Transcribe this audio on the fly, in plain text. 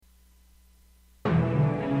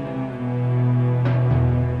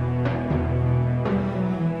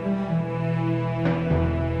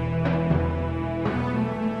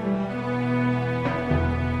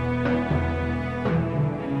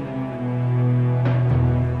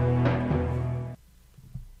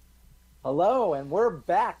Hello, and we're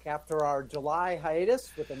back after our July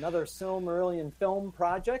hiatus with another Silmarillion film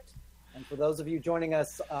project. And for those of you joining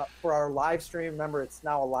us for our live stream, remember it's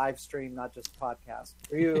now a live stream, not just a podcast.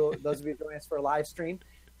 For you, those of you joining us for a live stream,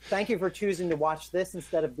 thank you for choosing to watch this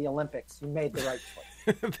instead of the Olympics. You made the right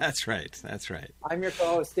choice. That's right. That's right. I'm your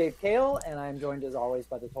co-host, Dave Kale, and I'm joined as always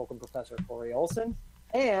by the Tolkien professor, Corey Olson,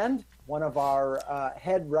 and one of our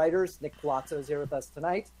head writers, Nick Palazzo, is here with us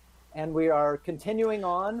tonight. And we are continuing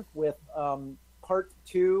on with part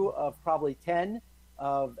 2 of probably 10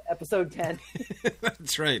 of episode 10.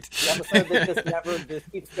 That's right. The episode that just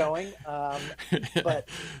keeps going. But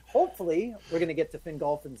hopefully we're going to get to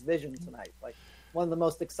Fingolfin's vision tonight. Like one of the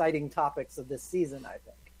most exciting topics of this season, I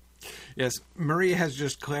think. Yes. Marie has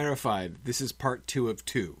just clarified this is part 2 of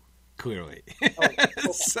 2. Clearly. Oh,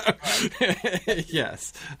 cool. So,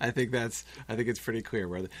 yes, I think it's pretty clear.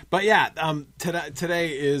 But yeah,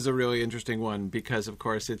 today is a really interesting one because, of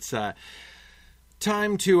course, it's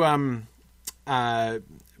time to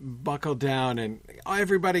buckle down and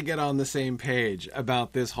everybody get on the same page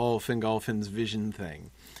about this whole Fingolfin's vision thing.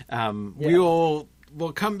 We'll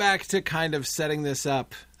come back to kind of setting this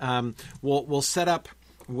up. We'll set up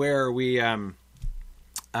where we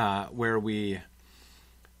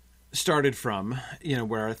started from,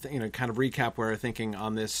 where kind of recap where our thinking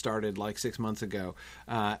on this started like 6 months ago,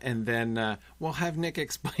 and then we'll have Nick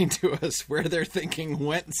explain to us where their thinking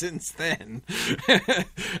went since then,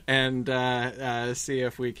 and see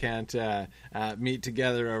if we can't meet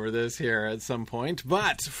together over this here at some point.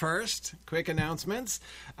 But first, quick announcements.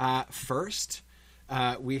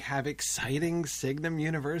 We have exciting Signum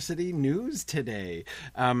University news today.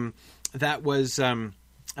 That was so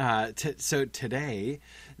today.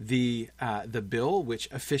 The bill which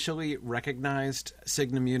officially recognized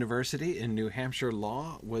Signum University in New Hampshire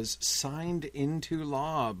law was signed into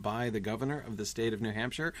law by the governor of the state of New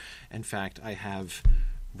Hampshire. In fact, I have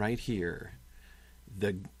right here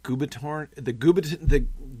the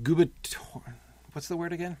what's the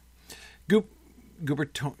word again?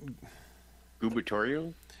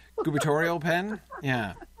 Gubernatorial pen?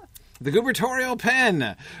 Yeah. The gubernatorial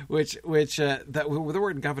pen, which the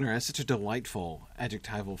word governor has such a delightful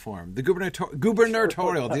adjectival form. The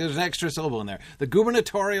gubernatorial, there's an extra syllable in there. The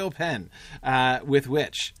gubernatorial pen, with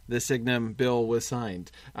which the Signum bill was signed.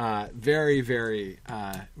 Very, very,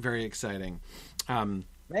 very exciting. Man,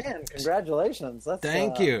 congratulations!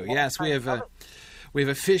 Thank you. Yes, we've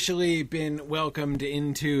officially been welcomed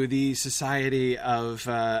into the Society of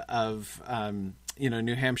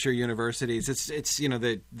New Hampshire universities. It's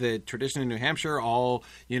the tradition in New Hampshire. All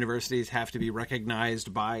universities have to be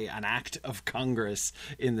recognized by an act of Congress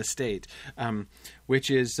in the state,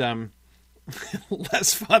 which is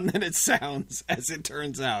less fun than it sounds, as it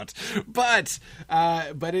turns out. But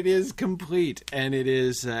it is complete, and it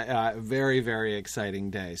is a very, very exciting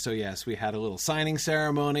day. So yes, we had a little signing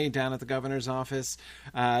ceremony down at the governor's office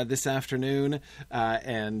this afternoon,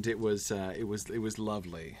 and it was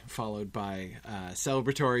lovely. Followed by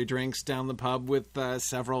celebratory drinks down the pub with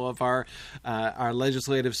several of our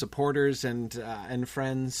legislative supporters and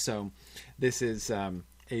friends. So this is a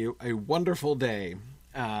wonderful day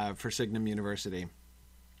for Signum University.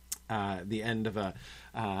 The end of a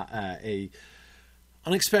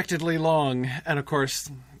unexpectedly long, and of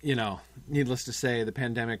course, needless to say, the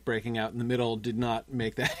pandemic breaking out in the middle did not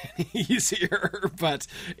make that any easier, but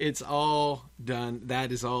it's all done.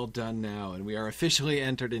 That is all done now, and we are officially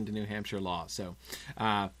entered into New Hampshire law. So,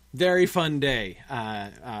 very fun day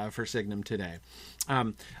for Signum today.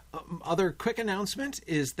 Other quick announcement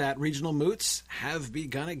is that regional moots have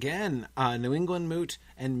begun again. New England Moot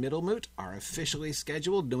and Middle Moot are officially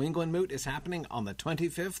scheduled. New England Moot is happening on the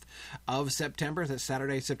 25th of September. That's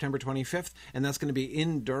Saturday, September 25th, and that's going to be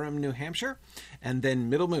in Durham, New Hampshire. And then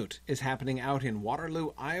Middle Moot is happening out in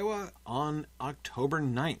Waterloo, Iowa on October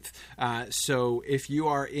 9th. So if you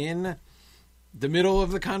are in the middle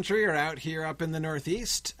of the country or out here up in the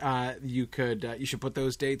Northeast, you should put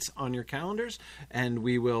those dates on your calendars, and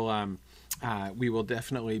we will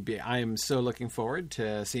definitely be. I am so looking forward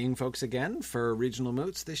to seeing folks again for regional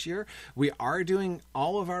moots this year. We are doing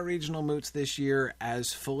all of our regional moots this year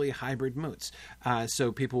as fully hybrid moots,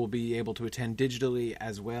 so people will be able to attend digitally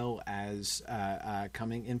as well as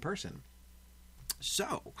coming in person.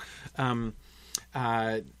 So,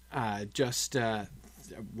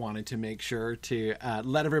 wanted to make sure to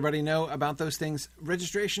let everybody know about those things.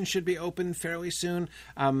 Registration should be open fairly soon.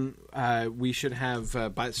 We should have,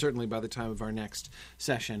 certainly by the time of our next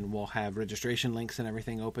session, we'll have registration links and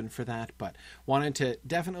everything open for that, but wanted to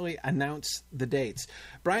definitely announce the dates.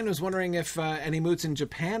 Brian was wondering if any moots in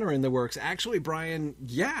Japan are in the works. Actually, Brian,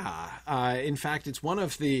 yeah. In fact, it's one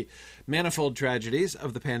of the manifold tragedies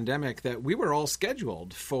of the pandemic that we were all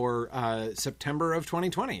scheduled for September of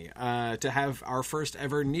 2020 to have our first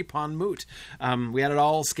ever Nippon Moot. We had it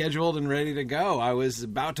all scheduled and ready to go. I was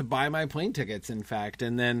about to buy my plane tickets, in fact,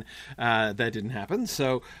 and then that didn't happen.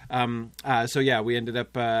 So yeah, we ended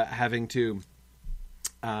up having to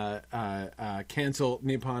cancel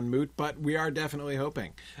Nippon Moot, but we are definitely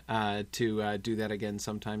hoping to do that again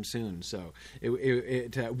sometime soon. So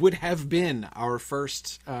it would have been our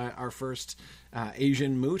first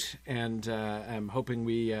Asian Moot, and I'm hoping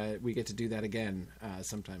we get to do that again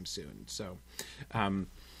sometime soon. So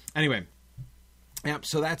anyway, yeah.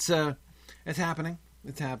 So that's it's happening.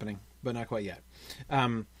 It's happening, but not quite yet.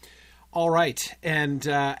 All right, and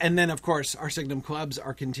then of course our Signum clubs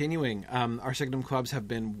are continuing. Our Signum clubs have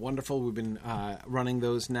been wonderful. We've been running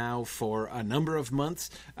those now for a number of months,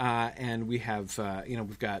 and we have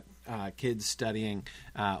we've got kids studying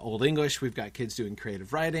Old English. We've got kids doing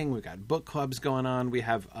creative writing. We've got book clubs going on. We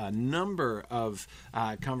have a number of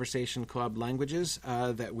conversation club languages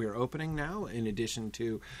that we're opening now. In addition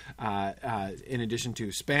to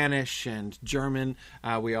Spanish and German,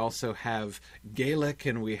 we also have Gaelic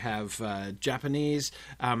and we have Japanese.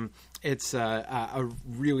 It's a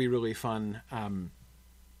really, really fun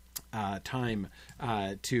time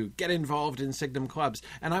to get involved in Signum clubs.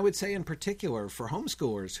 And I would say in particular for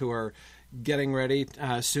homeschoolers who are getting ready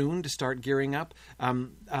soon to start gearing up,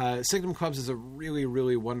 Signum clubs is a really,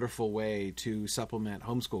 really wonderful way to supplement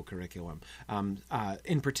homeschool curriculum.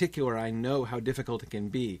 In particular, I know how difficult it can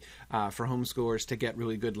be for homeschoolers to get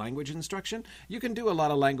really good language instruction. You can do a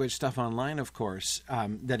lot of language stuff online, of course,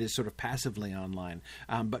 that is sort of passively online.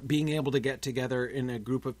 But being able to get together in a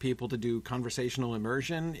group of people to do conversational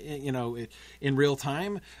immersion, in real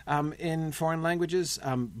time in foreign languages,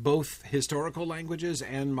 both historical languages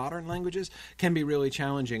and modern languages, can be really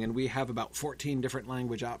challenging, and we have about 14 different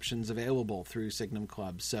language options available through Signum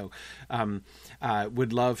Clubs. So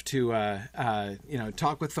would love to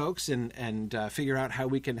talk with folks and figure out how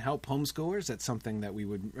we can help homeschoolers. That's something that we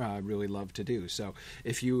would really love to do. So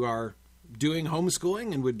if you are doing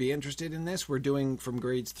homeschooling and would be interested in this, we're doing from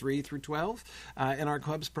grades 3 through 12 in our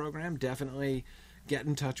clubs program. Definitely get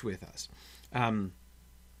in touch with us.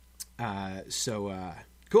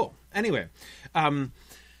 Cool. Anyway,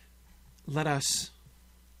 let us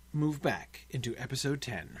move back into episode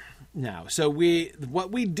 10 now. So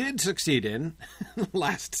what we did succeed in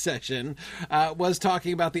last session was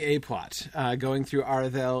talking about the A-plot, going through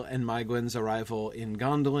Arthel and Maegwyn's arrival in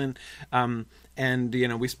Gondolin. And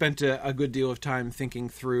we spent a good deal of time thinking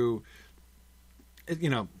through,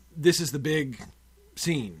 this is the big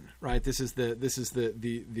scene, right? This is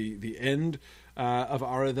the end of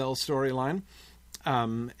Arathel's storyline.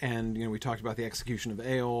 And we talked about the execution of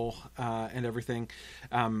Eol and everything.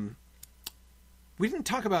 We didn't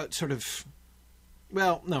talk about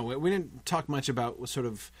we didn't talk much about sort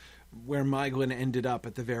of where Maegwyn ended up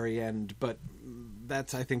at the very end, but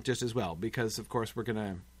that's, I think, just as well, because of course we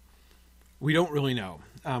don't really know.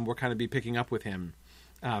 We'll kind of be picking up with him.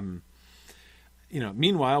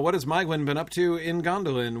 Meanwhile, what has Maegwyn been up to in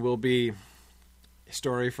Gondolin will be a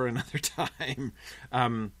story for another time.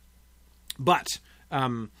 But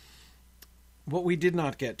what we did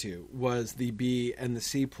not get to was the B and the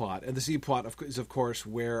C plot. And the C plot is, of course,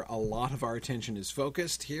 where a lot of our attention is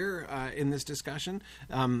focused here in this discussion,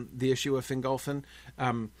 the issue of Fingolfin.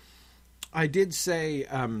 I did say,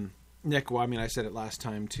 Nick, I said it last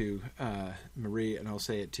time to Marie, and I'll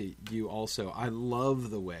say it to you also. I love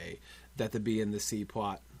the way that the B and the C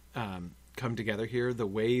plot come together here, the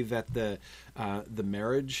way that the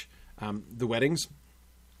marriage, the weddings,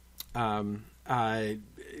 kind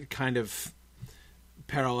of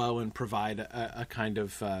parallel and provide a kind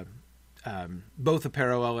of both a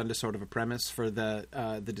parallel and a sort of a premise for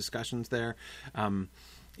the discussions there.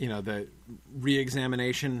 The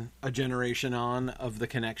re-examination a generation on of the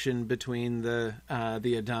connection between the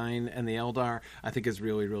Edain and the Eldar, I think, is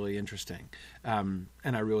really, really interesting, and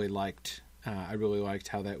I really liked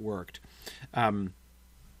how that worked.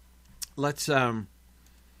 Let's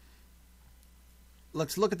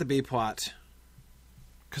look at the B plot,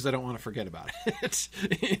 because I don't want to forget about it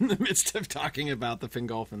in the midst of talking about the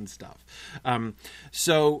Fingolfin stuff.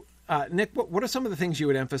 Nick, what are some of the things you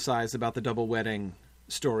would emphasize about the double wedding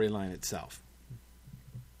storyline itself?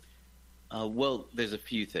 Well, there's a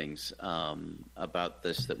few things about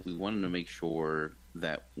this that we wanted to make sure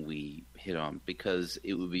that we hit on, because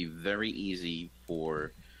it would be very easy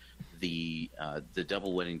for the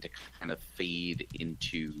double wedding to kind of fade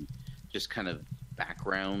into just kind of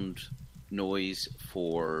background noise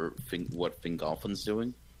for what Fingolfin's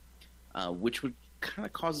doing, which would kind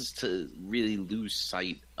of cause us to really lose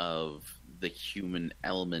sight of the human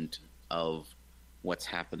element of what's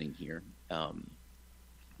happening here.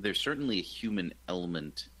 There's certainly a human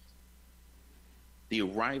element. The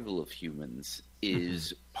arrival of humans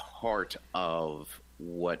is part of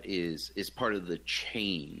what is part of the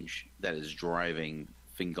change that is driving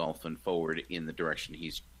Fingolfin forward in the direction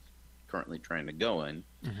he's currently trying to go in.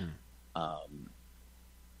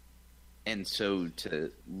 And so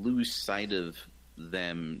to lose sight of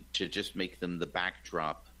them, to just make them the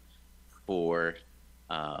backdrop for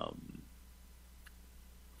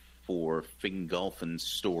Fingolfin's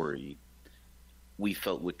story, we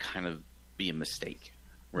felt would kind of be a mistake,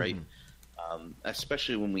 right?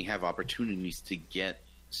 Especially when we have opportunities to get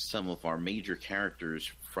some of our major characters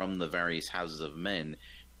from the various houses of men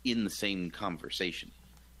in the same conversation.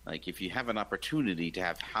 Like, if you have an opportunity to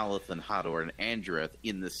have Haleth and Hador and Andreth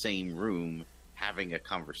in the same room having a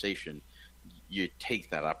conversation, you take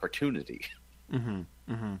that opportunity.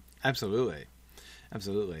 Absolutely.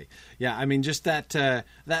 Absolutely. Yeah, I mean, just that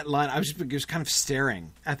line, I was just kind of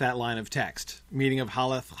staring at that line of text, meeting of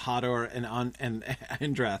Haleth, Hador, and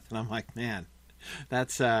Andreth, and I'm like, man,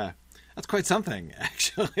 that's quite something,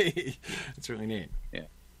 actually. It's really neat. Yeah.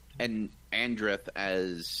 And Andreth,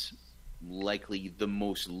 as likely the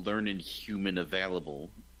most learned human available,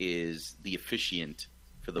 is the officiant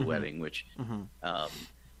for the wedding, which...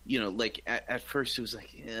 like at first it was like,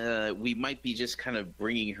 we might be just kind of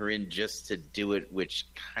bringing her in just to do it, which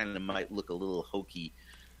kind of might look a little hokey.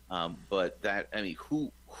 But that, I mean,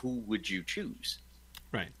 who would you choose?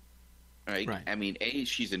 Right. I mean,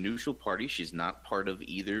 she's a neutral party. She's not part of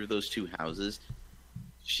either of those two houses.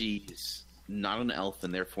 She's not an elf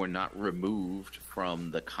and therefore not removed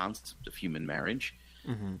from the concept of human marriage.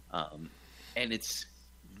 And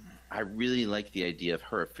I really like the idea of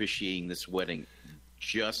her officiating this wedding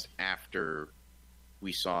just after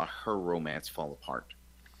we saw her romance fall apart.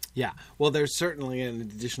 Yeah, well, there's certainly an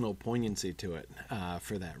additional poignancy to it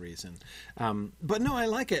for that reason. But no, I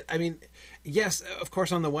like it. I mean, yes, of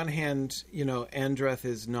course, on the one hand, Andreth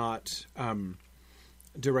is not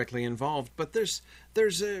directly involved, but there's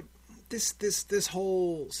this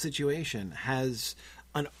whole situation has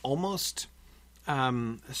an almost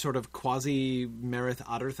sort of quasi Merith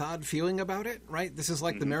Atterthod feeling about it, right? This is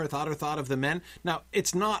like the Merith Atterthod of the men. Now,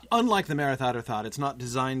 it's not unlike the Merith Atterthod. It's not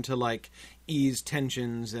designed to like ease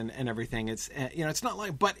tensions and everything. It's it's not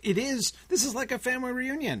like, but it is. This is like a family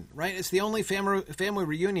reunion, right? It's the only family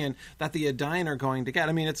reunion that the Edain are going to get.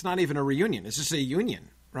 I mean, it's not even a reunion. It's just a union.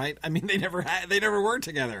 Right? I mean, they never were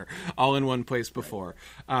together all in one place before.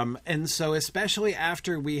 And so especially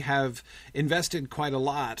after we have invested quite a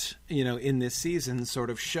lot, in this season, sort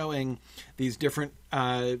of showing these different,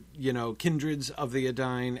 kindreds of the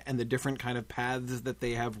Edain and the different kind of paths that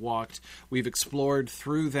they have walked. We've explored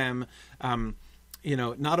through them,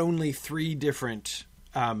 not only three different,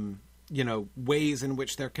 ways in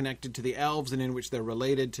which they're connected to the elves and in which they're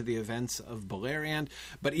related to the events of Beleriand.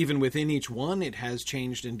 But even within each one, it has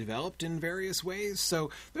changed and developed in various ways. So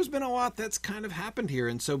there's been a lot that's kind of happened here.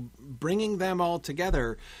 And so bringing them all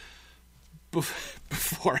together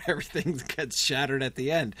before everything gets shattered at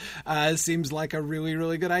the end seems like a really,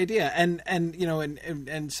 really good idea.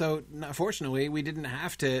 And so fortunately we didn't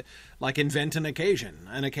have to like invent an occasion.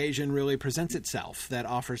 An occasion really presents itself that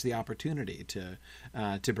offers the opportunity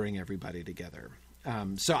to bring everybody together.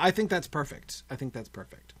 So I think that's perfect.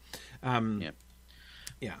 Yeah.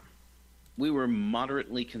 We were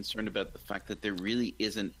moderately concerned about the fact that there really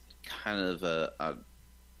isn't kind of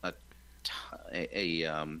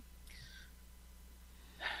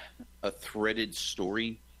a threaded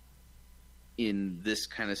story in this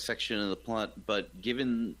kind of section of the plot, but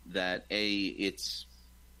given that it's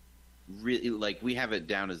really like we have it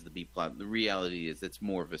down as the B plot, the reality is it's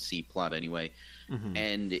more of a C plot anyway,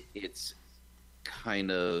 and it's kind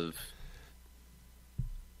of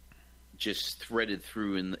just threaded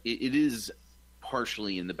through, and it is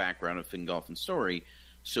partially in the background of Fingolfin's story,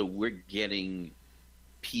 so we're getting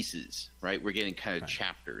pieces, right? We're getting kind of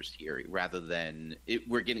chapters here rather than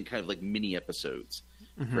we're getting kind of like mini episodes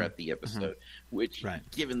throughout the episode, which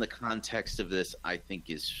given the context of this, I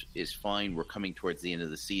think is fine. We're coming towards the end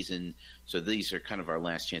of the season, so these are kind of our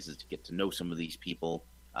last chances to get to know some of these people.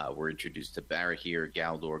 We're introduced to Barahir,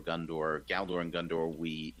 Galdor, Gundor. Galdor and Gundor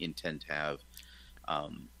we intend to have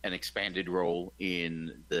an expanded role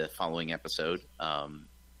in the following episode,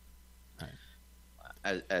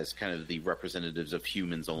 as kind of the representatives of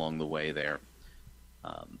humans along the way there.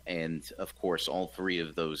 And of course, all three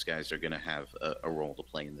of those guys are going to have a role to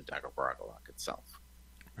play in the Dagor Bragollach itself.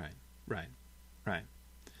 Right.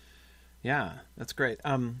 Yeah, that's great.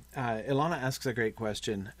 Ilana asks a great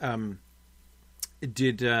question.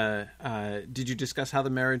 Did you discuss how the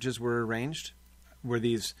marriages were arranged? Were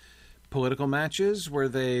these political matches? Were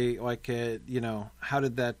they like how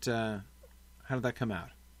did that come out?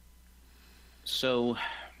 So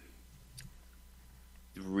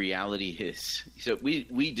the reality is,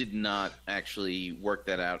 we did not actually work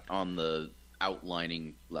that out on the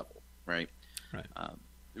outlining level, right? Right.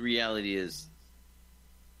 The reality is,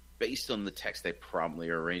 based on the text, they probably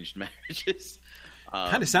are arranged marriages.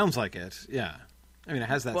 Kind of sounds like it, yeah. I mean, it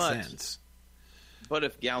has that sense. But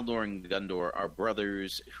if Galdor and Gundor are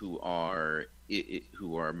brothers who are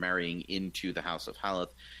marrying into the House of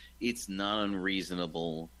Halath, it's not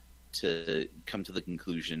unreasonable to come to the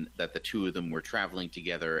conclusion that the two of them were traveling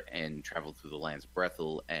together and traveled through the lands of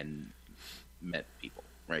Brethil and met people,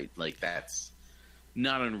 right? Like, that's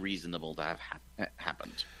not unreasonable to have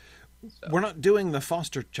happened. So. We're not doing the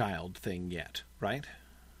foster child thing yet, right?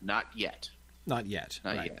 Not yet. Not yet.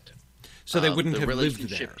 Yet. So they wouldn't have lived there. The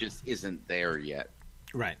relationship just isn't there yet.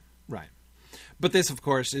 Right. But this, of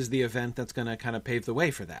course, is the event that's going to kind of pave the way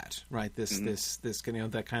for that, right? This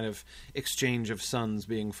that kind of exchange of sons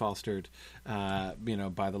being fostered, by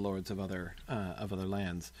the lords of other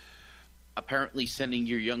lands. Apparently, sending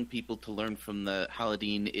your young people to learn from the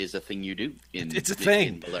Haladin is a thing you do. It's a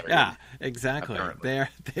thing. Yeah, exactly. Apparently.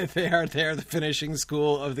 They're the finishing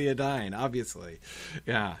school of the Edain, obviously.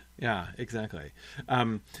 Yeah, exactly.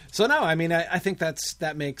 So no, I mean, I think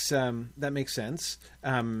that makes sense.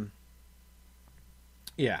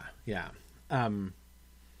 Yeah.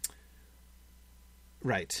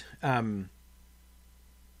 Right.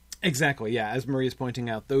 Exactly, yeah. As Marie is pointing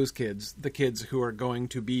out, the kids who are going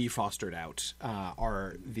to be fostered out,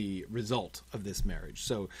 are the result of this marriage.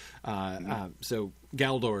 So, so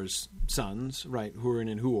Galdor's sons, right,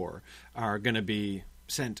 Hurin and Huor, are going to be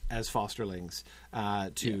sent as fosterlings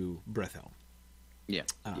to Brethil.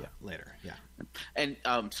 Later. Yeah. And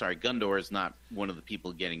sorry, Gundor is not one of the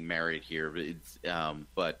people getting married here,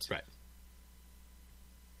 but right.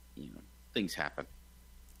 Things happen.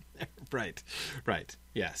 Right.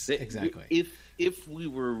 Yes, exactly. If we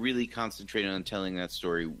were really concentrating on telling that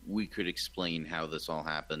story, we could explain how this all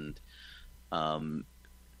happened.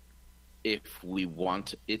 If we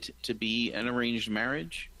want it to be an arranged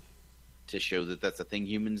marriage, to show that that's a thing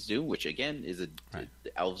humans do, which again is the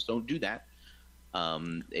elves don't do that.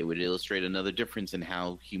 It would illustrate another difference in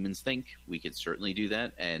how humans think. We could certainly do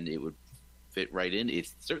that, and it would fit right in.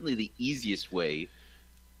 It's certainly the easiest way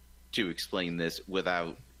to explain this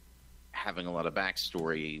without having a lot of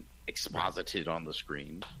backstory exposited on the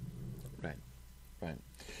screen. Right.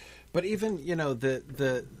 But even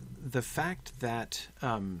the fact that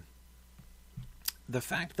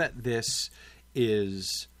this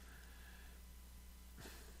is.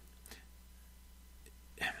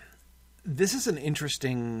 This is an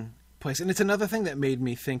interesting place, and it's another thing that made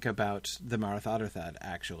me think about the Marath Adarthad,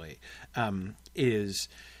 actually, is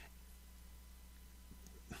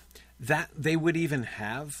that they would even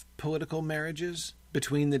have political marriages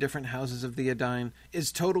between the different houses of the Edain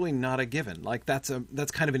is totally not a given. Like, that's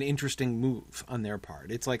kind of an interesting move on their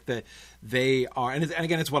part. It's like they are, and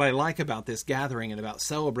again, it's what I like about this gathering and about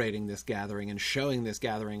celebrating this gathering and showing this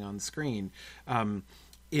gathering on screen,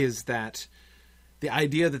 is that the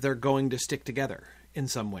idea that they're going to stick together in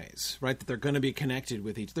some ways, right? That they're going to be connected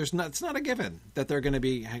with each. It's not a given that they're going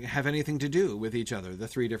to have anything to do with each other. The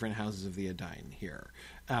three different houses of the Edain here,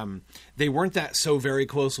 they weren't that so very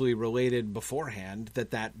closely related beforehand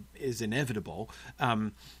that is inevitable,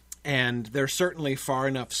 and they're certainly far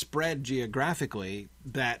enough spread geographically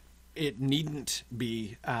that it needn't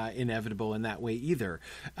be inevitable in that way either.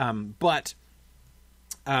 But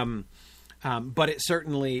it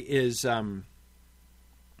certainly is.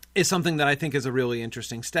 Is something that I think is a really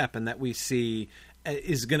interesting step, and that we see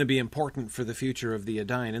is going to be important for the future of the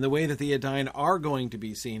Edain. And the way that the Edain are going to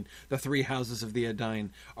be seen, the three houses of the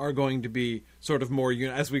Edain are going to be sort of more,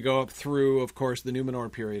 as we go up through, of course, the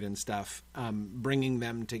Numenor period and stuff, bringing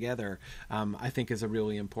them together, I think is a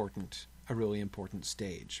really important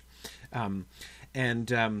stage.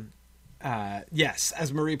 Yes,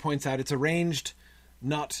 as Marie points out, it's arranged,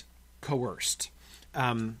 not coerced.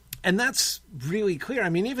 And that's really clear. I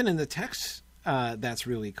mean, even in the text that's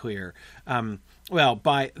really clear. Well,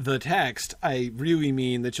 by the text, I really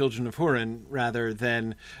mean the Children of Húrin rather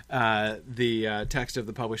than the text of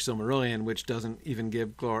the published Silmarillion, which doesn't even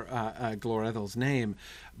give Glorothal's name.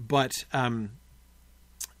 But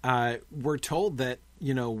we're told that,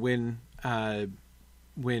 you know, when her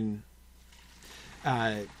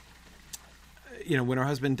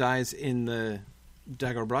husband dies in the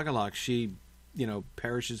Dagor Bragollach, she, you know,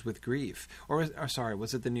 perishes with grief. Or sorry,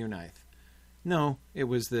 was it the Nirnaeth? No, it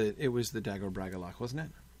was the Dagor Bragollach, wasn't it?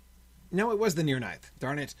 No, it was the Nirnaeth.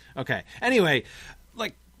 Darn it. Okay. Anyway,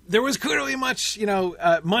 like, there was clearly much, you know,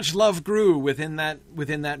 much love grew within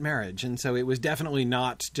that marriage, and so it was definitely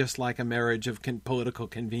not just like a marriage of political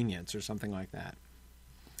convenience or something like that,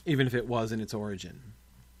 even if it was in its origin.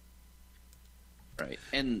 Right,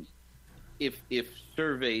 and if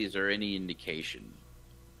surveys are any indication,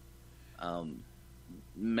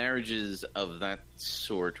 marriages of that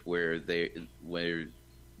sort where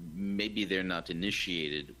maybe they're not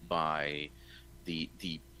initiated by the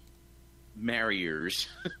marriers,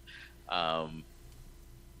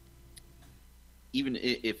 even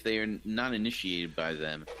if they are not initiated by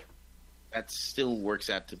them, that still works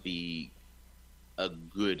out to be a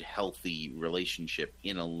good, healthy relationship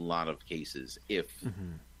in a lot of cases, if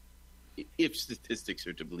statistics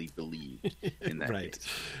are to be believed in that right. case.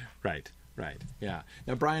 Right. Yeah.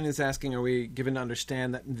 Now, Brian is asking, are we given to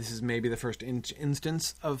understand that this is maybe the first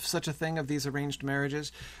instance of such a thing, of these arranged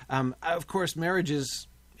marriages? Of course, marriages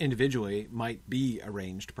individually might be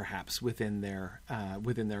arranged, perhaps within their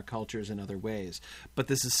cultures in other ways, but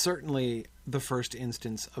this is certainly the first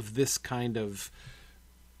instance of this kind of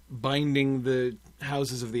binding the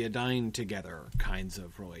houses of the Edain together kinds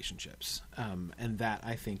of relationships, and that,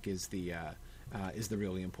 I think, is the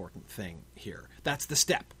really important thing here. That's the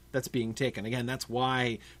step that's being taken. Again, that's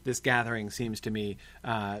why this gathering seems to me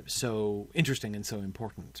so interesting and so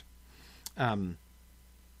important.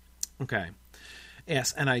 Okay.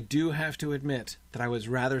 Yes, and I do have to admit that I was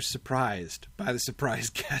rather surprised by the surprise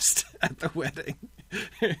guest at the wedding.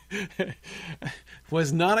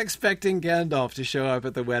 Was not expecting Gandalf to show up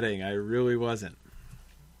at the wedding. I really wasn't.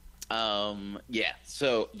 Yeah,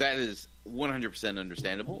 so that is 100%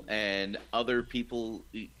 understandable, and other people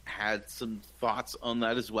had some thoughts on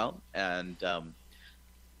that as well. And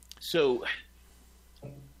so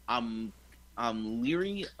I'm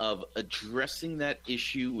leery of addressing that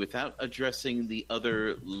issue without addressing the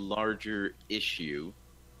other larger issue.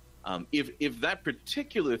 If that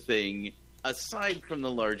particular thing, aside from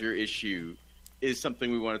the larger issue, is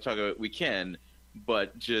something we want to talk about, we can,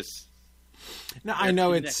 but just... No, I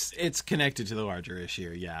know it's connected to the larger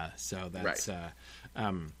issue, yeah. So that's right.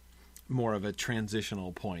 More of a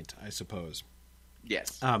transitional point, I suppose.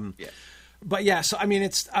 Yes. Yes. But yeah, so I mean,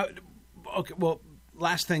 it's okay. Well,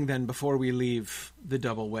 last thing then, before we leave the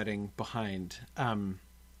double wedding behind,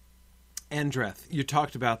 Andreth, you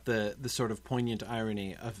talked about the sort of poignant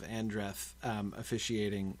irony of Andreth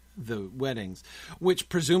officiating the weddings, which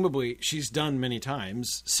presumably she's done many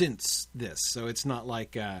times since this. So it's not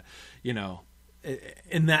like,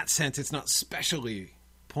 in that sense, it's not specially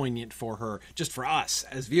poignant for her, just for us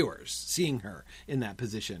as viewers, seeing her in that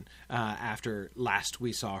position after last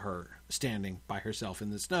we saw her standing by herself in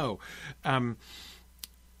the snow. How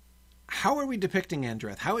are we depicting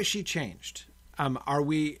Andreth? How has she changed? Are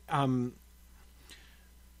we...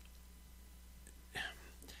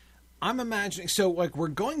 I'm imagining... So, like, we're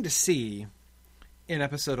going to see in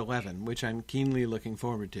episode 11, which I'm keenly looking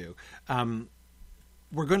forward to,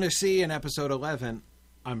 we're going to see in episode 11,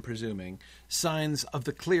 I'm presuming, signs of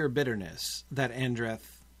the clear bitterness that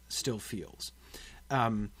Andreth still feels.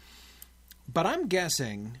 But I'm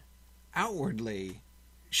guessing, outwardly,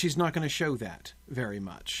 she's not going to show that very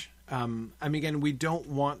much. I mean, again, we don't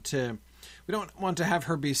want to have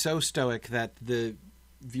her be so stoic that the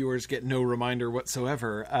viewers get no reminder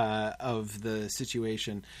whatsoever of the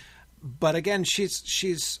situation. But again,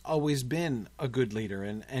 she's always been a good leader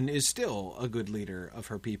and is still a good leader of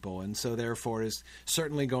her people, and so therefore is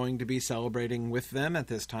certainly going to be celebrating with them at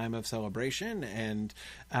this time of celebration. And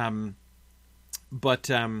but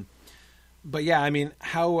yeah, I mean,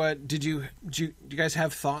 how did you guys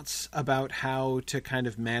have thoughts about how to kind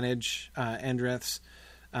of manage Andreth's?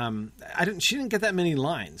 She didn't get that many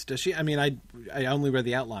lines, does she? I mean, I only read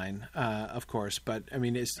the outline, of course, but I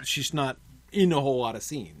mean, she's not in a whole lot of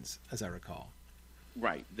scenes, as I recall.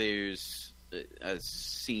 Right. There's a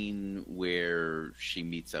scene where she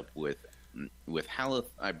meets up with Haleth,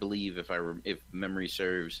 I believe, if memory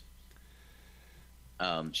serves.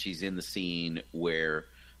 She's in the scene where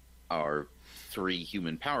our three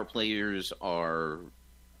human power players are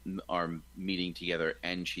meeting together,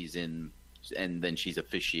 and she's in and then she's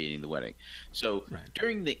officiating the wedding. So Right.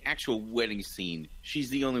 during the actual wedding scene, she's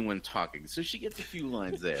the only one talking, so she gets a few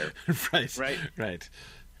lines there. Right. Right. Right.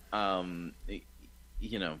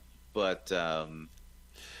 You know, but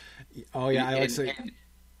Oh yeah, I like and, say.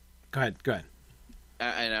 Go ahead.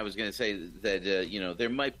 and I was going to say that you know, there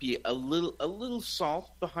might be a little salt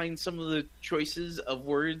behind some of the choices of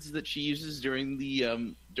words that she uses during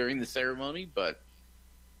the ceremony, but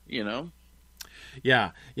you know.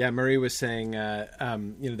 Yeah. Marie was saying,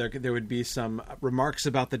 there would be some remarks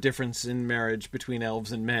about the difference in marriage between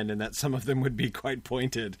elves and men, and that some of them would be quite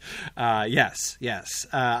pointed. Yes.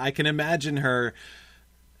 I can imagine her,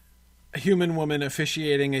 a human woman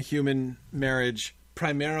officiating a human marriage,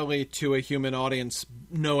 primarily to a human audience,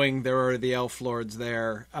 knowing there are the elf lords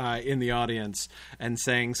there in the audience, and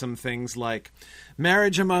saying some things like,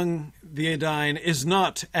 "Marriage among the Edain is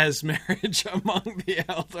not as marriage among the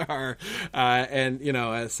Eldar," and in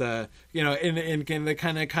the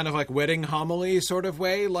kind of like wedding homily sort of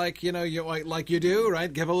way, like you do,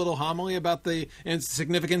 right? Give a little homily about the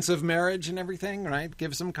significance of marriage and everything, right?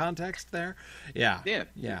 Give some context there. Yeah.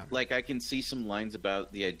 Like I can see some lines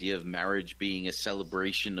about the idea of marriage being a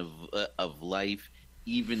celebration of life,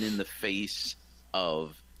 even in the face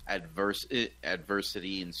of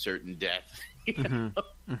adversity and certain death. You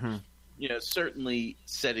know, certainly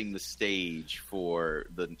setting the stage for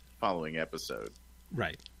the following episode.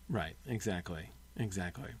 Right. Exactly.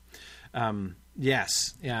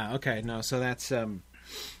 Yes. Yeah. Okay. No. So that's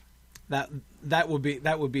that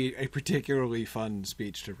would be a particularly fun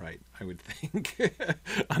speech to write, I would think,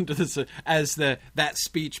 under that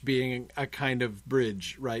speech being a kind of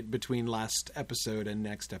bridge, right, between last episode and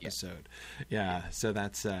next episode. Yeah. So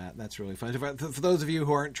that's really fun. For those of you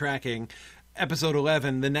who aren't tracking, episode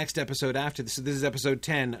 11, the next episode after this is episode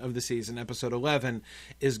 10 of the season. Episode 11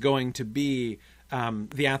 is going to be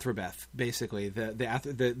the Athrobeth, basically the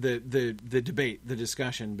debate, the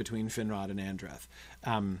discussion between Finrod and Andreth.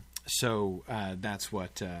 So that's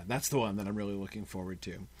the one that I'm really looking forward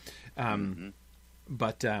to.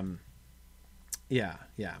 But yeah.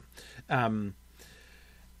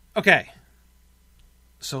 Okay,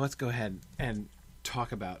 so let's go ahead and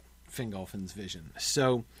talk about Fingolfin's vision.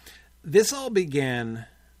 So this all began,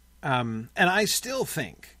 and I still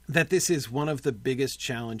think that this is one of the biggest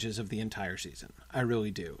challenges of the entire season. I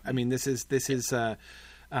really do. I mean, this is a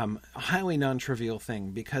highly non-trivial thing,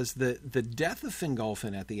 because the death of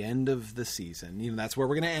Fingolfin at the end of the season, that's where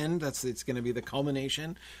we're going to end. It's going to be the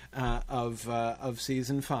culmination of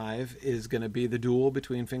season 5, is going to be the duel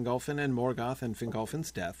between Fingolfin and Morgoth, and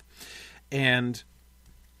Fingolfin's death. And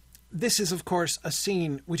this is, of course, a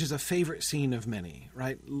scene which is a favorite scene of many,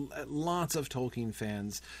 right? Lots of Tolkien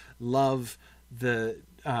fans love the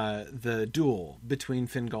duel between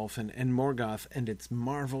Fingolfin and Morgoth, and it's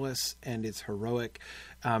marvelous and it's heroic,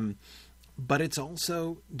 but it's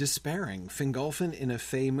also despairing. Fingolfin in a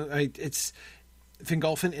fey mood. It's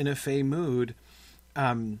Fingolfin in a fey mood.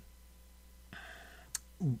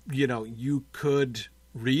 You could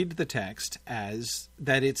read the text as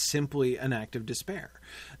that it's simply an act of despair,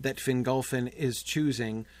 that Fingolfin is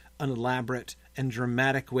choosing an elaborate and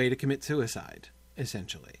dramatic way to commit suicide,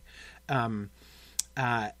 essentially. And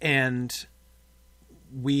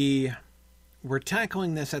we were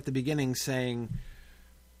tackling this at the beginning, saying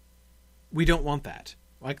we don't want that.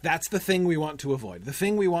 Like, that's the thing we want to avoid. The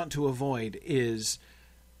thing we want to avoid is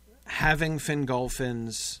having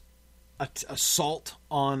Fingolfin's assault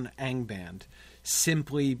on Angband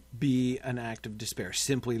simply be an act of despair,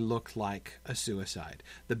 simply look like a suicide.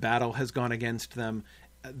 The battle has gone against them.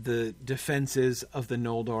 The defenses of the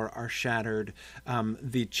Noldor are shattered.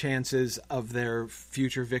 The chances of their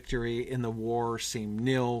future victory in the war seem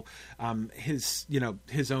nil. His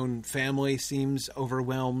own family seems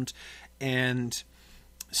overwhelmed, and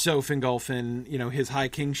so Fingolfin, his high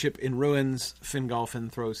kingship in ruins.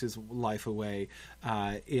 Fingolfin throws his life away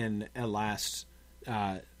in a last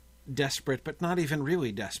desperate, but not even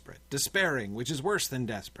really desperate, despairing, which is worse than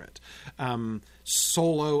desperate,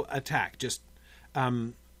 solo attack. Just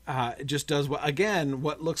does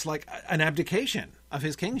what looks like an abdication of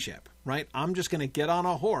his kingship, right? I'm just going to get on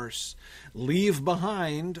a horse, leave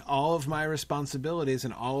behind all of my responsibilities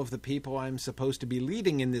and all of the people I'm supposed to be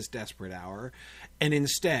leading in this desperate hour, and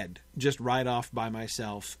instead just ride off by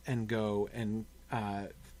myself and go and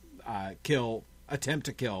attempt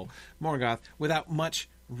to kill Morgoth without much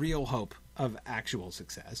real hope of actual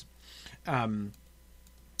success.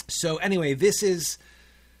 So anyway, this is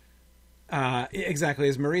exactly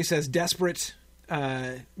as Marie says, desperate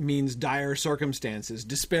means dire circumstances.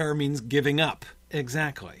 Despair means giving up.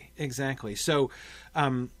 Exactly. So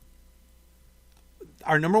our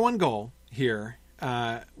number one goal here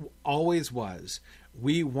always was,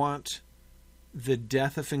 we want the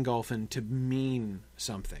death of Fingolfin to mean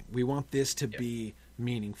something. We want this to be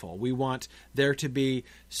meaningful. We want there to be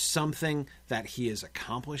something that he is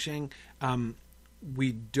accomplishing.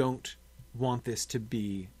 We don't want this to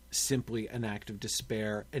be simply an act of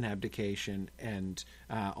despair and abdication and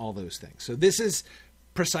all those things. So this is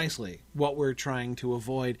precisely what we're trying to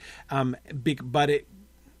avoid. But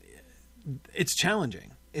it's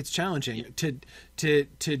challenging. It's challenging to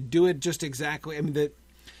do it just exactly. I mean,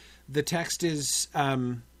 the text is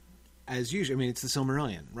as usual. I mean, it's the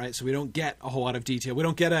Silmarillion, right? So we don't get a whole lot of detail. We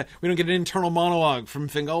don't get an internal monologue from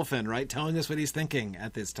Fingolfin, right, telling us what he's thinking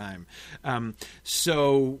at this time.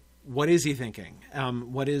 So what is he thinking?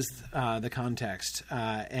 What is the context?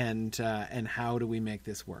 And how do we make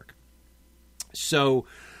this work? So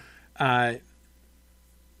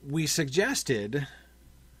we suggested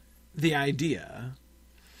the idea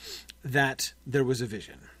that there was a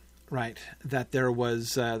vision, right? That there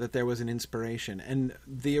was an inspiration, and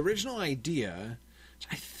the original idea,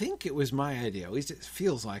 I think it was my idea. At least it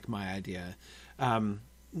feels like my idea.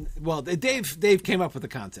 Well, Dave came up with the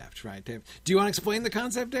concept, right? Dave, do you want to explain the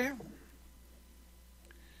concept, Dave?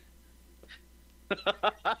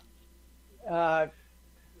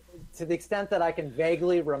 To the extent that I can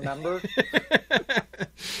vaguely remember,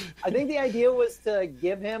 I think the idea was to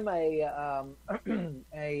give him an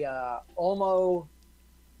Ulmo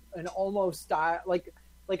style, like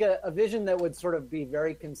a vision that would sort of be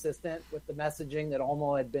very consistent with the messaging that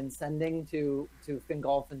Ulmo had been sending to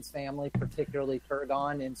Fingolfin's family, particularly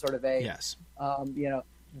Turgon, in sort of a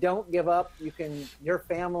don't give up. Your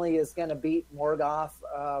family is going to beat Morgoth.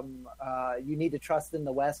 You need to trust in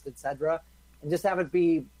the West, etc. And just have it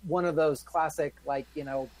be one of those classic,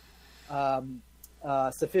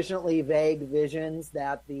 sufficiently vague visions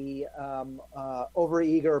that the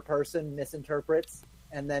overeager person misinterprets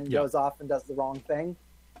and then goes off and does the wrong thing.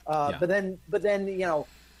 But then,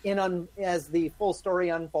 as the full story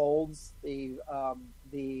unfolds, the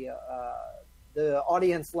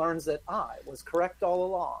audience learns that it was correct all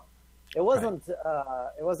along. It wasn't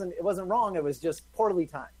wrong. It was just poorly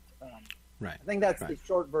timed. Right. I think that's the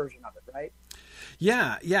short version of it, right?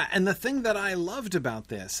 Yeah. And the thing that I loved about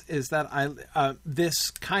this is that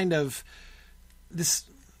this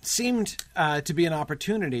seemed to be an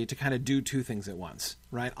opportunity to kind of do two things at once,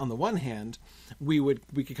 right? On the one hand, we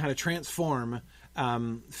could kind of transform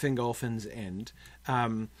Fingolfin's end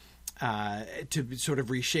to sort of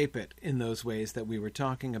reshape it in those ways that we were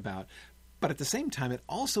talking about. But at the same time, it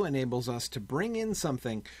also enables us to bring in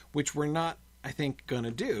something which we're not, I think, going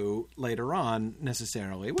to do later on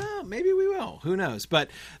necessarily. Well, maybe we will. Who knows? But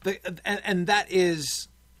and that is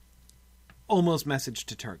Ulmo's message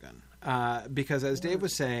to Turgon. Because as Dave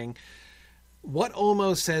was saying, what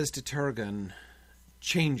Ulmo says to Turgon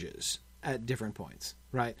changes at different points,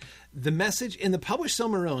 right? The message in the published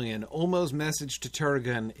Silmarillion, Ulmo's message to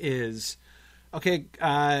Turgon is, okay,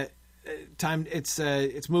 time.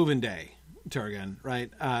 It's moving day, Turgon,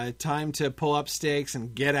 right? Time to pull up stakes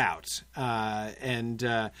and get out. And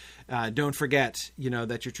don't forget,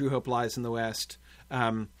 that your true hope lies in the West.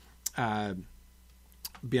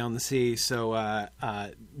 Beyond the sea, so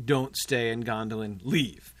don't stay in Gondolin,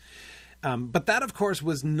 leave. But that, of course,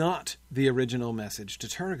 was not the original message to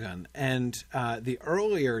Turgon, and the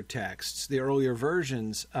earlier texts, the earlier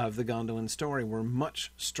versions of the Gondolin story were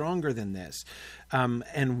much stronger than this.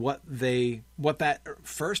 And what that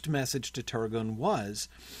first message to Turgon was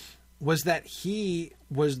that he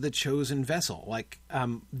was the chosen vessel.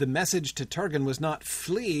 The message to Turgon was not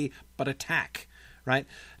flee, but attack. Right?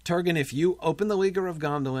 Turgon, if you open the Leaguer of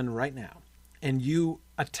Gondolin right now and you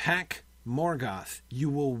attack Morgoth, you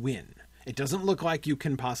will win. It doesn't look like you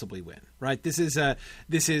can possibly win, right? This is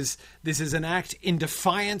an act in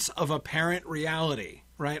defiance of apparent reality,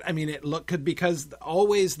 right? I mean, because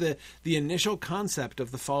always the initial concept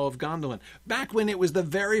of the fall of Gondolin, back when it was the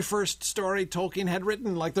very first story Tolkien had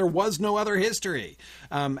written, there was no other history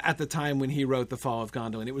at the time when he wrote the fall of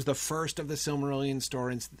Gondolin. It was the first of the Silmarillion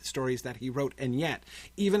stories that he wrote, and yet,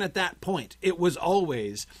 even at that point, it was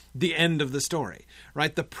always the end of the story,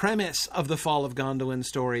 right? The premise of the fall of Gondolin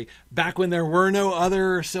story, back when there were no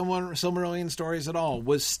other Silmarillion stories at all,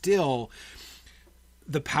 was still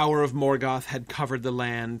the power of Morgoth had covered the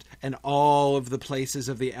land, and all of the places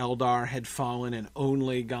of the Eldar had fallen, and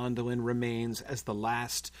only Gondolin remains as the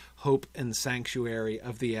last hope and sanctuary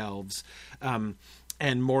of the elves. And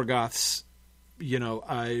Morgoth's,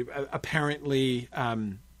 apparently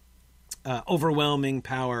overwhelming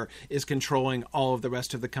power is controlling all of the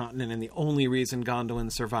rest of the continent, and the only reason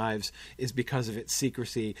Gondolin survives is because of its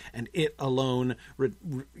secrecy, and it alone,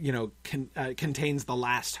 contains the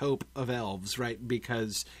last hope of elves, right?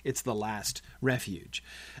 Because it's the last refuge.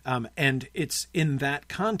 And it's in that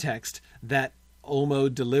context that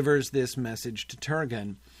Ulmo delivers this message to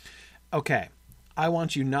Turgon. Okay, I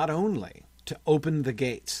want you not only to open the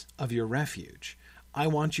gates of your refuge, I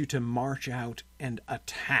want you to march out and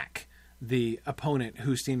attack the opponent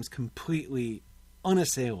who seems completely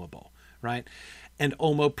unassailable, right? And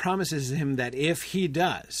Ulmo promises him that if he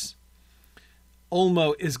does,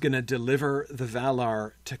 Ulmo is going to deliver the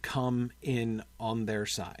Valar to come in on their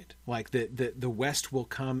side. Like the West will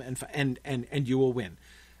come and you will win.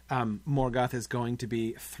 Morgoth is going to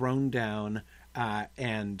be thrown down,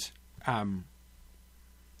 and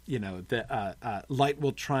light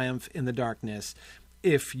will triumph in the darkness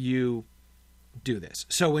if you do this.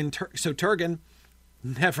 So Turgon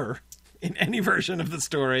never, in any version of the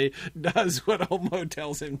story, does what Ulmo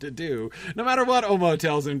tells him to do. No matter what Ulmo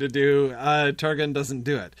tells him to do, Turgon doesn't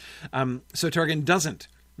do it. So Turgon doesn't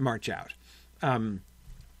march out in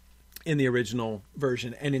the original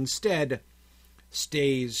version, and instead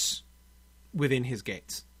stays within his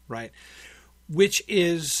gates, right? Which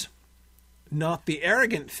is not the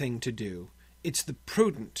arrogant thing to do. It's the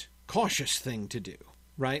prudent, cautious thing to do,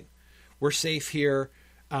 right? We're safe here.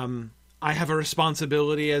 I have a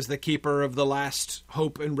responsibility as the keeper of the last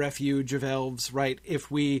hope and refuge of elves, right?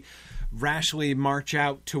 If we rashly march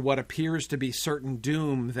out to what appears to be certain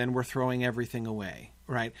doom, then we're throwing everything away,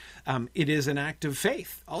 right? It is an act of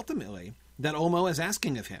faith, ultimately, that Ulmo is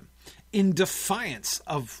asking of him, in defiance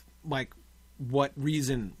of, what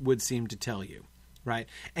reason would seem to tell you, right?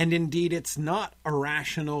 And indeed, it's not a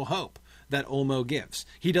rational hope that Ulmo gives.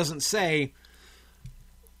 He doesn't say,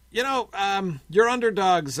 you're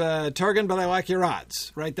underdogs, Turgon, but I like your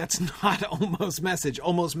odds, right? That's not Ulmo's message.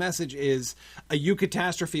 Ulmo's message is a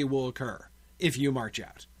eucatastrophe will occur if you march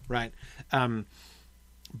out, right?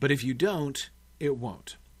 But if you don't, it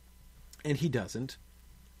won't. And he doesn't,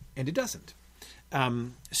 and it doesn't.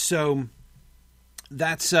 So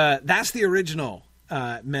that's the original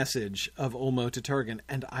message of Ulmo to Turgon,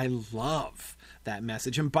 and I love that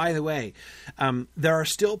message. And by the way, there are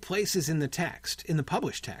still places in the text, in the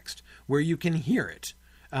published text, where you can hear it.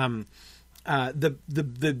 The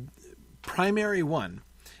primary one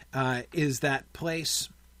is that place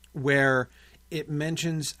where it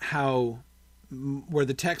mentions where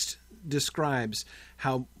the text describes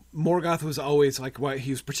how Morgoth was always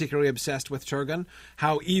he was particularly obsessed with Turgon.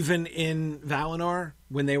 How even in Valinor,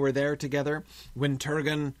 when they were there together, when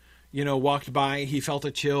Turgon, walked by, he felt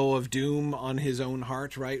a chill of doom on his own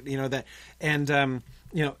heart, right?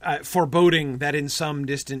 Foreboding that in some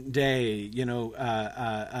distant day,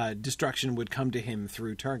 destruction would come to him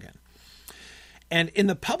through Turgon. And in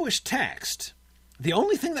the published text, the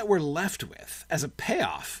only thing that we're left with as a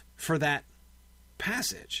payoff for that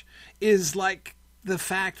passage is the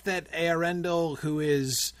fact that Eärendil, who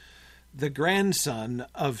is the grandson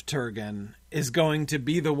of Turgon, is going to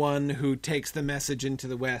be the one who takes the message into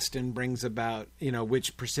the West and brings about,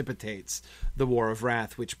 which precipitates the War of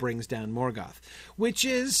Wrath, which brings down Morgoth, which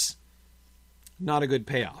is not a good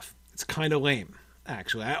payoff. It's kind of lame,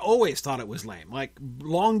 actually. I always thought it was lame.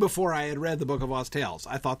 Long before I had read the Book of Lost Tales,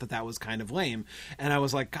 I thought that was kind of lame. And I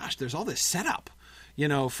was like, gosh, there's all this setup,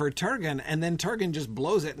 for Turgon, and then Turgon just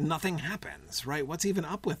blows it and nothing happens, right? What's even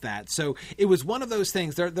up with that? So it was one of those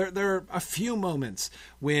things. There are a few moments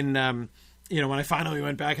when, when I finally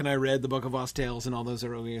went back and I read the Book of Lost Tales and all those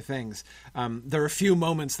earlier things, there are a few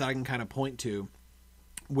moments that I can kind of point to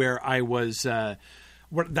where I was, that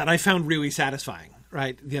I found really satisfying,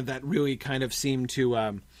 right? That really kind of seemed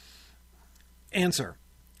to answer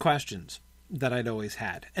questions that I'd always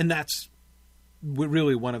had. And that's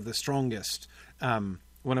really one of the strongest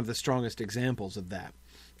examples of that.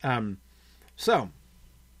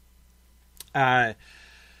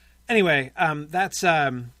 Anyway, that's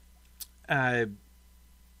so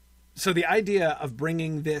the idea of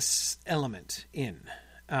bringing this element in,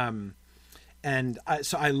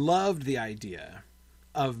 so I loved the idea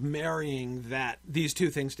of marrying these two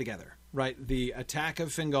things together, right? The attack of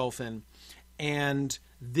Fingolfin and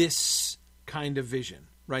this kind of vision,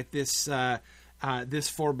 right? This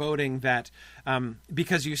foreboding that,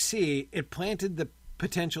 because you see, it planted the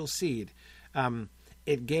potential seed.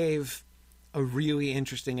 It gave a really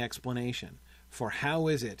interesting explanation for how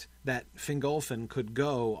is it that Fingolfin could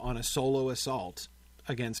go on a solo assault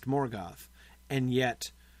against Morgoth and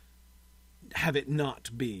yet have it not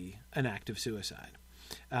be an act of suicide.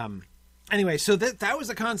 Anyway, so that was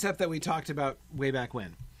a concept that we talked about way back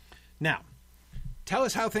when. Now, tell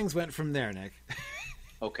us how things went from there, Nick.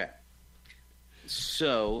 Okay.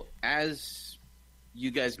 So, as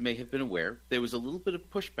you guys may have been aware, there was a little bit of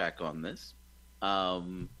pushback on this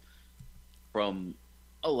from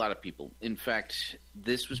a lot of people. In fact,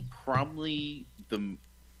 this was probably the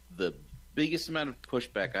biggest amount of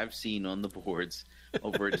pushback I've seen on the boards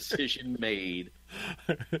over a decision made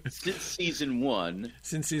since season 1.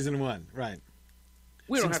 Since season 1, right.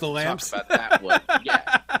 We don't Since have the to lamps? talk about that one.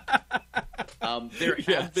 Yeah.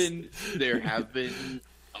 There have been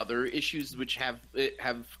other issues which have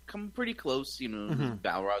come pretty close. You know,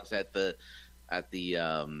 Balrog's at the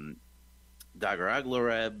Dagor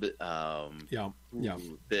Agloreb.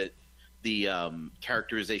 The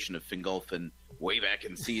characterization of Fingolfin way back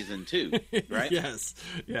in season 2, right? Yes.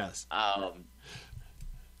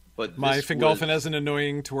 But my Fingolfin as an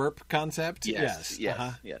annoying twerp concept. Yes.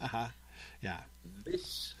 Yeah.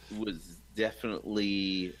 This was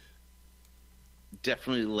definitely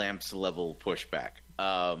Lamps level pushback.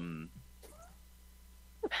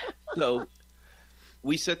 So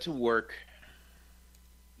we set to work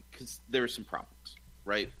because there were some problems,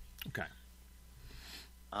 right? Okay.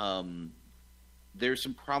 There's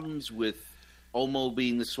some problems with Olmo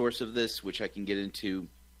being the source of this, which I can get into.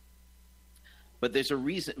 But there's a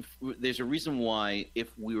reason. There's a reason why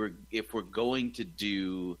if we're going to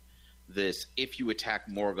do this, if you attack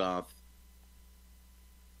Morgoth,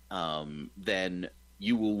 then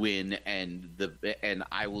you will win, and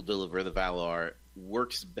I will deliver the Valar.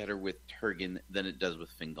 Works better with Turgon than it does with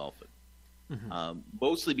Fingolfin.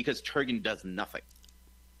 Mostly because Turgon does nothing.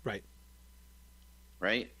 Right?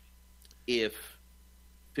 If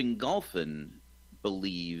Fingolfin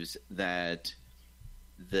believes that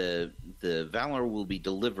the Valar will be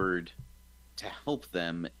delivered to help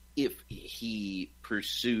them if he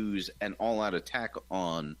pursues an all-out attack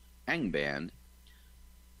on Angband,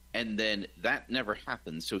 and then that never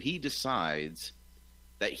happens, so he decides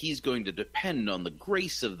that he's going to depend on the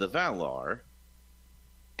grace of the Valar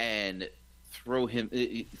and throw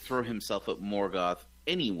himself at Morgoth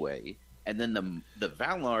anyway, and then the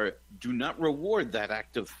Valar do not reward that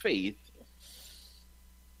act of faith.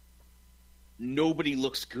 Nobody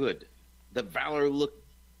looks good. The Valar look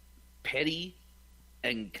petty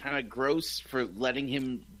and kind of gross for letting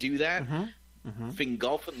him do that.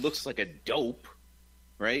 Fingolfin looks like a dope,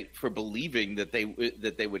 right, for believing that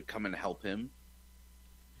they would come and help him.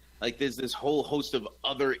 Like, there's this whole host of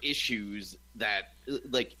other issues that,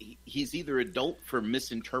 like, he's either a dope for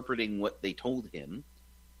misinterpreting what they told him,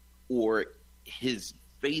 or his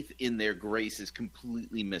faith in their grace is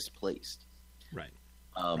completely misplaced. Right.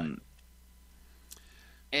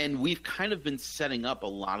 And we've kind of been setting up a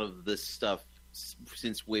lot of this stuff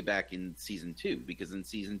since way back in season 2, because in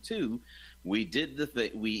season 2 we did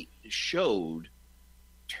we showed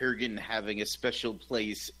Turgon having a special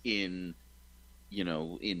place in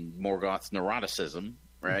Morgoth's neuroticism,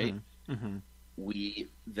 right? We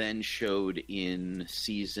then showed in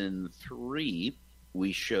season 3,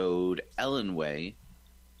 we showed Ellenway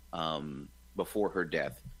before her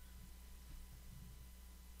death,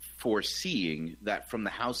 foreseeing that from the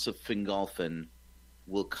house of Fingolfin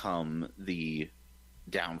will come the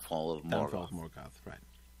downfall of Morgoth.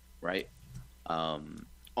 Right.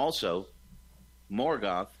 Also,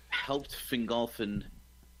 Morgoth helped Fingolfin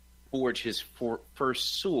forge his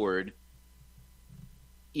first sword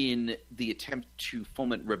in the attempt to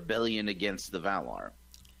foment rebellion against the Valar.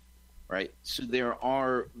 Right. So there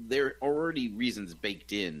are already reasons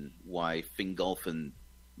baked in why Fingolfin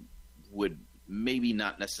would maybe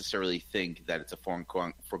not necessarily think that it's a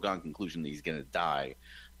foregone conclusion that he's going to die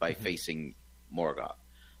by facing Morgoth.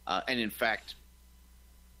 And in fact,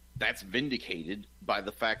 that's vindicated by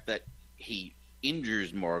the fact that he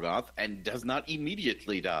injures Morgoth and does not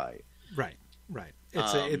immediately die. Right.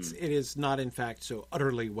 It is not, in fact, so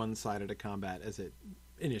utterly one-sided a combat as it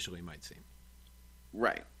initially might seem.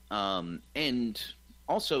 Right. And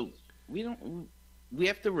also, we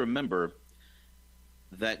have to remember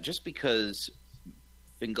that just because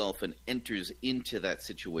Fingolfin enters into that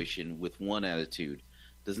situation with one attitude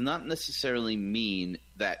does not necessarily mean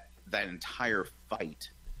that that entire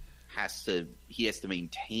fight he has to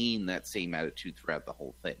maintain that same attitude throughout the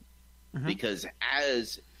whole thing. Because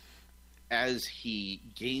as he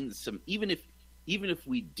gains some, even if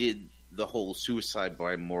we did the whole suicide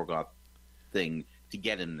by Morgoth thing to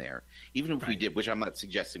get him there, even if we did, which I'm not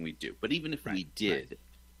suggesting we do, but even if we did,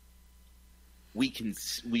 we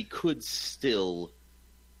could still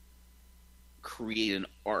create an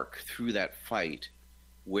arc through that fight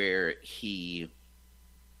where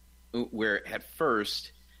at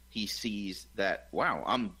first he sees that,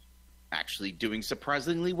 wow, actually doing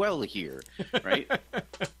surprisingly well here, right?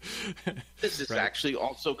 This is actually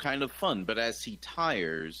also kind of fun. But as he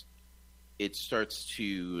tires, it starts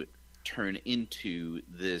to turn into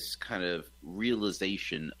this kind of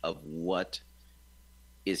realization of what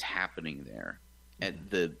is happening there. And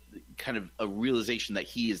the kind of a realization that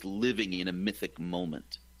he is living in a mythic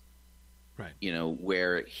moment. Right. You know,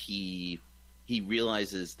 where he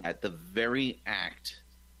realizes that the very act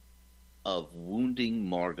of wounding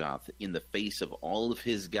Morgoth in the face of all of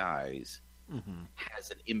his guys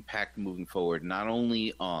has an impact moving forward, not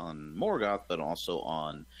only on Morgoth, but also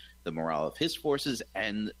on the morale of his forces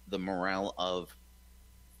and the morale of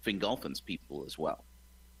Fingolfin's people as well.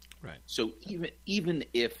 Right. So even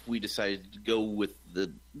if we decided to go with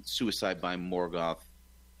the suicide by Morgoth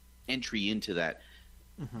entry into that,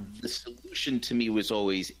 the solution to me was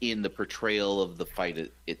always in the portrayal of the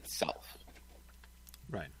fight itself.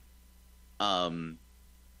 Right.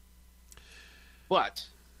 But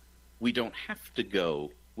we don't have to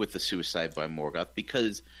go with the suicide by Morgoth,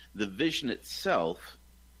 because the vision itself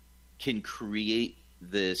can create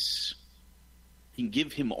this, can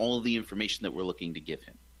give him all the information that we're looking to give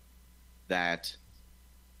him. That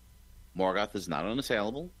Morgoth is not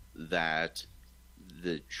unassailable, that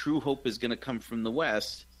the true hope is going to come from the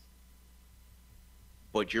west,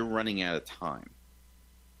 but you're running out of time.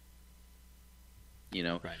 You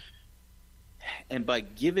know? Right. And by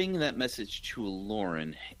giving that message to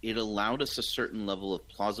Aloran, it allowed us a certain level of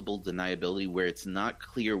plausible deniability where it's not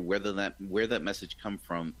clear where that message comes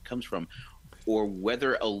from, or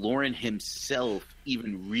whether Aloran himself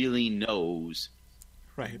even really knows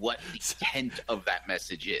what the intent of that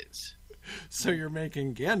message is. So you're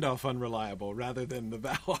making Gandalf unreliable rather than the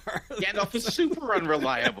Valar. Gandalf is super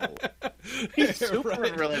unreliable. He's super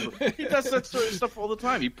unreliable. He does that sort of stuff all the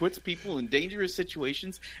time. He puts people in dangerous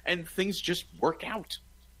situations, and things just work out.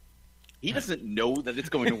 He doesn't know that it's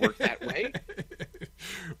going to work that way.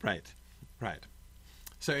 Right.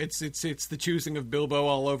 So it's the choosing of Bilbo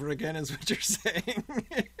all over again, is what you're saying.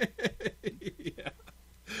 Yeah.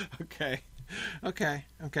 Okay.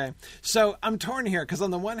 So I'm torn here because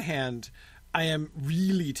on the one hand, I am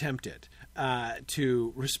really tempted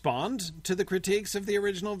to respond to the critiques of the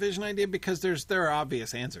original vision idea because there are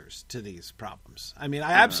obvious answers to these problems. I mean,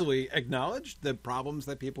 I absolutely acknowledge the problems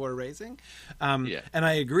that people are raising, and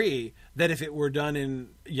I agree that if it were done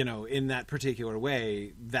in that particular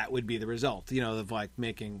way, that would be the result. Of like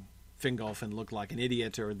making Fingolfin look like an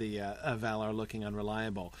idiot or the Valar looking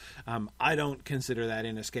unreliable. I don't consider that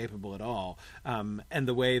inescapable at all. And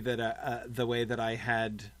the way that I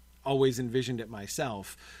had always envisioned it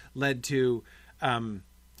myself led to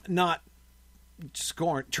not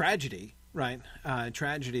tragedy, right?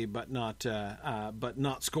 Tragedy, but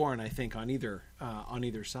not scorn. I think on either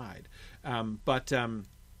side.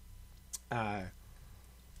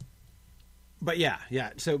 But yeah.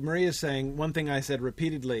 So Maria's saying one thing I said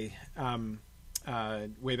repeatedly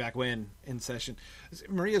way back when in session.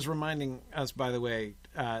 Maria's reminding us, by the way,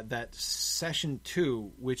 that session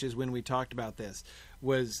 2, which is when we talked about this,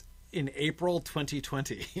 was in April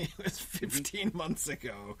 2020. It was 15 months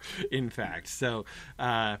ago, in fact. So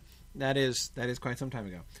that is quite some time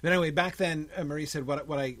ago. But anyway, back then, Maria said what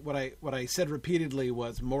I said repeatedly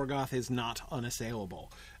was Morgoth is not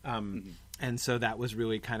unassailable, and so that was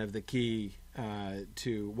really kind of the key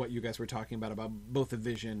to what you guys were talking about both the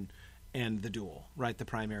vision and the duel, right? The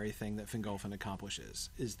primary thing that Fingolfin accomplishes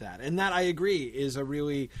is that, and that I agree is a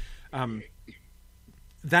really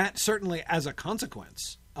that certainly as a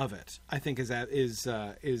consequence of it, I think is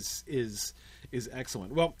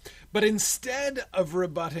excellent. Well, but instead of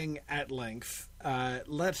rebutting at length,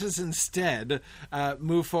 let us instead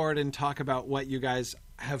move forward and talk about what you guys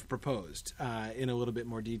have proposed in a little bit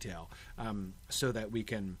more detail, so that we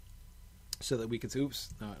can. Oops,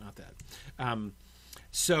 no, not that.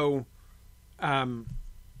 So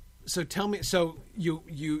tell me. So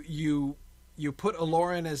you put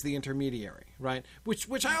Aloran as the intermediary, right?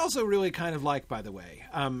 Which I also really kind of like, by the way.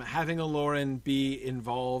 Having Aloran be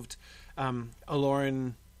involved.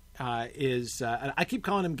 Aloran is I keep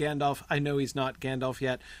calling him Gandalf. I know he's not Gandalf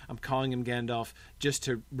yet. I'm calling him Gandalf just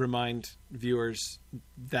to remind viewers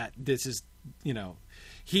that this is,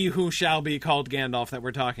 he who shall be called Gandalf that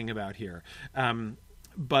we're talking about here.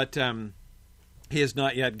 But he is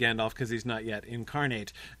not yet Gandalf because he's not yet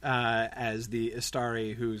incarnate as the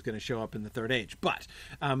Istari who's going to show up in the Third Age. But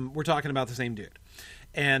we're talking about the same dude.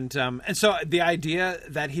 And so the idea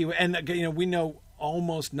that we know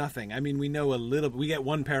almost nothing. I mean, we know a little. We get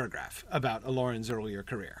one paragraph about Aloran's earlier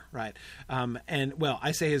career, right? And well,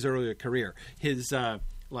 I say his earlier career, his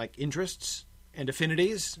interests and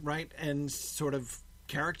affinities, right, and sort of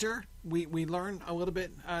character. We learn a little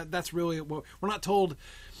bit. That's really what we're not told.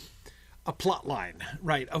 A plot line,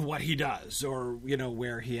 right, of what he does, or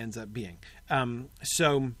where he ends up being.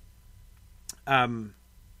 So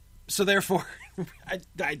therefore,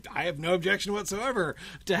 I have no objection whatsoever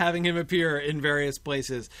to having him appear in various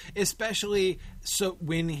places, especially so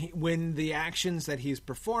when the actions that he's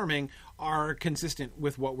performing are consistent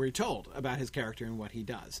with what we're told about his character and what he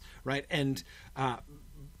does, right? And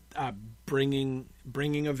bringing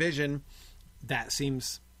a vision that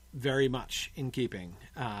seems very much in keeping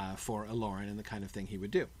for Lauren and the kind of thing he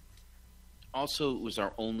would do. Also, it was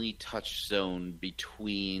our only touch zone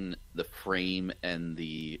between the frame and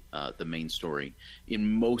the main story.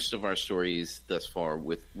 In most of our stories thus far,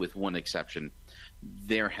 with one exception,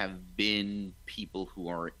 there have been people who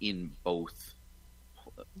are in both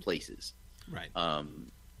places. Right.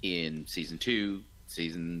 In season 2,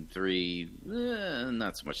 season 3,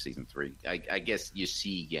 not so much season 3. I guess you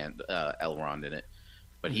see Elrond in it,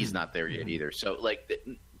 but he's not there yet either. So,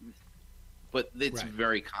 but it's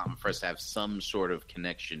very common for us to have some sort of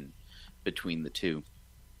connection between the two,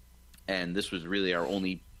 and this was really our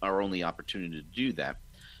only opportunity to do that.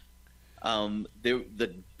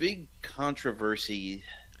 The big controversy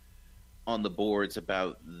on the boards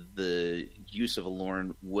about the use of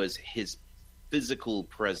Elorn was his physical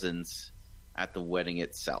presence at the wedding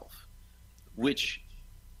itself, which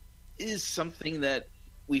is something that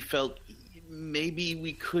we felt maybe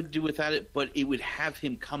we could do without it, but it would have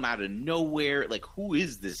him come out of nowhere. Like, who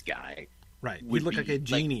is this guy? Right. He'd look like a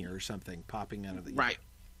genie or something popping out of the... Right.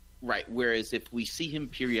 Whereas if we see him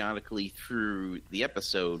periodically through the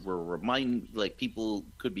episode, people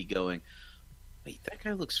could be going, wait, that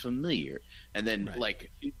guy looks familiar. And then,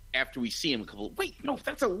 after we see him wait, no,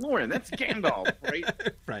 that's Elorn. That's Gandalf,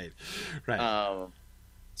 right? Right.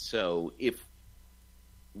 So if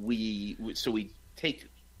we take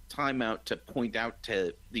time out to point out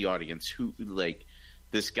to the audience who,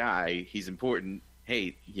 this guy, he's important.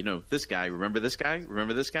 Hey, this guy, remember this guy?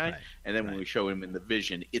 Right. And then when we show him in the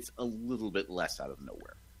vision, it's a little bit less out of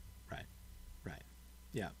nowhere. Right.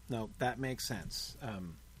 Yeah. No, that makes sense.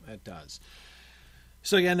 It does.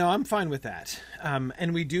 So yeah, no, I'm fine with that.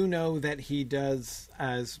 And we do know that he does,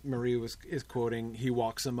 as Marie is quoting, he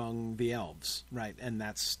walks among the elves, right? And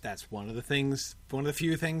that's one of the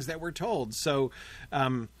few things that we're told. So,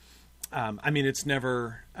 it's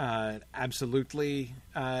never absolutely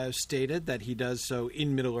stated that he does so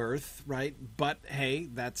in Middle Earth, right? But hey,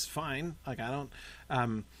 that's fine.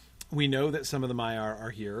 We know that some of the Maiar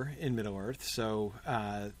are here in Middle Earth, so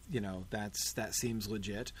that seems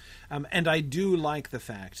legit. And I do like the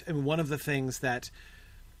fact, one of the things that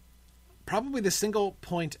probably the single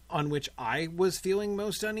point on which I was feeling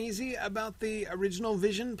most uneasy about the original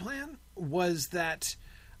vision plan was that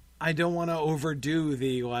I don't want to overdo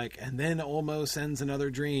the and then Olmo sends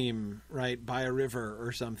another dream, right, by a river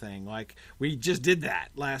or something. We just did that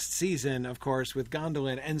last season, of course, with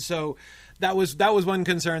Gondolin, and so that was one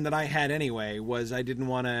concern that I had anyway. Was I didn't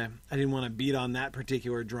want to beat on that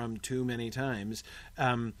particular drum too many times.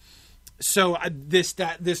 So this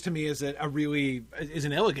to me is is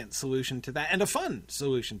an elegant solution to that and a fun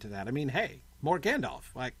solution to that. Hey, more Gandalf,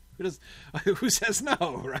 who says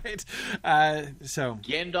no, right? So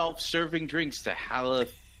Gandalf serving drinks to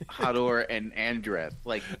Hador and Andreth.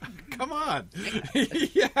 Come on.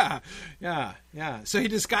 Yeah. So he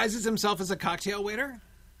disguises himself as a cocktail waiter?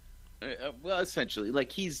 Well, essentially.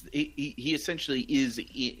 He essentially is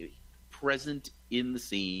present in the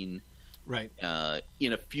scene. Right.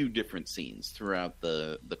 In a few different scenes throughout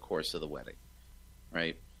the course of the wedding.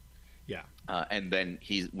 Right? Yeah. And then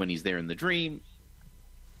when he's there in the dream,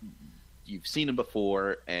 you've seen him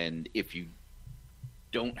before, and if you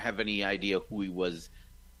don't have any idea who he was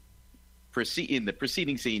in the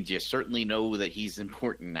preceding scenes, you certainly know that he's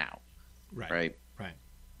important now. Right.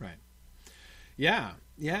 Yeah.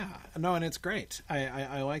 No, and it's great.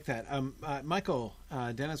 I like that. Michael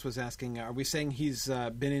Dennis was asking, are we saying he's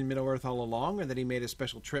been in Middle-earth all along, or that he made a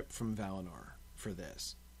special trip from Valinor for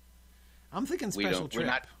this? I'm thinking special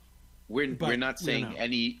trip. We're not saying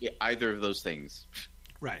either of those things.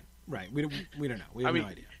 Right. We don't know. We have no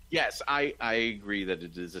idea. Yes, I agree that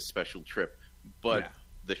it is a special trip, but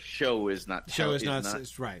the show is not. The show is not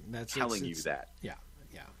right. That's telling you that. Yeah.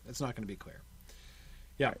 It's not going to be clear.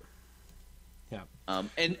 Yeah. Right. Yeah.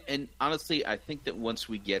 And honestly, I think that once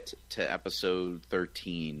we get to episode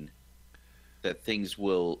 13, that things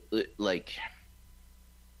will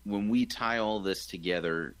when we tie all this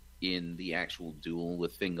together in the actual duel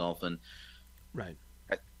with Fingolfin. Right.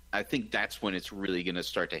 I think that's when it's really going to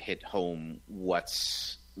start to hit home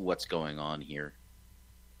what's going on here.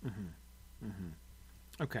 Mm-hmm.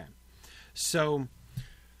 Okay. So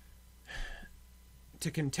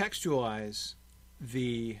to contextualize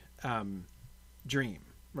the dream,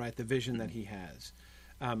 right, the vision that he has,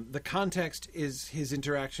 the context is his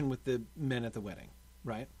interaction with the men at the wedding,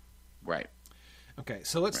 right? Right. Okay,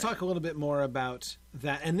 so let's talk a little bit more about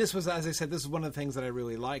that. And this was, as I said, this is one of the things that I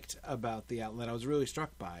really liked about the outline. I was really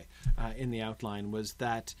struck by in the outline was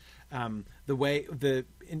that the way the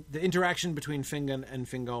interaction between Fingon and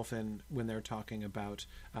Fingolfin when they're talking about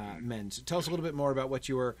men. So tell us a little bit more about what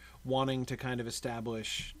you were wanting to kind of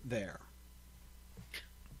establish there.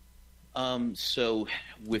 So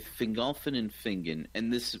with Fingolfin and Fingon,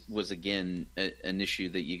 and this was again an issue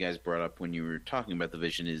that you guys brought up when you were talking about the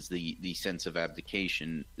vision, is the sense of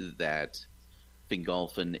abdication that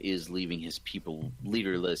Fingolfin is leaving his people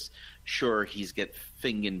leaderless. Sure, he's got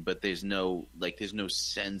Fingon, but there's no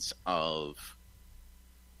sense of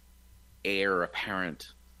heir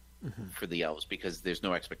apparent for the elves because there's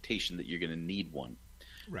no expectation that you're going to need one.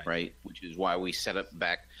 Right, which is why we set up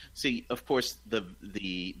back. See, of course,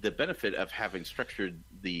 the benefit of having structured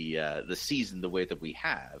the season the way that we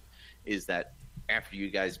have is that after you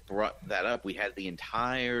guys brought that up, we had the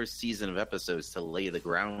entire season of episodes to lay the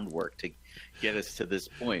groundwork to get us to this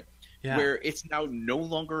point, where it's now no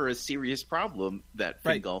longer a serious problem that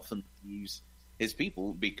Fingolfin leaves his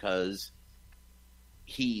people because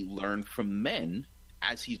he learned from men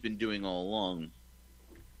as he's been doing all along,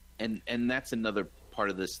 and that's another part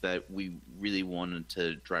of this that we really wanted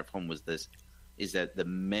to drive home is that the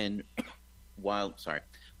men, while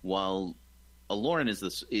Aloran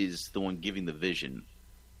is the one giving the vision,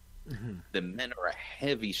 the men are a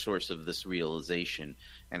heavy source of this realization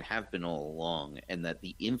and have been all along, and that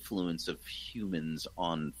the influence of humans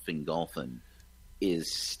on Fingolfin is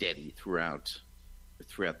steady throughout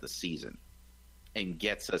the season and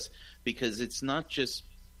gets us, because it's not just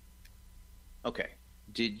okay.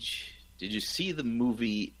 Did you see the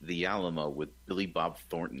movie The Alamo with Billy Bob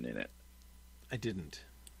Thornton in it? I didn't.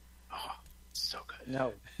 Oh, so good.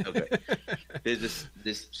 No. Okay. There's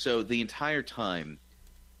this. So the entire time,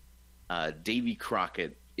 Davy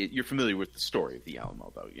Crockett. You're familiar with the story of The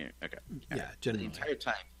Alamo, though. Yeah. Okay. Yeah. Generally. The entire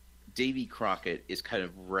time, Davy Crockett is kind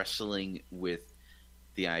of wrestling with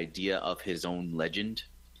the idea of his own legend,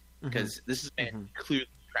 because this is clearly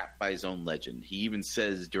trapped by his own legend. He even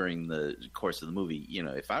says during the course of the movie,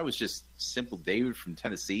 if I was just simple David from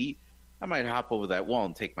Tennessee, I might hop over that wall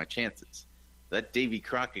and take my chances. That Davy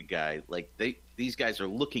Crockett guy, these guys are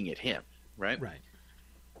looking at him, right? Right.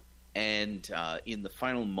 And in the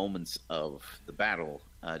final moments of the battle,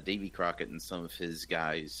 Davy Crockett and some of his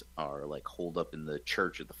guys are holed up in the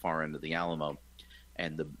church at the far end of the Alamo,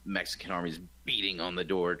 and the Mexican army is beating on the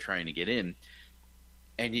door trying to get in.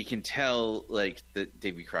 And you can tell, that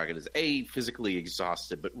Davy Crockett is physically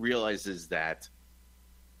exhausted, but realizes that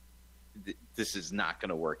this is not going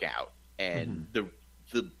to work out. And the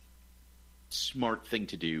smart thing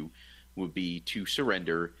to do would be to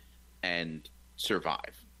surrender and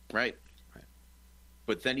survive, right?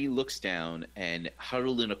 But then he looks down, and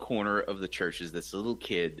huddled in a corner of the church is this little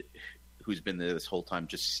kid who's been there this whole time,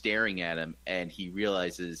 just staring at him. And he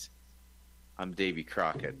realizes, I'm Davy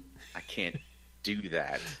Crockett. I can't do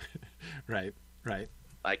that. Right.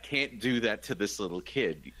 I can't do that to this little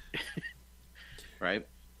kid. Right?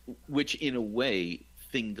 Which, in a way,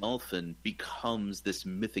 Fingolfin becomes this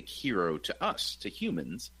mythic hero to us, to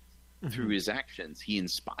humans, through his actions. He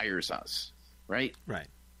inspires us, right? Right.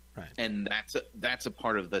 And that's a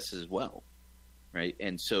part of this as well, right?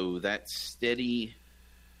 And so that steady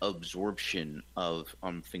absorption on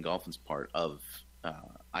Fingolfin's part of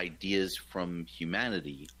ideas from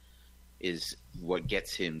humanity is what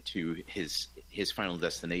gets him to his final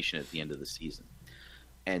destination at the end of the season.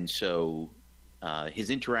 And so his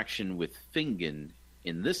interaction with Fingon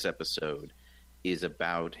in this episode is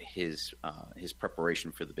about his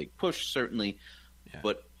preparation for the big push, certainly,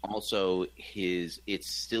 but also it's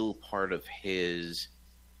still part of his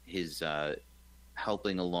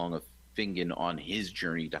helping along of Fingon on his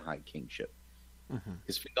journey to high kingship.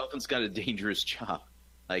 Because Fingolfin's got a dangerous job.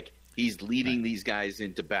 He's leading these guys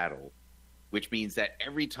into battle, which means that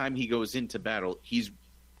every time he goes into battle, he's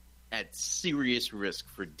at serious risk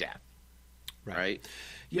for death. Right?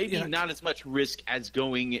 Maybe not as much risk as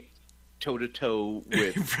going toe-to-toe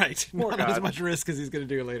with... Right. Not as much risk as he's going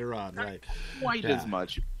to do later on. Not right. quite as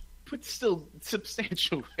much, but still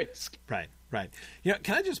substantial risk. Right.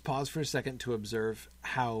 Can I just pause for a second to observe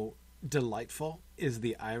how delightful is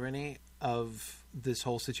the irony of this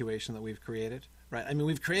whole situation that we've created? Right. I mean,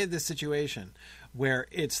 we've created this situation where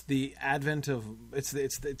it's the advent of it's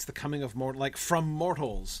the coming of from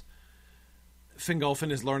mortals.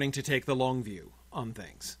 Fingolfin is learning to take the long view, on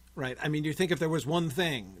things, right? I mean, you think if there was one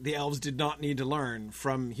thing the elves did not need to learn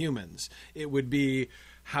from humans, it would be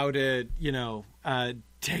how to,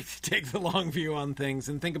 take the long view on things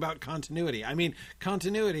and think about continuity. I mean,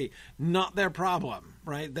 continuity, not their problem,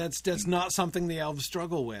 right? That's not something the elves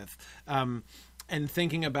struggle with. And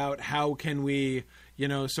thinking about how can we,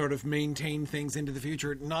 sort of maintain things into the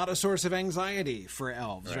future, not a source of anxiety for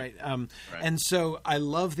elves, right? Right. And so I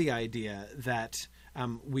love the idea that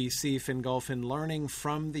we see Fingolfin learning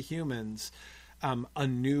from the humans a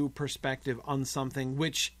new perspective on something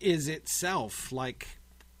which is itself like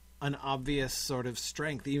an obvious sort of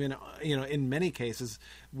strength, even, in many cases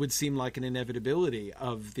would seem like an inevitability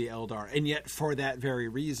of the Eldar. And yet for that very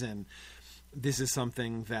reason, this is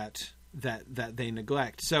something that they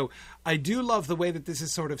neglect. So I do love the way that this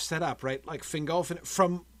is sort of set up, right? Like Fingolfin,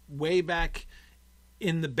 from way back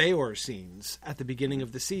in the Beor scenes at the beginning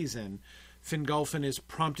of the season, Fingolfin is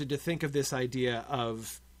prompted to think of this idea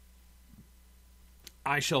of,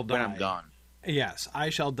 I shall die. When I'm gone. Yes,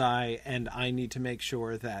 I shall die, and I need to make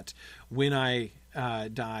sure that when I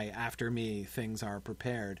die, after me, things are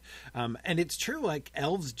prepared. And it's true, like,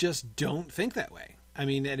 elves just don't think that way. I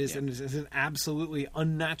mean, it is an absolutely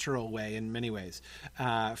unnatural way in many ways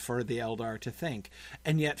for the Eldar to think.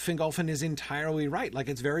 And yet Fingolfin is entirely right. Like,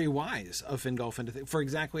 it's very wise of Fingolfin to think, for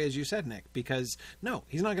exactly as you said, Nick, because, no,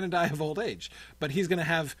 he's not going to die of old age, but he's going to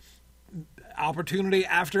have opportunity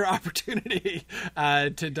after opportunity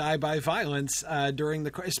to die by violence during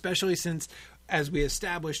the, especially since, as we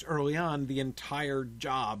established early on, the entire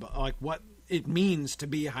job, like what it means to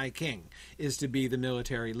be High King, is to be the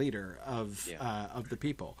military leader of the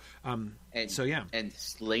people. And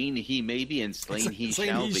slain he may be, and slain he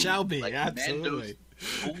shall be. Like, absolutely.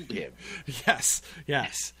 Told him. Yes.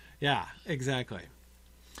 Yeah. Exactly.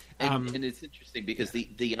 And it's interesting because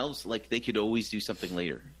the elves, like, they could always do something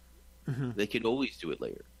later. Mm-hmm. They could always do it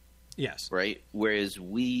later. Yes. Right? Whereas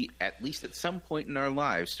we, at least at some point in our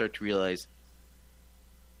lives, start to realize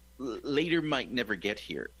later might never get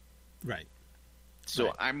here. Right. So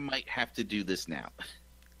right. I might have to do this now.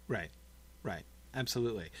 Right.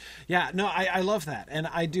 Absolutely. Yeah, no, I love that. And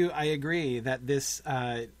I agree that this,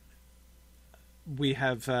 we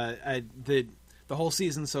have, the whole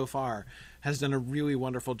season so far has done a really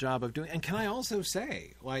wonderful job of doing. And can I also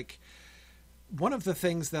say, like, one of the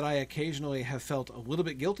things that I occasionally have felt a little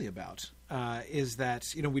bit guilty about is that,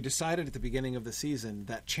 we decided at the beginning of the season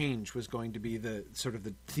that change was going to be the sort of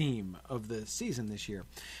the theme of the season this year.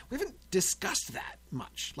 We haven't discussed that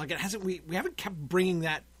much. Like, it hasn't. We haven't kept bringing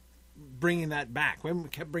that back. We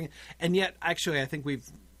haven't kept bringing, and yet actually I think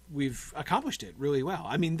we've accomplished it really well.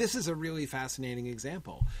 I mean, this is a really fascinating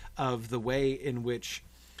example of the way in which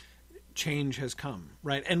change has come,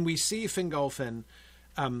 right? And we see Fingolfin.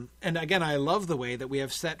 And again, I love the way that we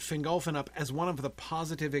have set Fingolfin up as one of the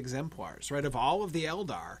positive exemplars, right? Of all of the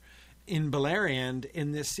Eldar in Beleriand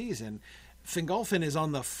in this season, Fingolfin is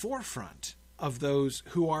on the forefront of those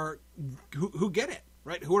who get it,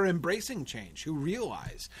 right? Who are embracing change, who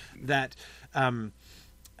realize that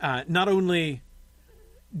not only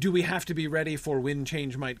do we have to be ready for when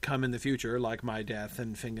change might come in the future, like my death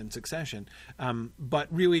and Fingon's succession, but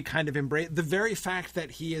really kind of embrace the very fact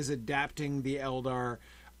that he is adapting the Eldar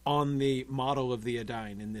on the model of the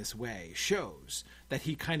Edain in this way shows that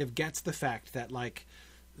he kind of gets the fact that, like,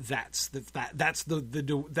 that's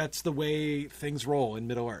the way things roll in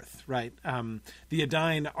Middle Earth, right? The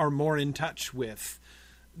Edain are more in touch with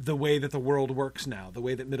the way that the world works now, the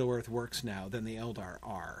way that Middle Earth works now, than the Eldar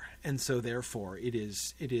are. And so therefore it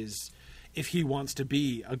is, if he wants to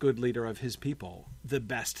be a good leader of his people, the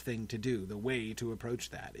best thing to do, the way to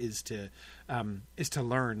approach that is to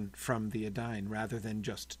learn from the Edain rather than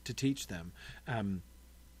just to teach them.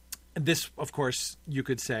 This, of course, you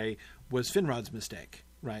could say was Finrod's mistake,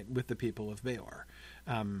 right? With the people of Beor.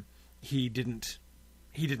 He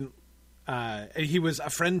was a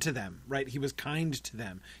friend to them, right? He was kind to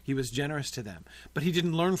them. He was generous to them. But he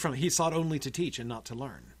didn't learn from. He sought only to teach and not to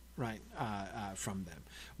learn, right? From them.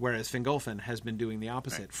 Whereas Fingolfin has been doing the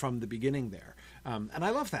opposite from the beginning there, and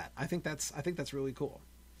I love that. I think that's really cool.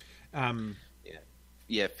 Finrod's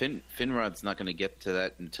not going to get to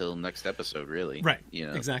that until next episode, really. Right.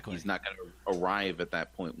 Exactly. He's not going to arrive at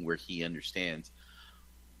that point where he understands.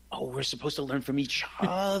 Oh, we're supposed to learn from each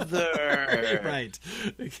other. Right.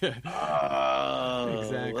 Oh,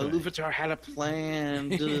 exactly. Iluvatar had a plan.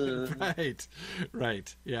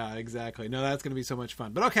 Right. Yeah, exactly. No, that's going to be so much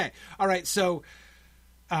fun. But okay. All right. So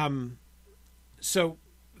with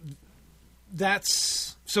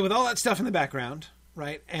all that stuff in the background,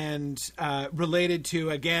 right? And related to,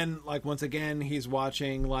 again, like once again, he's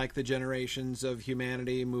watching like the generations of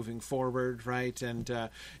humanity moving forward, right? And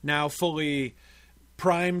now fully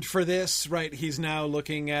primed for this, right? He's now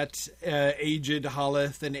looking at aged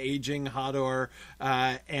Haleth and aging Hador,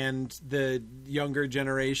 and the younger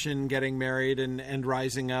generation getting married and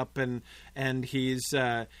rising up, and he's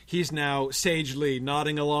now sagely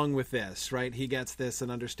nodding along with this, right? He gets this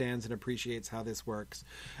and understands and appreciates how this works.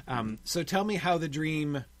 So tell me how the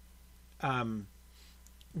dream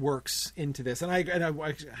works into this. And I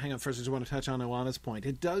hang on first. I just want to touch on Ilana's point.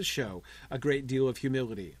 It does show a great deal of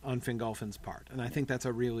humility on Fingolfin's part, and I think that's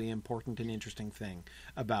a really important and interesting thing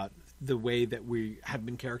about the way that we have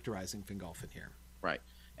been characterizing Fingolfin here. Right,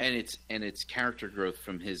 and it's character growth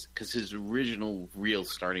from because his original real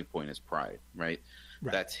starting point is pride, right?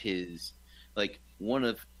 That's his, like, one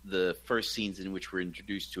of the first scenes in which we're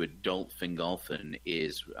introduced to adult Fingolfin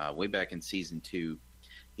is way back in season 2.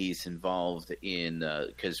 He's involved in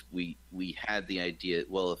because we had the idea.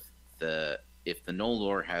 Well, if the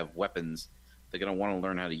Noldor have weapons, they're going to want to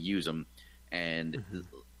learn how to use them, and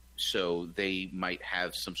so they might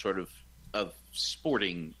have some sort of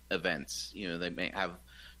sporting events. You know, they may have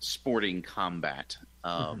sporting combat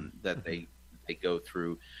that they go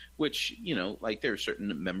through, which, you know, like there are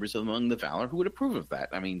certain members among the Valar who would approve of that.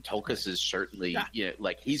 I mean, Tulkas is certainly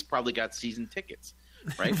like he's probably got season tickets,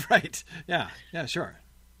 right? Right. Yeah. Sure.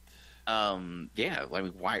 I mean,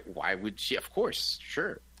 why would she? Of course,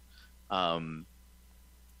 sure. And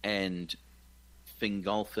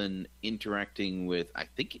Fingolfin interacting with, I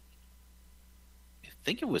think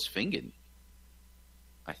it was Fingin.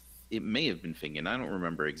 It may have been Fingin. I don't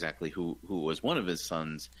remember exactly who was one of his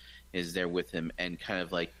sons is there with him and kind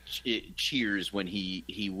of like cheers when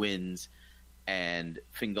he wins. And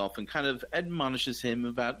Fingolfin kind of admonishes him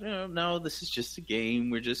about, no, this is just a game.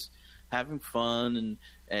 We're just having fun,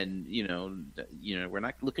 and you know, we're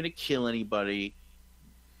not looking to kill anybody.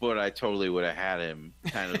 But I totally would have had him,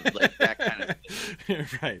 kind of like that kind of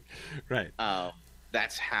thing. Right.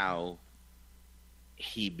 That's how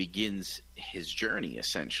he begins his journey,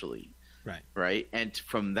 essentially. Right. And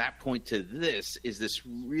from that point to this is this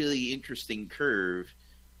really interesting curve.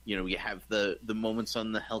 You know, you have the moments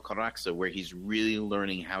on the Helcaraxa where he's really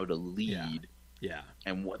learning how to lead,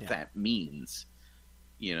 and what that means.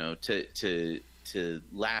 You know, to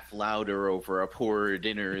laugh louder over a poorer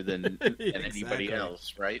dinner than anybody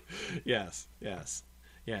else, right? Yes.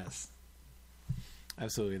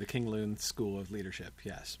 Absolutely, the King Lune School of Leadership.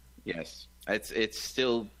 Yes. It's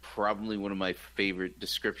still probably one of my favorite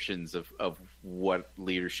descriptions of what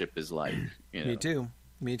leadership is like. You know?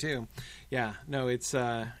 Me too. Yeah. No, it's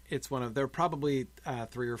one of, there are probably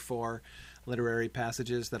 3 or 4 literary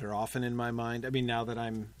passages that are often in my mind. I mean, now that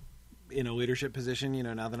I'm in a leadership position,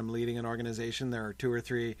 now that I'm leading an organization, there are 2 or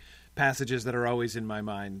 3 passages that are always in my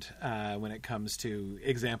mind when it comes to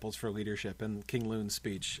examples for leadership. And King Lune's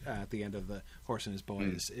speech at the end of The Horse and His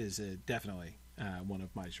Boy is definitely one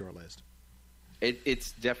of my short list.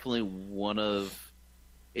 It's definitely one of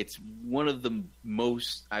the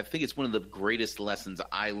most. I think it's one of the greatest lessons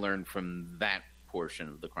I learned from that portion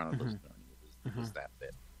of the Chronicles. Was that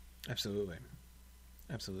bit. Absolutely.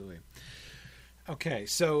 Okay,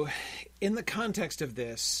 so in the context of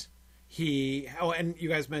this, and you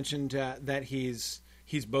guys mentioned that he's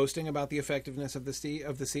boasting about the effectiveness of the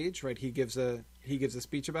siege, right? He gives a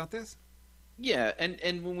speech about this. Yeah,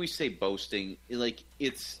 and when we say boasting, like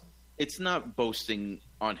it's not boasting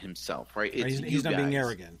on himself, right? He's not being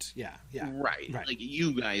arrogant. Yeah. Right. Like,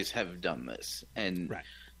 you guys have done this, and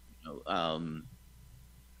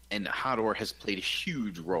and Hador has played a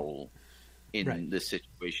huge role in this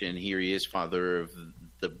situation. Here he is, father of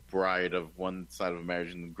the bride of one side of a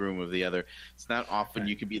marriage and the groom of the other. It's not often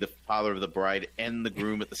you can be the father of the bride and the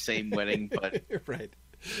groom at the same wedding, but right.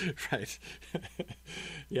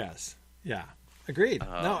 Yes. Yeah. Agreed.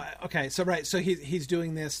 No. Okay. So so he's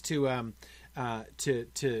doing this to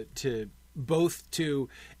both to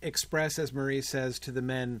express, as Marie says, to the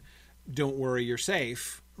men, don't worry, you're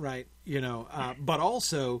safe, right? But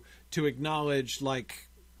also to acknowledge like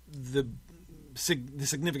the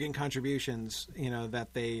significant contributions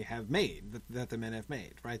that they have made, that the men have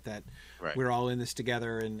made, right? That we're all in this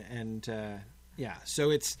together, and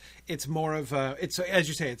so it's more of it's, as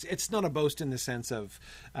you say, it's not a boast in the sense of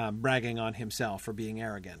bragging on himself or being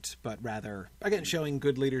arrogant, but rather, again, showing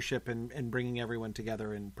good leadership and bringing everyone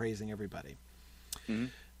together and praising everybody.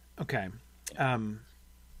 Okay.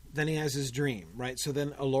 Then he has his dream, right? So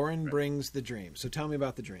then Aloran brings the dream. So tell me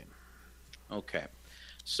about the dream. Okay.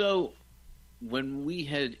 So when we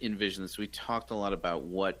had envisioned this, we talked a lot about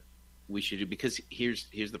what we should do, because here's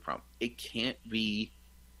the problem. It can't be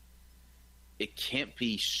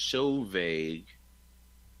so vague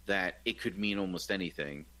that it could mean almost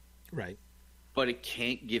anything. Right. But it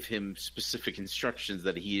can't give him specific instructions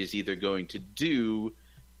that he is either going to do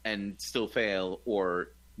and still fail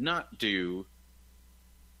or not do,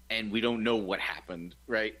 and we don't know what happened,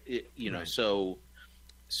 right? Right.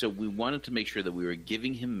 So we wanted to make sure that we were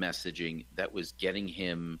giving him messaging that was getting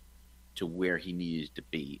him to where he needed to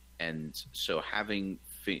be. And so having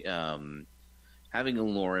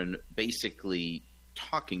Lauren basically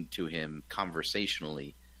talking to him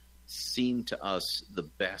conversationally seemed to us the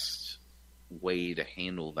best way to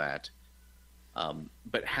handle that,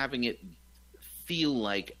 but having it feel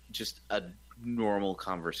like just a normal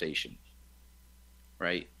conversation,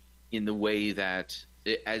 right? In the way that,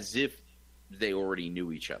 as if they already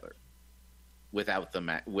knew each other, without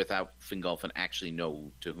Fingolfin actually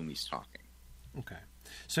know to whom he's talking. Okay,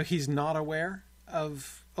 so he's not aware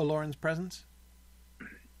of Aloran's presence?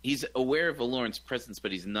 He's aware of Aloran's presence,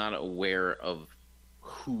 but he's not aware of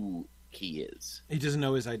who he is. He doesn't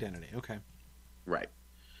know his identity. Okay. Right.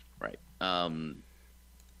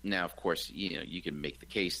 Now, of course, you can make the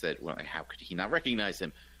case that, well, how could he not recognize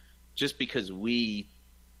him? Just because we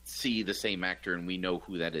see the same actor and we know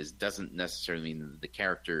who that is doesn't necessarily mean that the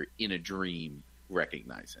character in a dream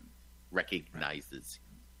recognizes him.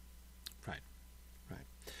 Right.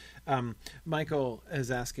 Michael is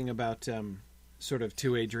asking about sort of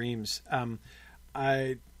two-way dreams.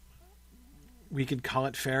 We could call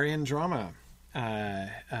it Farian drama.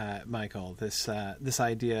 Michael, this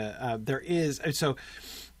idea, there is, so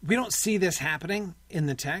we don't see this happening in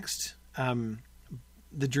the text.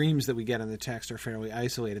 The dreams that we get in the text are fairly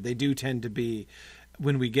isolated. They do tend to be,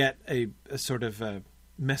 when we get a sort of a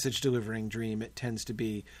message delivering dream, it tends to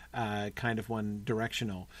be kind of one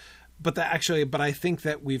directional. But I think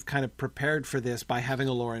that we've kind of prepared for this by having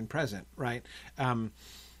Aloran present, right?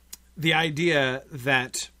 The idea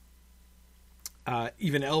that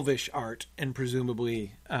even Elvish art and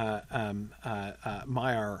presumably Maiar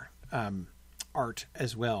art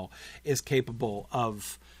as well is capable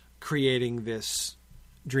of creating this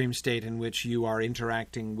dream state in which you are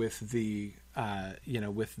interacting with the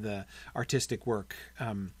with the artistic work.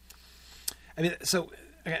 So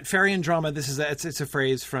again, Farian drama. It's a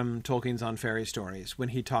phrase from Tolkien's On Fairy Stories when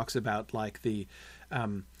he talks about like the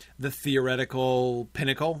theoretical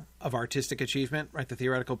pinnacle of artistic achievement, right? The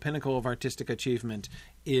theoretical pinnacle of artistic achievement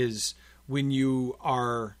is when you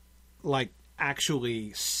are like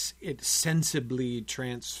actually sensibly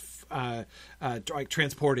transported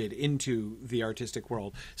into the artistic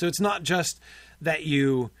world. So it's not just that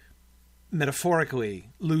you metaphorically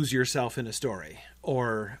lose yourself in a story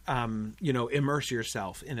or immerse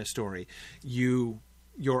yourself in a story.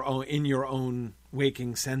 Your own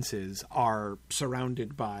waking senses are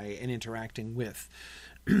surrounded by and interacting with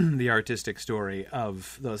the artistic story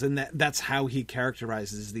of those, and that's how he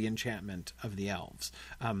characterizes the enchantment of the elves.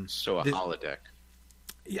 Holodeck.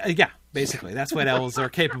 Yeah, basically, that's what elves are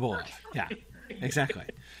capable of. Yeah, exactly.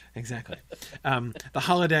 The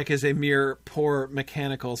holodeck is a mere poor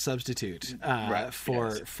mechanical substitute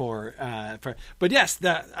for. But yes,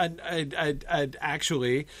 I'd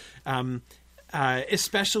actually.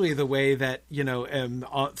 Especially the way that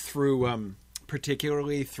through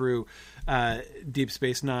particularly through Deep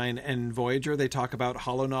Space Nine and Voyager, they talk about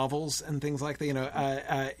holonovels and things like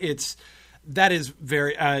that. That is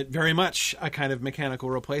very much a kind of mechanical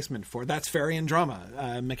replacement for that's Farian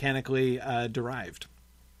drama, mechanically derived.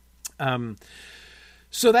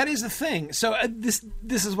 So that is the thing. So this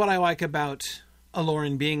is what I like about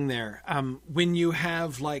Aloran being there. When you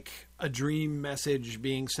have like a dream message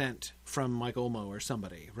being sent from Mike Olmo or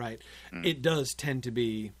somebody, right? It does tend to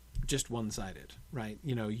be just one-sided, right?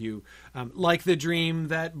 You like the dream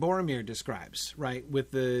that Boromir describes, right?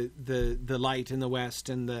 With the light in the west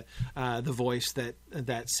and the voice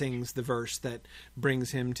that sings the verse that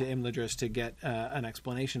brings him to Imladris to get an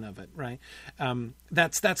explanation of it, right?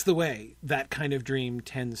 That's the way that kind of dream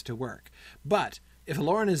tends to work. But if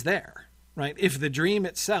Aloran is there, right? If the dream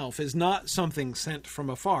itself is not something sent from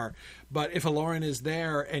afar, but if Aloran is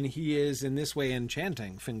there and he is in this way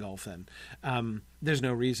enchanting Fingolfin, there's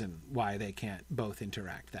no reason why they can't both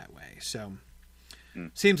interact that way. So,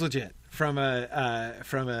 seems legit from a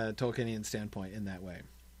Tolkienian standpoint in that way.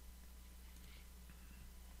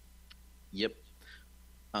 Yep.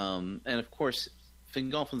 And of course,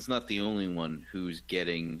 Fingolfin's not the only one who's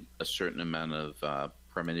getting a certain amount of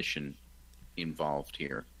premonition involved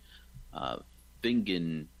here.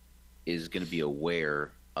 Bingen is going to be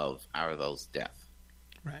aware of Aradhel's death.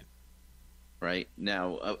 Right. Right.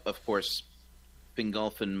 Now, of course,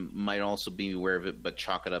 Fingolfin might also be aware of it, but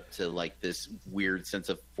chalk it up to like this weird sense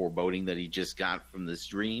of foreboding that he just got from this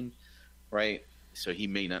dream, right? So he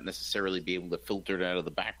may not necessarily be able to filter it out of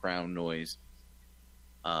the background noise.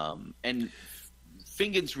 And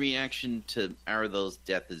Fingon's reaction to Aradhel's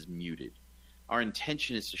death is muted. Our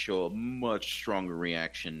intention is to show a much stronger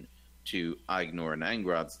reaction to Aegnor and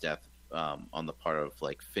Angrad's death on the part of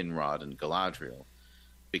like Finrod and Galadriel,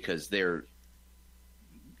 because they're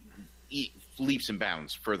leaps and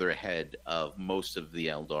bounds further ahead of most of the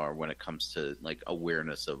Eldar when it comes to like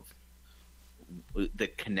awareness of the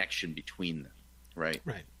connection between them. Right.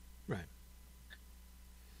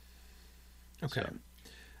 Okay.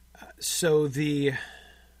 So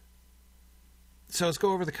let's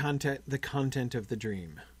go over the content of the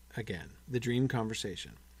dream again. The dream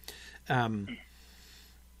conversation. Aloran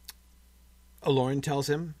tells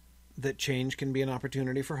him that change can be an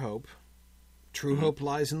opportunity for hope. True hope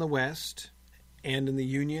lies in the West and in the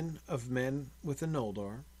union of men with the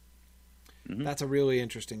Noldor. That's a really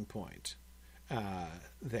interesting point.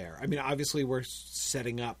 There. I mean, obviously we're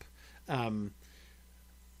setting up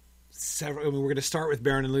several. I mean, we're going to start with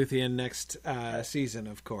Beren and Luthien next season,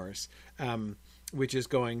 of course, which is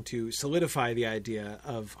going to solidify the idea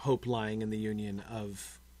of hope lying in the union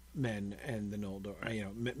of men and the Noldor.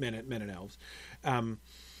 Men and elves.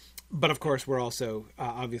 But of course, we're also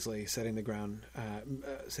obviously setting the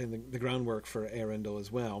groundwork for Eärendil as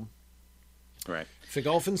well. Right.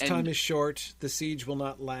 Fingolfin's time is short. The siege will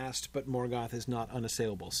not last, but Morgoth is not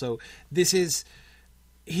unassailable. So he's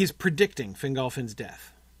predicting Fingolfin's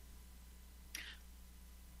death.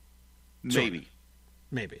 Maybe.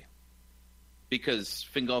 Because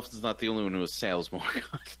Fingolfin's not the only one who assails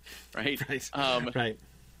Morgoth, right? Right.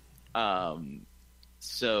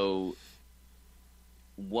 So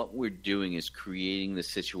what we're doing is creating the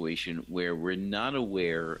situation where we're not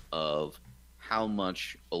aware of how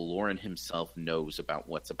much Aloran himself knows about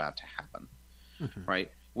what's about to happen,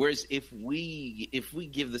 right? Whereas if we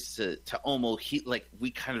give this to Omo,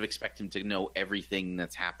 we kind of expect him to know everything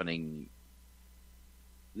that's happening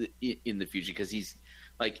in the future, because he's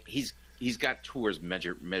got Tor's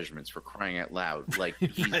measurements, for crying out loud. Like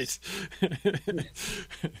he's,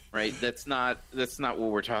 right? That's not what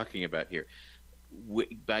we're talking about here.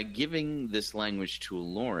 By giving this language to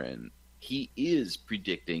Aloran, he is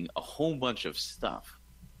predicting a whole bunch of stuff,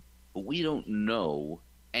 but we don't know,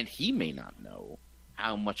 and he may not know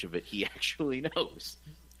how much of it he actually knows,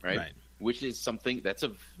 right? Which is something that's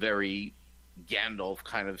a very Gandalf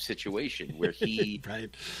kind of situation where he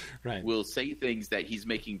will say things that he is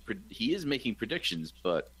making predictions,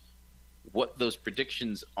 but what those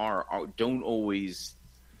predictions are don't always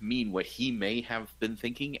mean what he may have been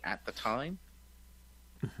thinking at the time.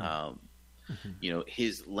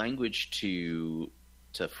 His language to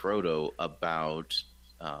Frodo about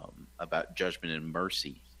judgment and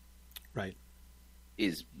mercy, right,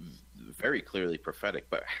 is very clearly prophetic.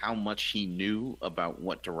 But how much he knew about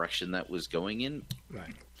what direction that was going in,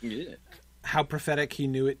 right? Yeah. How prophetic he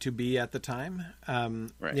knew it to be at the time,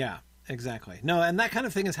 right? Yeah. Exactly. No, and that kind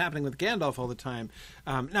of thing is happening with Gandalf all the time.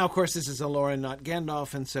 Now, of course, this is Aloran, not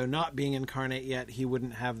Gandalf, and so not being incarnate yet, he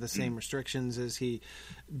wouldn't have the same restrictions as he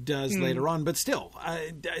does later on. But still,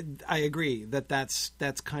 I agree that that's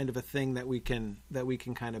kind of a thing that we can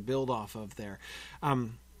kind of build off of there.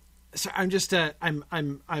 So I'm just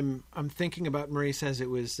I'm thinking about. Marie says it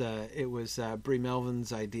was Brie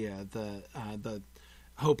Melvin's idea, the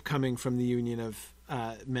hope coming from the union of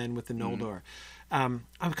men with the Noldor. I'm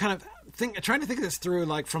kind of trying to think this through,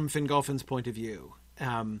 like from Fingolfin's point of view.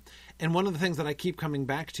 And one of the things that I keep coming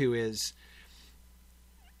back to is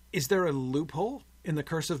there a loophole in the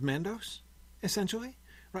Curse of Mandos, essentially?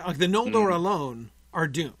 Right? Like the Noldor alone are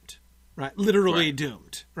doomed, right? Literally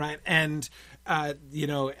doomed, right? And,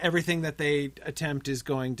 everything that they attempt is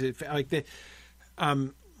going to,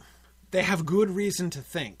 they have good reason to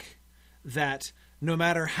think that no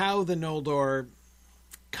matter how the Noldor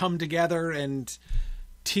come together and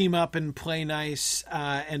team up and play nice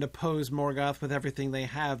and oppose Morgoth with everything they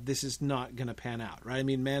have, this is not going to pan out, right? I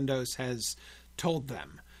mean, Mandos has told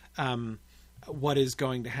them what is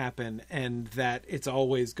going to happen and that it's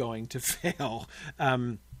always going to fail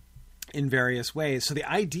in various ways. So the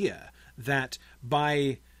idea that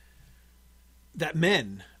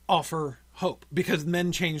men offer hope because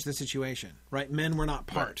men change the situation, right? Men were not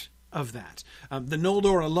part of that. The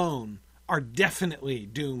Noldor alone are definitely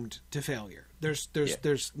doomed to failure. There's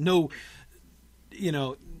no,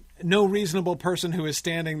 no reasonable person who is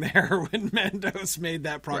standing there when Mandos made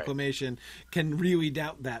that proclamation can really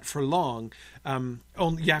doubt that for long.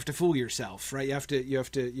 Only you have to fool yourself, right? You have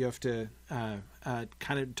to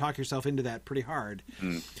kind of talk yourself into that pretty hard.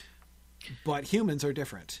 But humans are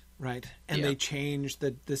different, right? And they change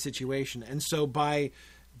the situation. And so by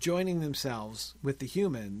joining themselves with the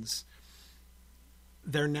humans,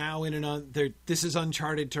 they're now in this is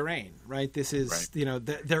uncharted terrain, right? This is,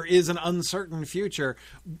 there is an uncertain future,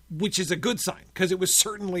 which is a good sign because it was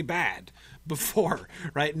certainly bad before,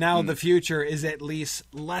 right? Now the future is at least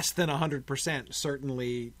less than 100%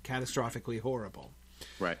 certainly catastrophically horrible.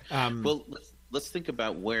 Right. Well, let's think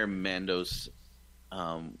about where Mandos,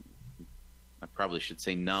 I probably should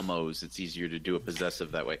say Namo's, it's easier to do a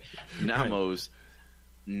possessive that way. Namo's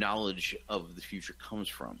knowledge of the future comes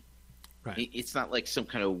from. Right. It's not like some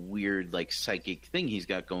kind of weird, like, psychic thing he's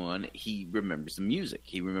got going on. He remembers the music.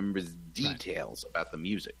 He remembers details about the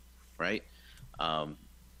music, right? And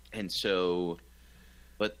so,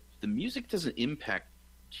 but the music doesn't impact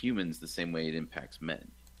humans the same way it impacts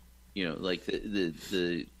men. Like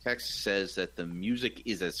the text says that the music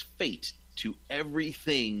is as fate to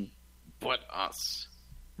everything but us,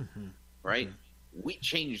 right? Mm-hmm. We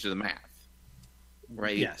change the math,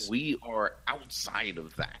 right? Yes. We are outside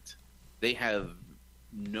of that. They have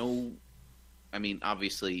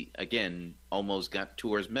obviously, again, almost got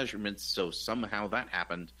Tour's measurements, so somehow that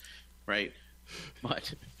happened, right?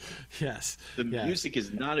 But the music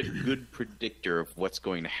is not a good predictor of what's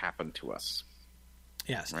going to happen to us.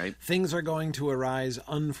 Yes. Right? Things are going to arise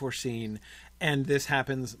unforeseen, and this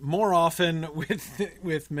happens more often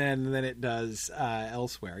with men than it does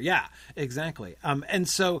elsewhere. Yeah, exactly. And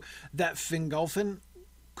so that Fingolfin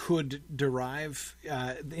could derive,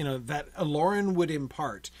 that Aloran would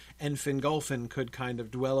impart, and Fingolfin could kind of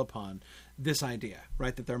dwell upon this idea,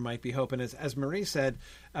 right, that there might be hope. And as Marie said,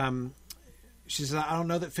 she says, I don't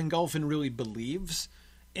know that Fingolfin really believes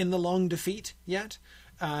in the long defeat yet.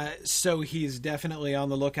 So he's definitely on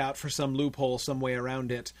the lookout for some loophole, some way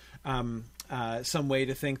around it, some way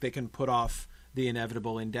to think they can put off the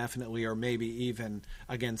inevitable indefinitely, or maybe even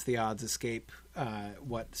against the odds escape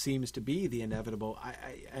what seems to be the inevitable.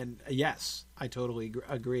 Yes, I totally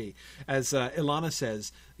agree. As Ilana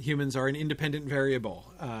says, humans are an independent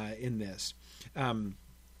variable in this.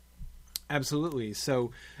 Absolutely.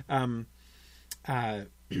 So I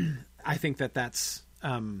think that's...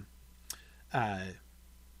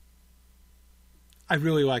 I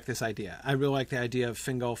really like this idea. I really like the idea of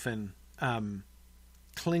Fingolfin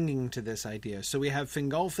clinging to this idea. So we have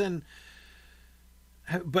Fingolfin,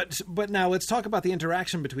 but now let's talk about the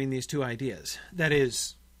interaction between these two ideas. That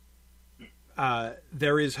is,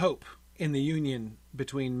 there is hope in the union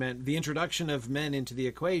between men. The introduction of men into the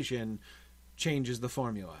equation changes the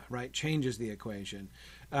formula, right? Changes the equation.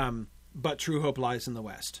 But true hope lies in the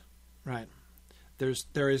West, right?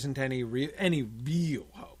 There isn't any real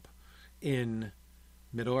hope in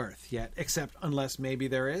Middle-earth yet, except unless maybe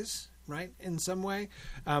there is, right, in some way.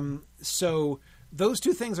 So those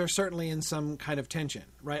two things are certainly in some kind of tension,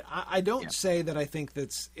 right? I don't say that I think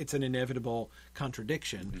it's an inevitable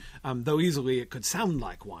contradiction, though easily it could sound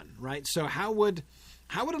like one, right? So how would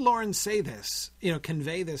Aloran say this,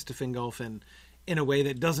 convey this to Fingolfin in a way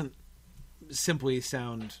that doesn't simply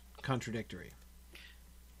sound contradictory?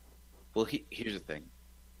 Well, here's the thing.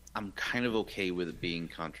 I'm kind of okay with it being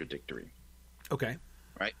contradictory. Okay.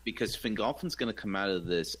 Right? Because Fingolfin's going to come out of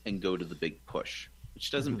this and go to the big push,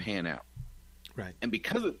 which doesn't pan out. Right. And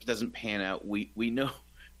because it doesn't pan out, we know,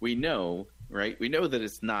 right? We know that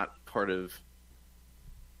it's not part of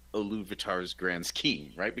Iluvatar's grand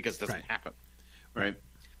scheme, right? Because it doesn't happen, right?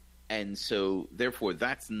 And so, therefore,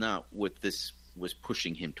 that's not what this was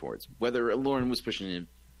pushing him towards. Whether Aloran was pushing him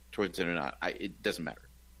towards it or not, it doesn't matter.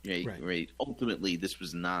 Right? Ultimately, this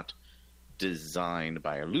was not designed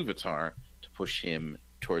by Iluvatar to push him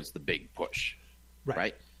towards the big push,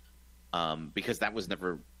 right? Because that was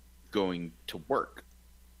never going to work,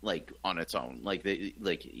 like, on its own.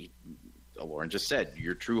 Aloran just said,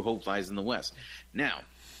 your true hope lies in the West. Now,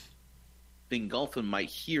 Fingolfin might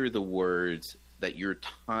hear the words that your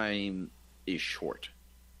time is short.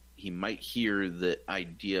 He might hear the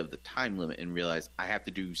idea of the time limit and realize, I have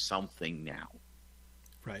to do something now.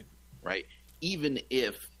 Right? Even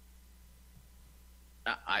if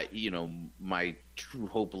my true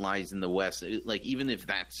hope lies in the West, like, even if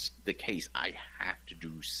that's the case, I have to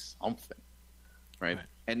do something. Right?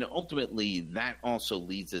 And ultimately that also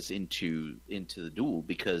leads us into the duel,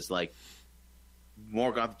 because, like,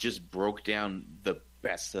 Morgoth just broke down the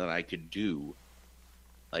best that I could do.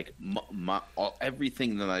 Like,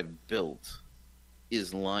 everything that I've built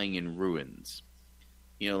is lying in ruins.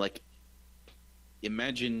 Like,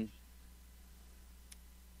 imagine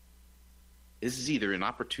this is either an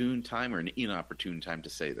opportune time or an inopportune time to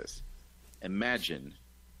say this. Imagine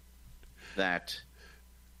that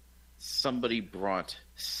somebody brought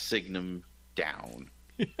Signum down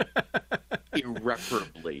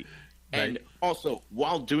irreparably, and also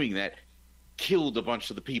while doing that, killed a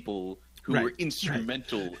bunch of the people who were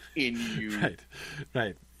instrumental in you,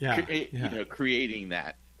 creating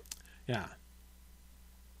that. Yeah.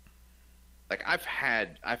 Like, I've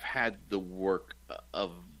had the work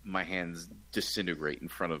of my hands disintegrate in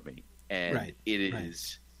front of me, and it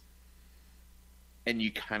is. And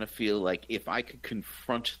you kind of feel like if I could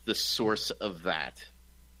confront the source of that,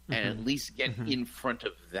 and at least get in front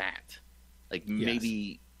of that, like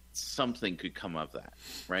maybe something could come of that,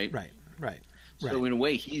 right? Right. So in a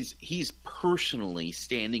way, he's personally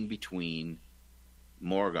standing between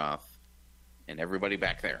Morgoth and everybody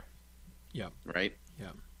back there. Yep. Right.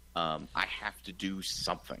 Yep. I have to do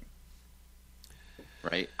something.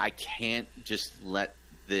 Right. I can't just let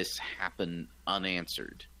this happen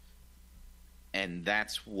unanswered. And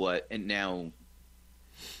that's what. And now,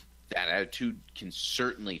 that attitude can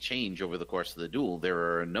certainly change over the course of the duel. There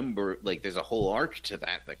are a number, like, there's a whole arc to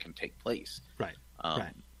that can take place. Right.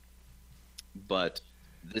 But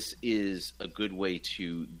this is a good way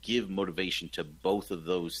to give motivation to both of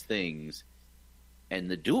those things. And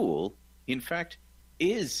the duel, in fact,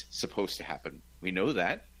 is supposed to happen. We know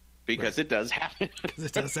that because it does happen. Because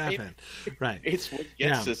it does happen. Right. It's what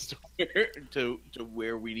gets us to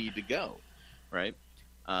where we need to go. Right.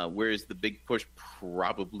 Whereas the big push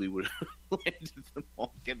probably would have landed them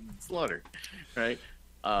all getting slaughtered. Right.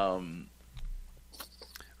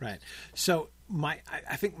 Right. So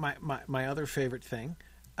I think my other favorite thing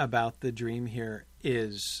about the dream here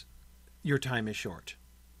is your time is short.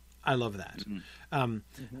 I love that.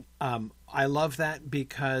 I love that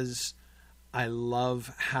because I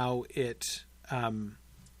love how it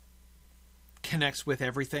connects with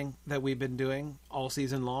everything that we've been doing all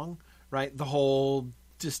season long. Right. The whole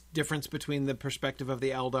just difference between the perspective of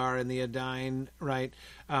the Eldar and the Edain, right?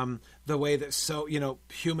 The way that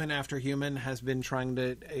human after human has been trying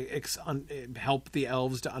to help the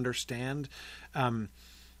elves to understand our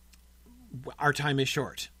time is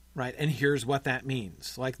short, right? And here's what that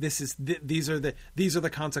means. Like, these are the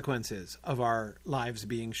consequences of our lives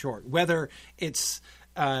being short. Whether it's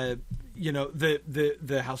the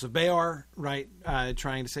House of Baor, right?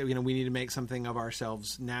 Trying to say, we need to make something of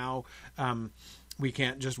ourselves now. We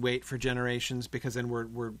can't just wait for generations because then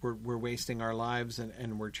we're wasting our lives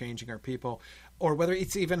and we're changing our people. Or whether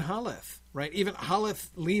it's even Haleth, right? Even Haleth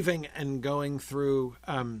leaving and going through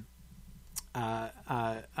Nandan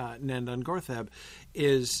Gortheb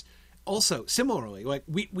is also similarly like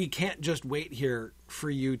we can't just wait here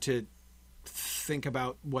for you to think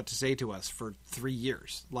about what to say to us for 3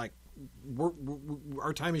 years. Like,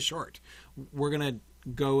 our time is short. We're gonna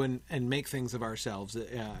go and make things of ourselves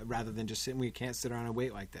rather than just we can't sit around and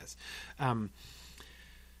wait like this.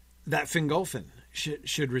 That Fingolfin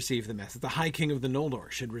should receive the message. The High King of the Noldor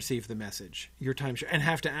should receive the message. Your time and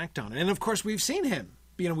have to act on it. And of course, we've seen him.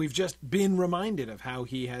 We've just been reminded of how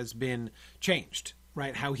he has been changed,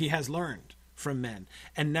 right? How he has learned from men.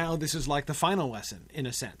 And now this is like the final lesson, in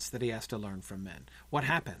a sense, that he has to learn from men. What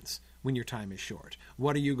happens when your time is short?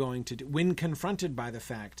 What are you going to do when confronted by the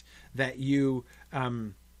fact that you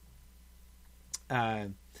have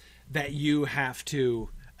to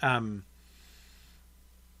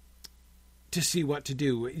see what to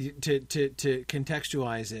do, to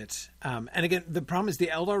contextualize it. And again, the problem is the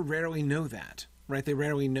Eldar rarely know that, right? They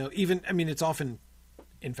rarely know. It's often,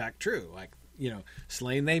 in fact, true. Like,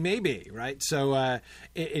 slain they may be, right? So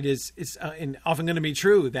it's often going to be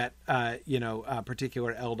true that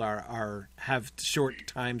particular Eldar have short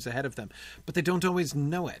times ahead of them, but they don't always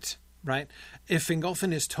know it, right? If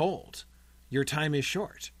Fingolfin is told your time is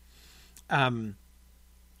short, then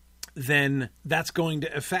that's going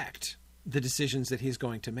to affect the decisions that he's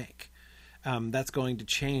going to make. That's going to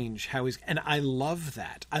change how and I love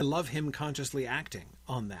that. I love him consciously acting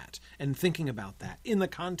on that and thinking about that in the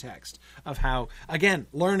context of how, again,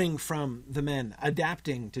 learning from the men,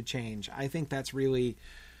 adapting to change. I think that's really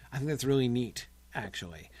neat,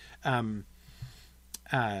 actually. So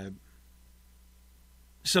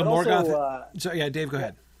Morgoth. Dave, go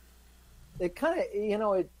ahead. It kind of,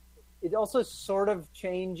 it also sort of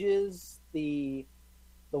changes the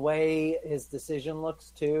way his decision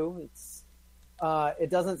looks too. It's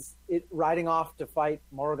riding off to fight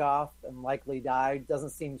Morgoth and likely die doesn't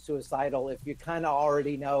seem suicidal if you kind of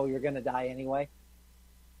already know you're going to die anyway.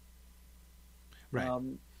 Right.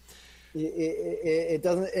 it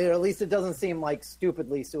doesn't, at least it doesn't seem like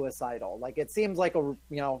stupidly suicidal. Like it seems like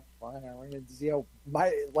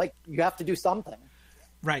like you have to do something.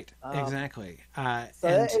 Right. Exactly. So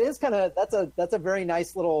it is kind of, that's a very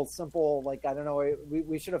nice little simple, like, I don't know,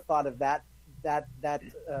 we should have thought of that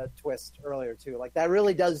twist earlier too. Like that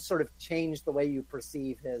really does sort of change the way you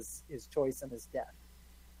perceive his choice and his death.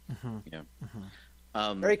 Mm-hmm. Yeah.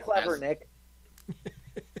 Mm-hmm. Very clever, Nick.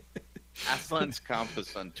 Aslan's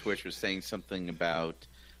Compass on Twitch was saying something about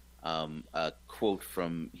a quote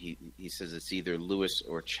from, he says it's either Lewis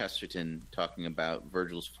or Chesterton talking about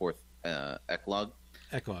Virgil's fourth eclogue.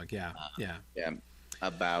 Eclogue, yeah.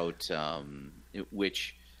 About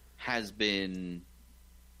which has been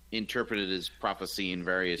interpreted as prophecy in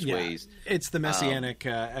various ways. It's the messianic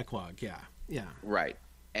eclogue, yeah. Right.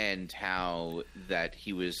 And how that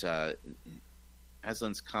he was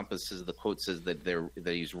Aslan's Compass says, the quote says that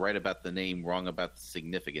he's right about the name, wrong about the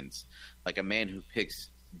significance. Like a man who picks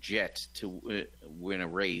jet to win a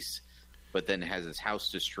race, but then has his house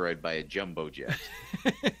destroyed by a jumbo jet.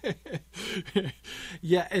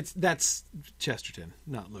 Yeah, that's Chesterton,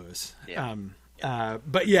 not Lewis. Yeah.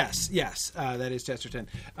 But yes, that is Chesterton.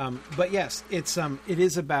 But yes, it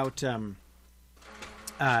is about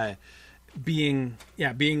being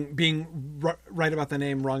right about the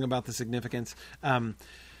name, wrong about the significance,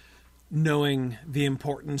 knowing the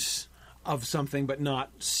importance of something but not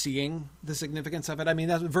seeing the significance of it. I mean,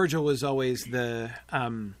 Virgil was always to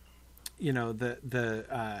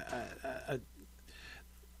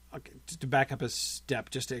back up a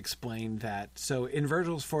step, just to explain that. So in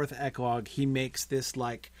Virgil's fourth eclogue, he makes this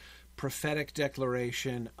like prophetic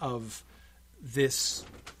declaration of this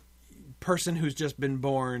person who's just been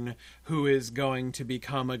born, who is going to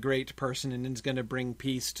become a great person and is going to bring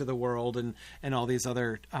peace to the world and all these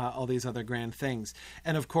other grand things.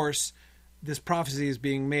 And of course, this prophecy is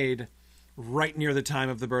being made right near the time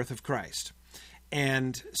of the birth of Christ.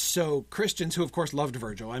 And so Christians, who of course loved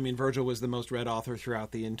Virgil, I mean, Virgil was the most read author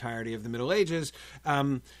throughout the entirety of the Middle Ages,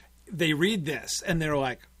 they read this and they're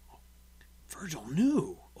like, Virgil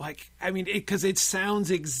knew. Like, I mean, because it sounds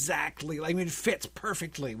exactly, like, I mean, it fits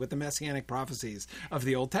perfectly with the messianic prophecies of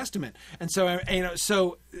the Old Testament. And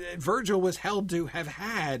so, Virgil was held to have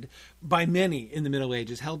had, by many in the Middle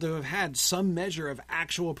Ages, held to have had some measure of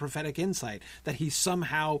actual prophetic insight that he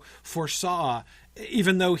somehow foresaw,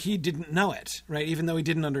 even though he didn't know it, right? Even though he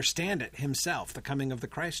didn't understand it himself, the coming of the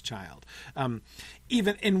Christ child.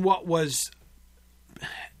 Even in what was,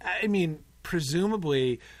 I mean,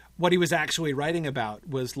 presumably what he was actually writing about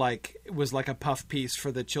was like a puff piece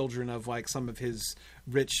for the children of like some of his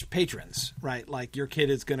rich patrons, right? Like, your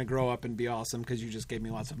kid is going to grow up and be awesome because you just gave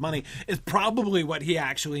me lots of money, is probably what he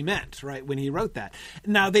actually meant, right? When he wrote that.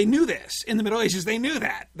 Now, they knew this in the Middle Ages. They knew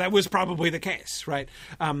that was probably the case, right?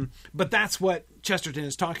 But that's what Chesterton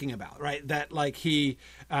is talking about, right? That like he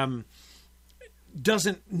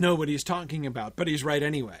doesn't know what he's talking about, but he's right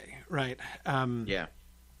anyway, right? Yeah.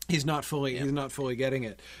 He's not fully getting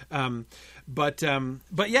it. But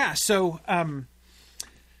yeah, so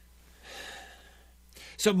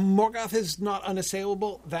Morgoth is not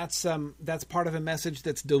unassailable. That's part of a message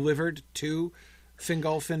that's delivered to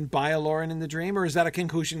Fingolfin by Aloran in the dream, or is that a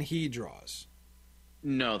conclusion he draws?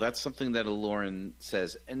 No, that's something that Aloran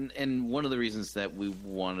says. And one of the reasons that we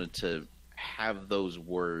wanted to have those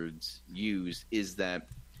words used is that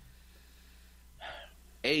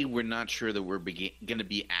we're not sure that we're going to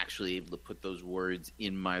be actually able to put those words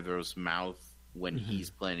in Maedhros' mouth when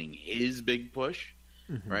he's planning his big push,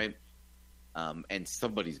 right? And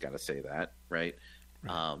somebody's got to say that, right?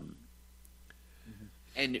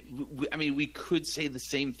 And we could say the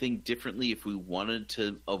same thing differently if we wanted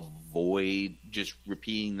to avoid just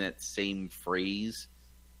repeating that same phrase.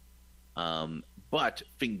 But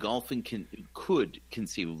Fingolfin could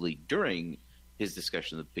conceivably, during his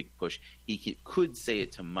discussion of the big push, he could say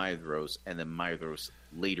it to Maedhros, and then Maedhros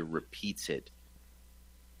later repeats it,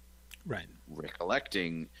 right?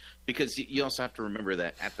 Recollecting, because you also have to remember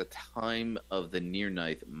that at the time of the Near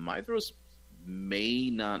Ninth, Maedhros may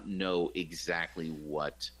not know exactly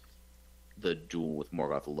what the duel with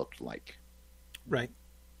Morgoth looked like, right?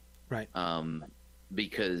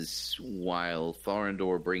 Because while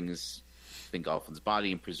Thorondor brings Fingolfin's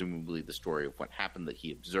body and presumably the story of what happened that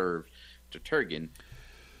he observed to Turgon,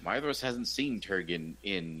 Maedhros hasn't seen Turgon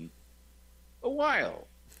in a while.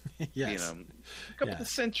 Yes. A couple of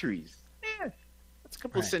centuries. That's a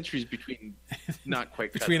couple of centuries between not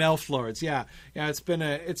quite between elf lords. Yeah. It's been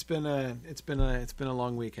a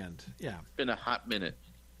long weekend. Yeah. It's been a hot minute.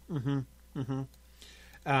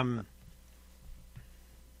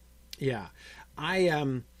 Yeah.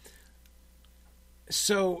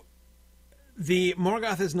 So The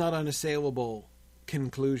Morgoth is not unassailable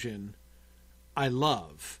conclusion I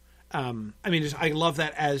love. I love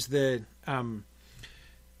that as the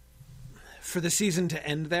for the season to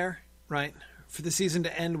end there, right? For the season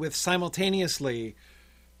to end with simultaneously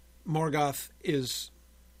Morgoth is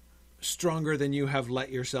stronger than you have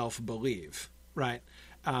let yourself believe, right?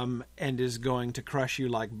 And is going to crush you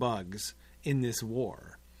like bugs in this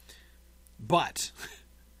war. But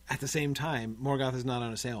at the same time, Morgoth is not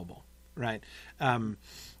unassailable, right?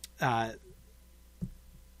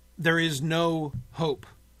 There is no hope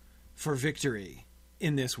for victory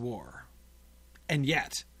in this war. And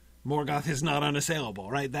yet, Morgoth is not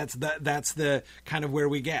unassailable, right? That's the kind of where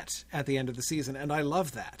we get at the end of the season. And I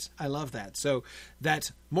love that. So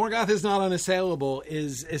that Morgoth is not unassailable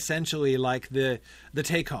is essentially like the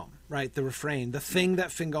take home, right? The refrain, the thing that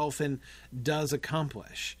Fingolfin does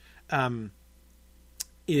accomplish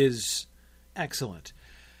is excellent.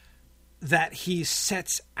 That he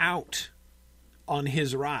sets out on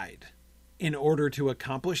his ride in order to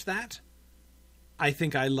accomplish that, I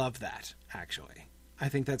think I love that, actually. I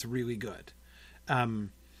think that's really good. So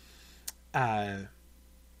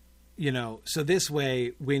this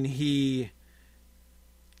way, when he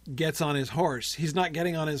gets on his horse, he's not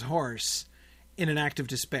getting on his horse in an act of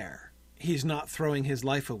despair. He's not throwing his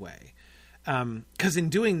life away. Because in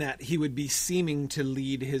doing that, he would be seeming to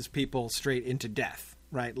lead his people straight into death,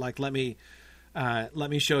 right? Like, let me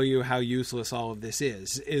show you how useless all of this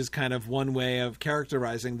is kind of one way of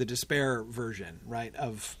characterizing the despair version, right,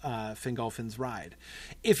 of Fingolfin's ride.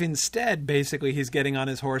 If instead, basically, he's getting on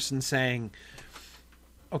his horse and saying,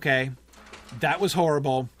 okay, that was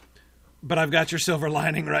horrible, but I've got your silver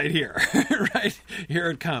lining right here, right? Here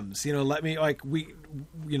it comes. Morgoth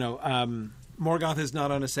is not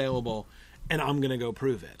unassailable, and I'm going to go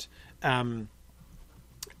prove it. I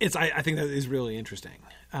think that is really interesting.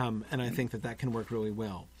 And I think that can work really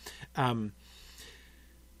well.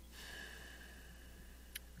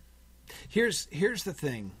 Here's the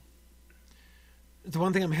thing. The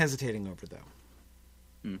one thing I'm hesitating over, though.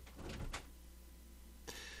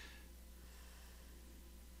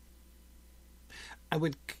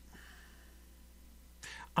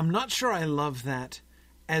 I'm not sure I love that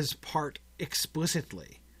as part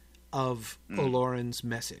explicitly of Olorin's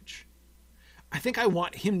message. I think I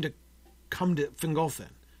want him to come to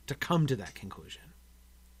Fingolfin to come to that conclusion.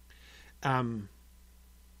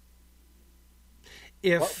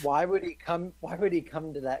 Why would he come? Why would he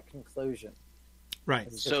come to that conclusion? Right.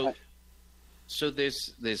 So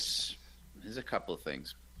there's a couple of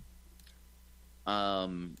things.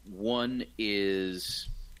 One is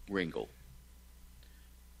Ringel,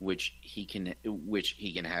 which he can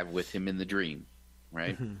have with him in the dream,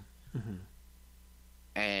 right? Mm-hmm. Mm-hmm.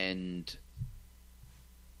 And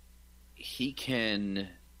he could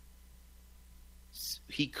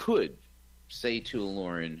say to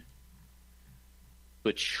Olorin,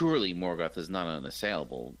 but surely Morgoth is not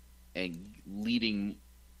unassailable, and leading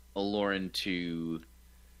Olorin to,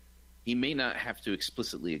 he may not have to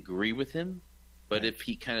explicitly agree with him, but if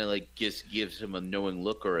he kind of like just gives him a knowing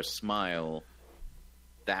look or a smile,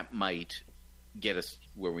 that might get us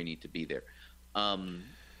where we need to be there.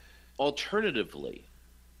 Alternatively,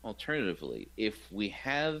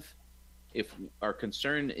 if our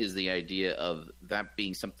concern is the idea of that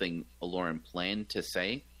being something Olorin planned to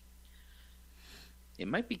say, it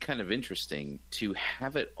might be kind of interesting to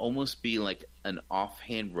have it almost be like an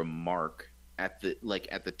offhand remark at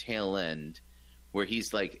the tail end, where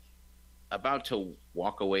he's like about to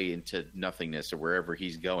walk away into nothingness or wherever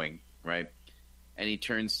he's going, right? And he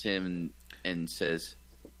turns to him and says,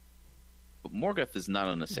 "But Morgoth is not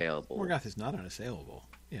unassailable." Morgoth is not unassailable.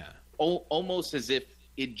 Yeah. Almost as if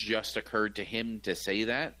it just occurred to him to say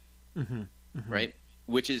that, right?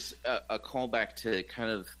 Which is a callback to kind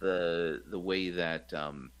of the way that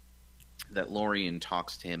that Lorien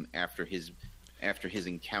talks to him after his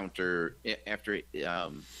encounter, after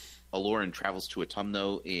Olorin travels to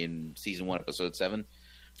Autumno in season 1, episode 7,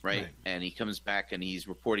 right? And he comes back and he's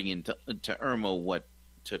reporting to Irmo what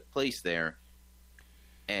took place there,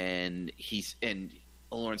 and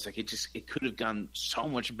Olorin's like, it could have gone so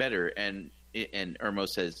much better, and Irmo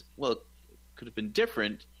says, well, it could have been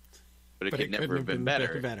different, but it could never have been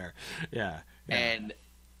better. Yeah. And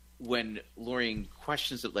when Lorien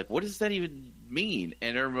questions it, like, what does that even mean?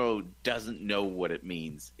 And Irmo doesn't know what it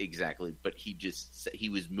means exactly, but he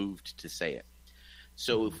was moved to say it.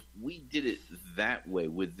 So if we did it that way,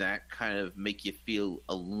 would that kind of make you feel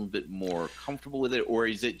a little bit more comfortable with it? Or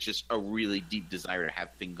is it just a really deep desire to have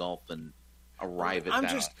Fingolfin arrive at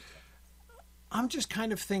that? I'm just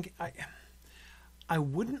kind of thinking, I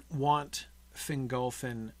wouldn't want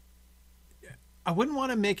Fingolfin, I wouldn't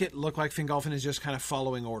want to make it look like Fingolfin is just kind of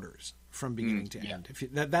following orders from beginning to end. If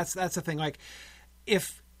that's the thing. Like,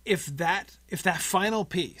 if that final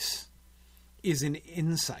piece is an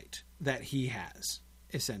insight that he has,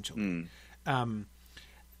 essentially. And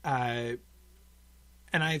I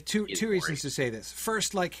have two reasons to say this.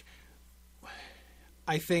 First, like,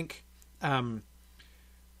 I think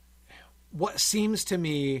what seems to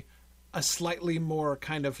me a slightly more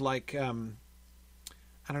kind of like,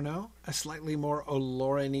 I don't know, a slightly more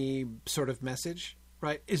Oloran-y sort of message,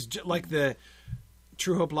 right? Is like the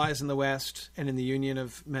true hope lies in the West and in the union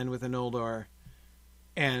of men with an Noldor,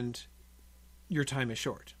 and your time is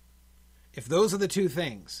short. If those are the two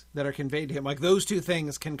things that are conveyed to him, like those two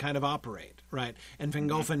things can kind of operate, right? And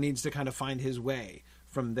Fingolfin needs to kind of find his way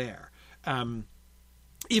from there.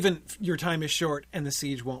 Even your time is short and the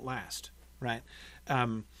siege won't last, right?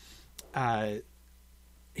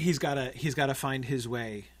 He's got to find his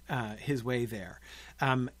way there.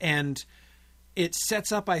 And it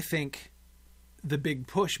sets up, I think, the big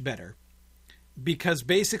push better, because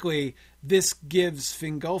basically this gives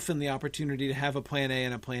Fingolfin the opportunity to have a plan A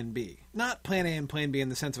and a plan B. Not plan A and plan B in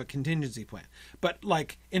the sense of a contingency plan, but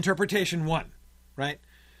like interpretation one, right?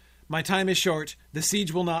 My time is short. The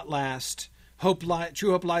siege will not last.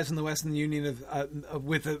 True hope lies in the West and the union of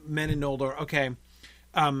with the men in Noldor. Okay,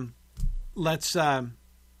 let's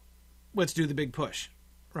do the big push,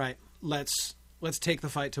 right? Let's take the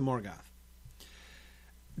fight to Morgoth.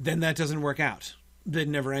 Then that doesn't work out. That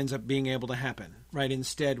never ends up being able to happen, right?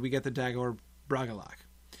 Instead, we get the Dagor Bragollach.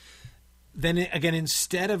 Then again,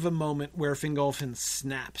 instead of a moment where Fingolfin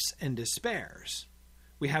snaps and despairs,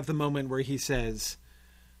 we have the moment where he says,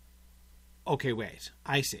 "Okay, wait,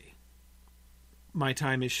 I see. My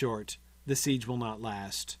time is short. The siege will not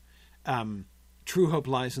last. True hope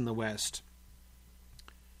lies in the West.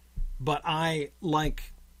 But I,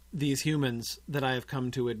 like these humans that I have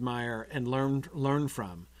come to admire and learn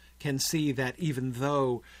from, can see that even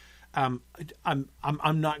though I'm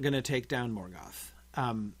not going to take down Morgoth,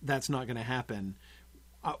 that's not going to happen.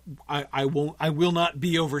 I will not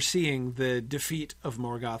be overseeing the defeat of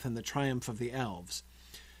Morgoth and the triumph of the elves,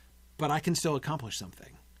 but I can still accomplish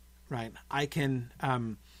something, right? I can.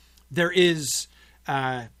 There is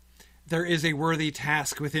a worthy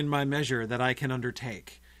task within my measure that I can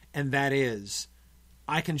undertake, and that is,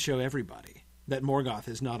 I can show everybody that Morgoth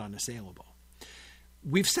is not unassailable.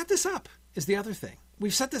 We've set this up, is the other thing.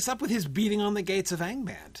 We've set this up with his beating on the gates of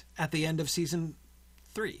Angband at the end of season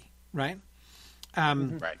 3, right?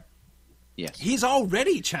 Right. Yes. He's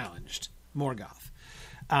already challenged Morgoth.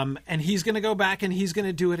 And he's going to go back and he's going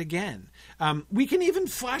to do it again. We can even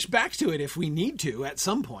flash back to it if we need to at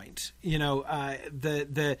some point. You know,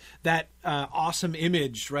 that awesome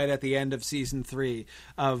image right at the end of season 3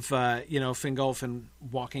 of Fingolfin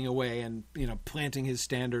walking away and planting his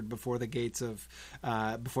standard before the gates of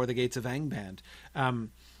Angband.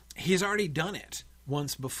 He's already done it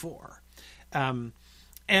once before. And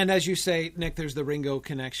as you say, Nick, there's the Ringo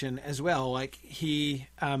connection as well. Like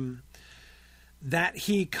that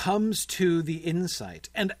he comes to the insight,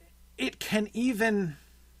 and we can even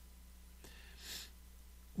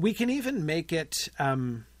make it,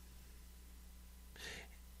 I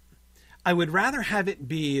would rather have it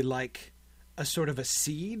be like a sort of a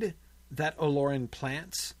seed that Oloran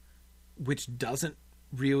plants, which doesn't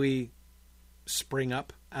really spring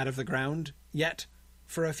up out of the ground yet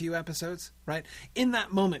for a few episodes, right? In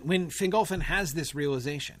that moment when Fingolfin has this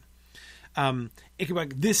realization, it could be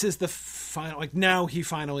like, this is the final, like now he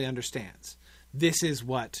finally understands. This is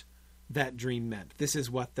what that dream meant. This is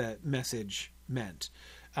what the message meant.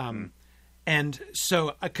 And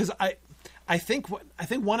so, because I think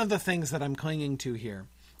one of the things that I'm clinging to here,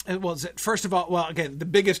 was that first of all, well, again, the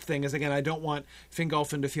biggest thing is, again, I don't want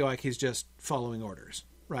Fingolfin to feel like he's just following orders,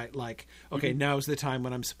 right? Like, okay, now's the time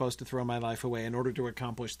when I'm supposed to throw my life away in order to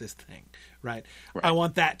accomplish this thing, right? I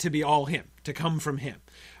want that to be all him, to come from him.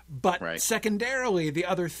 But secondarily, the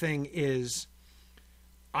other thing is,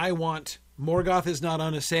 I want Morgoth is not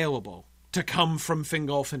unassailable to come from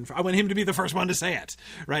Fingolfin. I want him to be the first one to say it,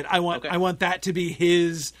 right? I want that to be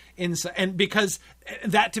his insight, and because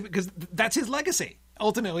that's his legacy.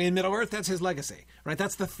 Ultimately, in Middle Earth, that's his legacy, right?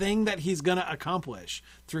 That's the thing that he's going to accomplish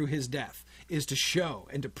through his death, is to show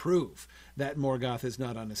and to prove that Morgoth is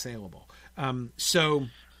not unassailable. So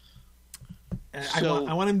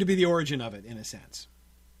I want him to be the origin of it, in a sense.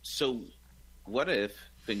 So, what if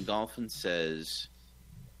Fingolfin says,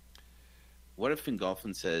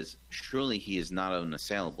 surely he is not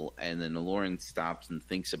unassailable, and then Oloran stops and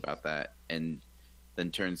thinks about that, and then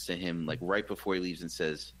turns to him, like, right before he leaves and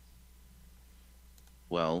says,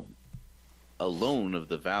 well, alone of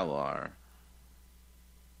the Valar,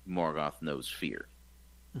 Morgoth knows fear.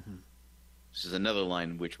 This is another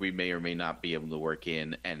line which we may or may not be able to work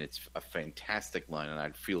in, and it's a fantastic line, and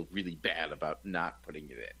I'd feel really bad about not putting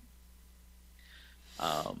it in.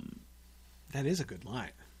 That is a good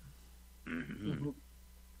line.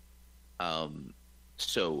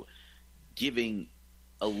 So giving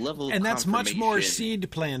a level of and that's much more confirmation-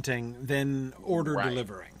 seed planting than order Right.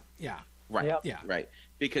 delivering. Yeah. Right. Yep. Yeah. Right.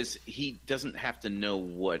 Because he doesn't have to know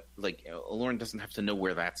what, like, Lauren doesn't have to know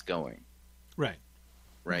where that's going. Right.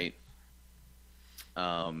 Right.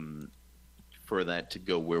 For that to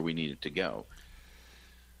go where we need it to go.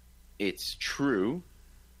 It's true.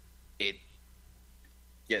 It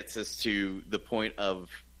gets us to the point of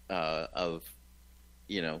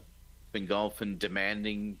Fingolfin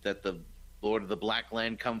demanding that the Lord of the Black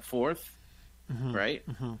Land come forth. Right.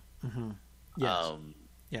 Yes.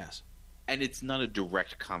 Yes. And it's not a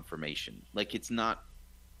direct confirmation. Like, it's not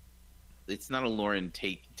a Lauren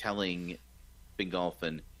telling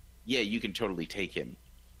Fingolfin, yeah, you can totally take him.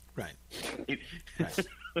 Right.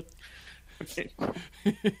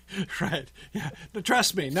 Right. Yeah. No,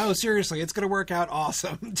 trust me. No, seriously, it's going to work out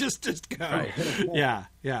awesome. Just go. Right. Yeah.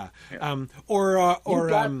 Yeah. Yeah. Or You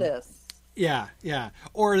got this. Yeah. Yeah.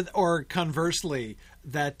 Or conversely,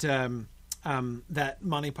 that that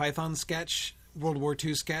Monty Python sketch, World War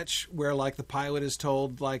II sketch, where like the pilot is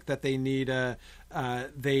told like that they need a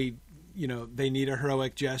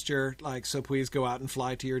heroic gesture, like, so please go out and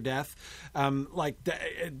fly to your death.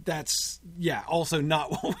 That's also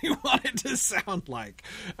not what we want it to sound like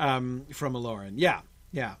from Aloran. Yeah.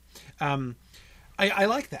 I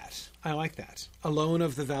like that. Alone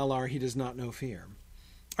of the Valar, he does not know fear.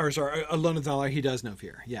 Or sorry, alone of the Valar, he does know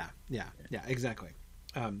fear. Yeah, exactly.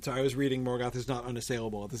 So I was reading Morgoth is not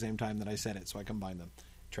unassailable at the same time that I said it, so I combined them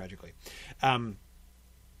tragically.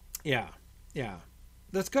 Yeah.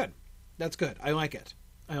 That's good. I like it.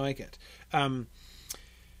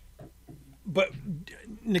 But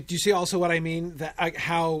Nick, do you see also what I mean? That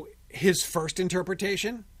how his first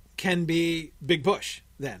interpretation can be big push.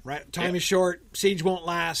 Then, right? Time is short. Siege won't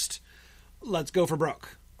last. Let's go for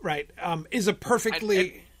broke. Right? Is a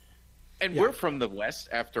perfectly. And we're from the West,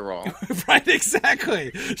 after all. Right,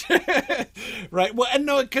 exactly. Right. Well, and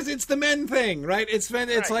no, because it's the men thing, right? It's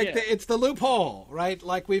the loophole, right?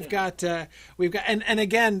 Like we've got, and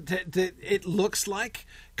again, it looks like,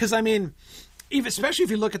 because I mean, even especially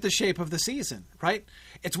if you look at the shape of the season, right?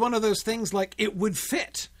 It's one of those things like it would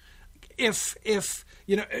fit if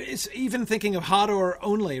it's even thinking of Hodor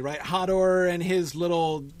only, right? Hodor and his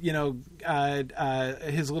little,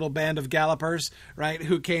 his little band of gallopers, right?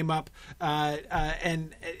 Who came up, but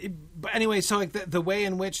anyway, so like the way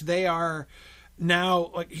in which they are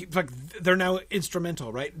now, like they're now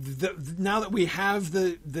instrumental, right? Now that we have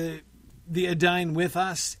the Edain with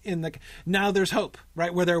us now there's hope,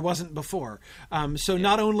 right, where there wasn't before.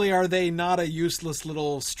 Not only are they not a useless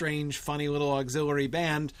little strange funny little auxiliary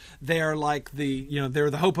band, they're like they're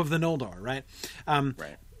the hope of the Noldor, right?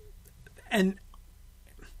 Right. And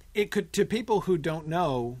it could, to people who don't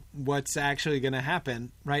know what's actually going to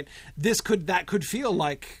happen, right, that could feel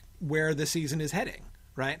like where the season is heading,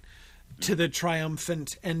 right, to the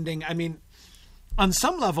triumphant ending. I mean, on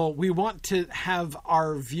some level, we want to have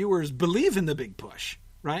our viewers believe in the big push,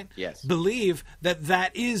 right? Yes. Believe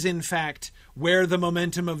that is, in fact, where the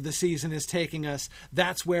momentum of the season is taking us.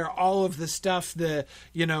 That's where all of the stuff, the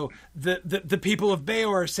people of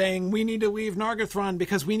Beor saying, we need to leave Nargothrond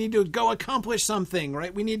because we need to go accomplish something,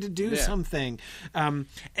 right? We need to do something. And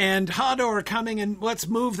Hodor coming and let's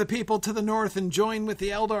move the people to the north and join with the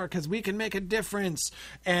Eldar because we can make a difference.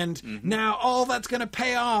 And now all that's going to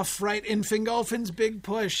pay off, right, in Fingolfin's big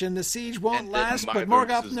push, and the siege won't last, but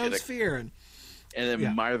Morgoth knows fear. And then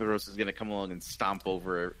Maedhros is going to come along and stomp all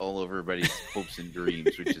over everybody's hopes and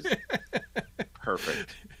dreams, which is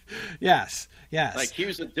perfect. Yes. Like,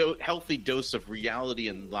 here's a healthy dose of reality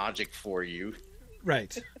and logic for you.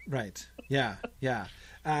 Right. Yeah.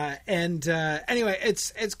 Anyway,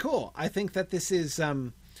 it's cool. I think that this is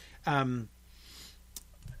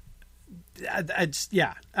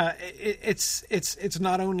it's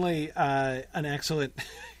not only an excellent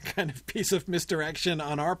kind of piece of misdirection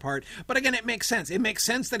on our part, but again, it makes sense. It makes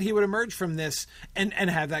sense that he would emerge from this and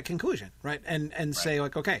have that conclusion, right? And say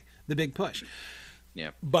like, okay, the big push.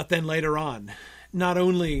 Yeah. But then later on, not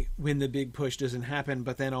only when the big push doesn't happen,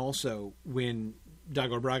 but then also when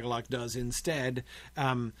Dagor Bragollach does instead,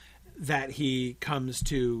 that he comes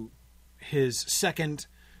to his second,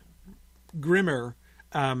 grimmer,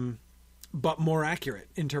 but more accurate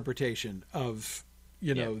interpretation of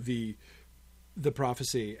the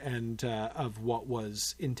prophecy and of what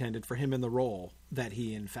was intended for him in the role that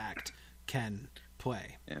he in fact can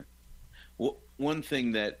play. Yeah. Well, one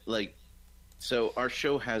thing that, like, so our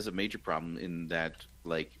show has a major problem in that,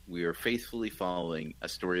 like, we are faithfully following a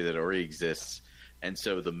story that already exists. And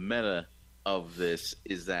so the meta of this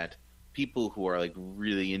is that people who are, like,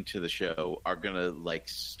 really into the show are going to, like,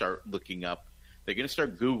 start looking up. They're going to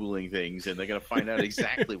start Googling things, and they're going to find out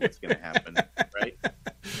exactly what's going to happen, right?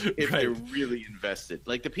 If they're really invested.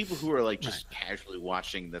 Like, the people who are, like, just casually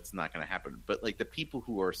watching, that's not going to happen. But, like, the people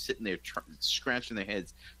who are sitting there scratching their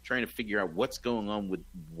heads trying to figure out what's going on with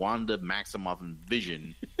Wanda Maximoff and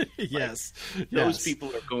Vision. Yes. Those people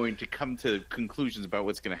are going to come to conclusions about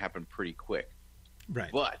what's going to happen pretty quick. Right.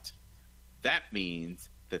 But that means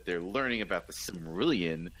that they're learning about the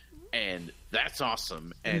Silmarillion, and that's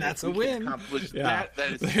awesome. And that's a win. That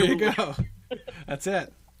is there you go. That's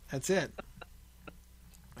it.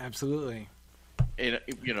 Absolutely. And,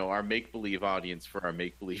 you know, our make-believe audience for our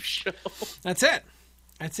make-believe show. That's it.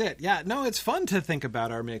 Yeah. No, it's fun to think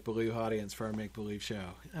about our make-believe audience for our make-believe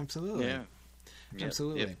show. Absolutely. Yeah.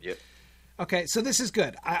 Absolutely. Yep. Okay, so this is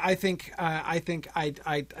good. I'm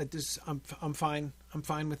fine. I'm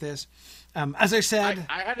fine with this. As I said,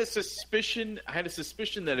 I had a suspicion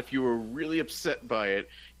that if you were really upset by it,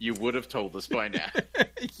 you would have told us by now.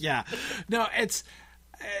 Yeah. No, it's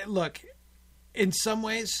look. In some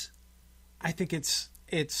ways, I think it's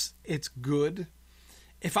good.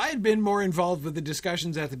 If I had been more involved with the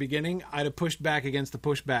discussions at the beginning, I'd have pushed back against the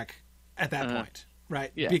pushback at that point,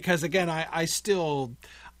 right? Yeah. Because again, I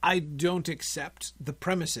don't accept the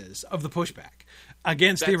premises of the pushback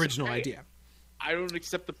against the original idea. I don't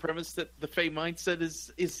accept the premise that the Fae mindset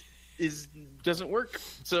is doesn't work.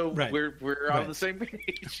 So we're on the same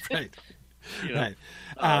page. Right. You know?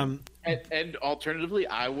 Right. And alternatively,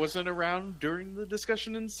 I wasn't around during the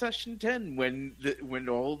discussion in session 10 when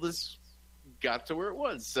all this got to where it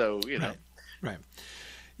was. So, you know. Right.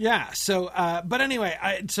 Yeah. So, but anyway,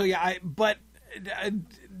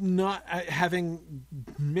 not having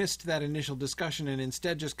missed that initial discussion and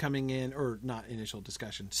instead just coming in, or not initial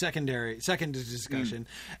discussion, second discussion,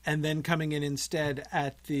 and then coming in instead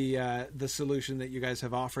at the solution that you guys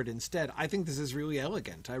have offered instead. I think this is really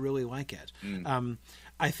elegant. I really like it.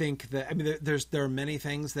 I think that, there are many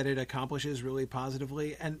things that it accomplishes really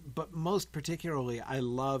positively, but most particularly, I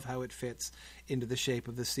love how it fits into the shape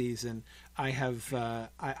of the season. I have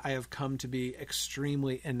come to be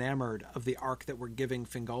extremely enamored of the arc that we're giving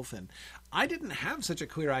Fingolfin. I didn't have such a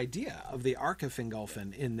clear idea of the arc of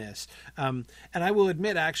Fingolfin in this, and I will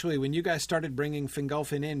admit, actually, when you guys started bringing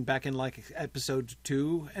Fingolfin in back in like episode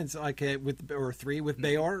 2 and or 3 with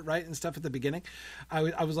Beor, right, and stuff at the beginning,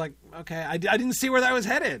 I was like, okay, I didn't see where that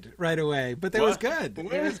was headed right away, but that was good.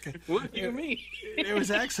 What do you mean? It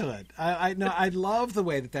was excellent. I love the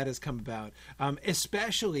way that has come about,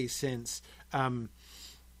 especially since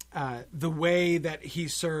the way that he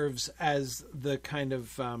serves as the kind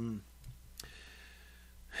of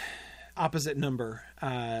opposite number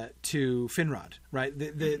to Finrod, right?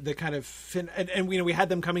 The kind of and we had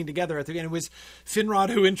them coming together at the end. It was Finrod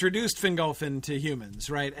who introduced Fingolfin to humans,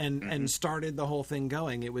 right? And started the whole thing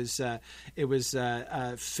going. It was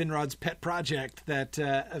Finrod's pet project that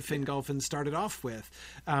Fingolfin started off with.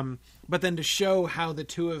 But then to show how the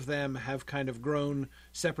two of them have kind of grown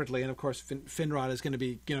separately, and of course Finrod is going to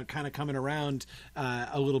be kind of coming around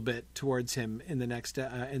a little bit towards him in the next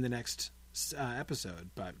episode,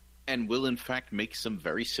 but. And will in fact make some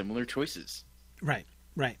very similar choices. Right.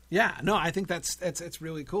 Yeah. No, I think it's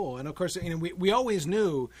really cool. And of course, we always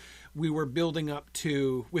knew we were building up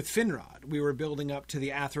to, with Finrod, we were building up to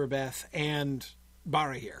the Athrobeth and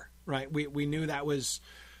Barahir, right? We knew that was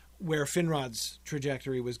where Finrod's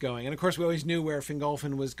trajectory was going. And of course, we always knew where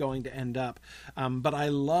Fingolfin was going to end up. But I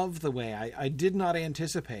love the way I did not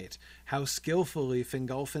anticipate how skillfully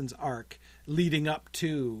Fingolfin's arc leading up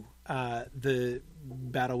to the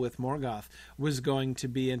battle with Morgoth was going to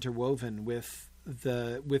be interwoven with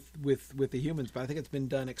the humans, but I think it's been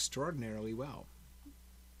done extraordinarily well.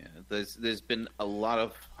 Yeah, there's been a lot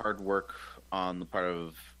of hard work on the part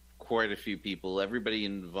of quite a few people. Everybody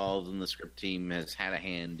involved in the script team has had a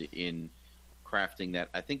hand in crafting that.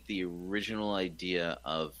 I think the original idea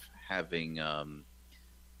of having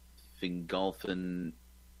Fingolfin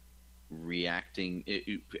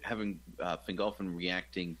Fingolfin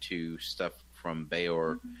reacting to stuff from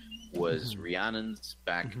Beor was Rhiannon's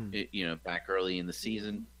back early in the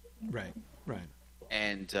season, right,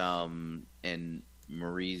 and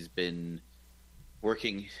Marie's been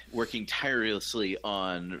working tirelessly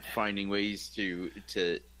on finding ways to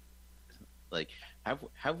like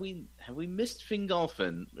have we missed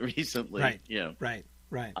Fingolfin recently? Right,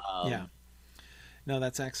 right. Yeah. No,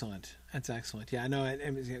 that's excellent. Yeah, I know.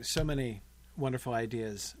 So many wonderful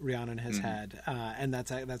ideas Rhiannon has had, and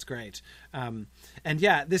that's great. And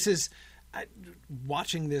yeah, this is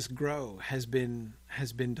watching this grow has been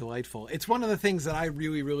delightful. It's one of the things that I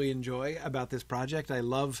really, really enjoy about this project. I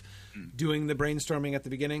love doing the brainstorming at the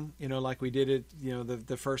beginning, like we did it,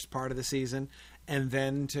 the first part of the season, and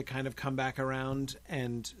then to kind of come back around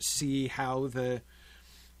and see how the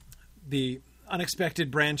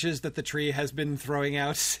unexpected branches that the tree has been throwing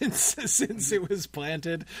out since it was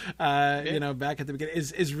planted, back at the beginning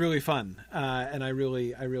is really fun. And I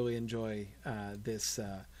really enjoy this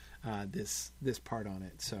part on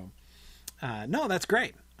it. So, no, that's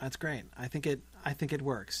great. That's great. I think it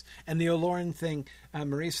works. And the Oloran thing,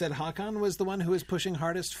 Marie said Hakan was the one who was pushing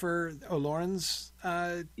hardest for Oloran's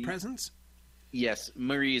presence. Yes,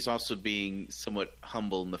 Marie is also being somewhat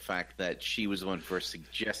humble in the fact that she was the one who first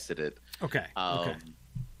suggested it. Okay. But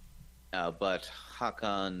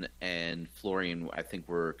Hakan and Florian, I think,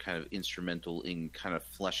 were kind of instrumental in kind of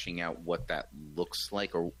fleshing out what that looks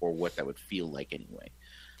like, or what that would feel like anyway.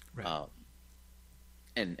 Right.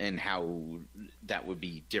 And how that would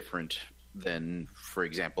be different than, for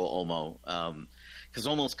example, Olmo, because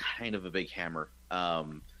Olmo's kind of a big hammer.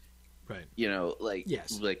 Right.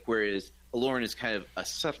 Yes. Like whereas Oloran is kind of a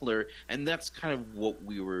subtler, and that's kind of what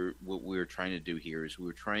we were trying to do here. Is we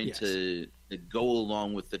were trying to go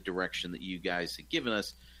along with the direction that you guys had given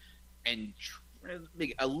us, and try to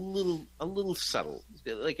make a little subtle,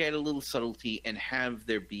 like add a little subtlety, and have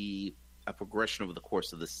there be a progression over the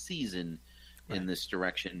course of the season in this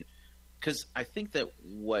direction. Because I think that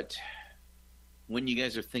when you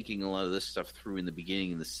guys are thinking a lot of this stuff through in the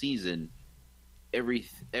beginning of the season,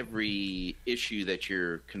 every issue that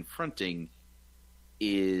you're confronting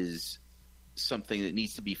is something that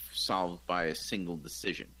needs to be solved by a single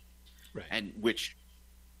decision, right? And which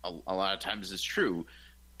a lot of times is true,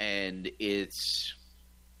 and it's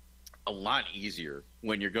a lot easier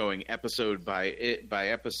when you're going episode by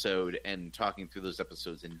episode and talking through those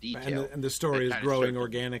episodes in detail. And the story is growing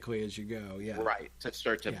organically as you go. Yeah, right. To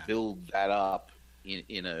start to build that up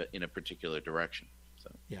in a particular direction.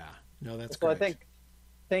 So yeah. No, that's so great. I think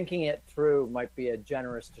thinking it through might be a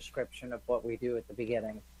generous description of what we do at the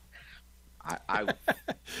beginning.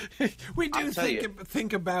 We do think.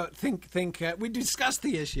 We discuss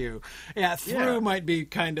the issue. Yeah, through might be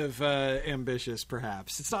kind of ambitious,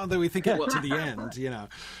 perhaps. It's not that we think it to the end,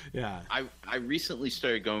 Yeah. I recently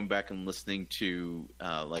started going back and listening to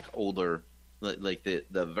like older, like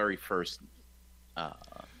the very first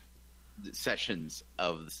sessions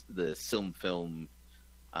of the film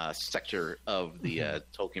sector of the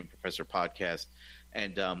Tolkien Professor podcast,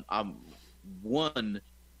 and I'm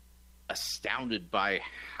astounded by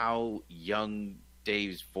how young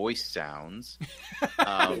Dave's voice sounds.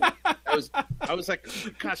 I was like, oh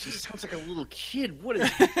my gosh, he sounds like a little kid. What is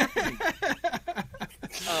happening?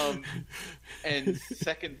 And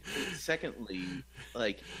secondly,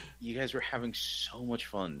 like, you guys were having so much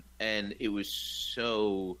fun, and it was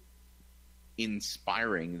so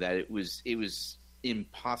inspiring that it was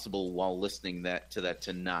impossible while listening to that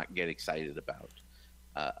to not get excited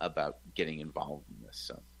about getting involved in this.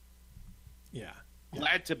 So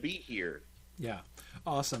glad to be here. Yeah,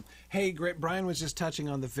 awesome. Hey, great. Brian was just touching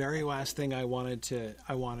on the very last thing I wanted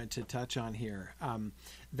to touch on here.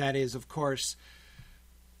 That is, of course,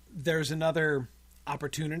 there's another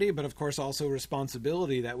opportunity, but of course also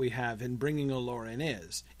responsibility that we have in bringing Oloran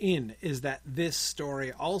is that this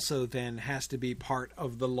story also then has to be part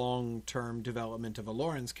of the long-term development of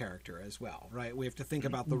Oloran's character as well, right? We have to think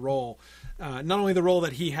about the role, not only the role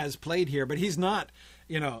that he has played here, but he's not,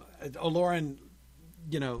 Oloran,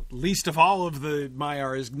 least of all of the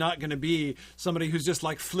Maiar, is not going to be somebody who's just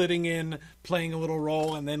like flitting in, playing a little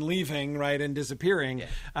role, and then leaving, right, and disappearing.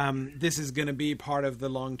 Yeah. This is going to be part of the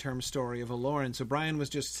long-term story of Oloran. So Brian was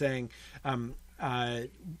just saying that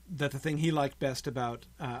the thing he liked best about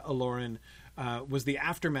Oloran was the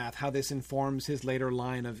aftermath, how this informs his later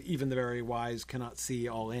line of "even the very wise cannot see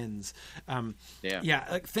all ends."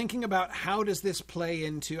 Like thinking about how does this play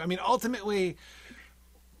into? I mean, ultimately,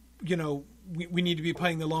 we need to be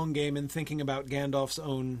playing the long game and thinking about Gandalf's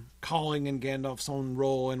own calling and Gandalf's own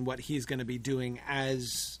role and what he's going to be doing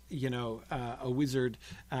as, a wizard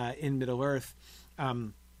in Middle-earth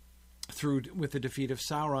with the defeat of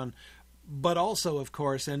Sauron. But also, of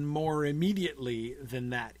course, and more immediately than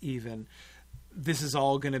that even, this is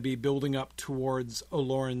all going to be building up towards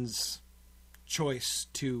Oloran's choice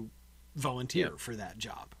to volunteer for that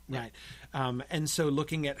job, right? And so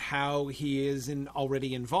looking at how he is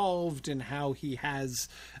already involved and how he has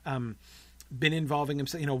been involving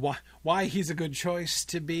himself, why he's a good choice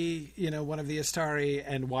to be, one of the Astari,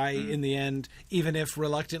 and why in the end, even if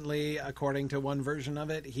reluctantly, according to one version of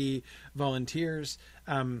it, he volunteers,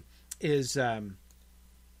 is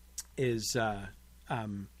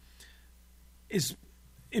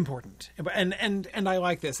important. And I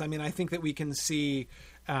like this. I mean, I think that we can see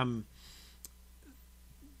the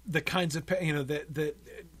kinds of, the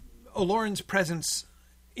Olorin's presence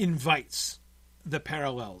invites the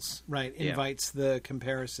parallels, right? Invites the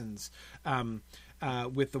comparisons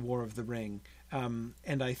with the War of the Ring.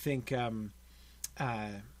 And I think,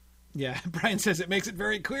 Brian says it makes it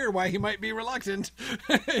very clear why he might be reluctant.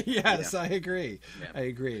 Yes, I agree. Yeah. I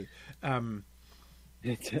agree.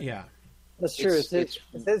 That's true. It's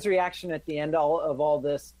his reaction at the end of all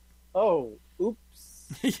this. Oh, oops.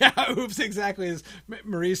 Yeah, oops, exactly. As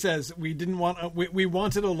Marie says, we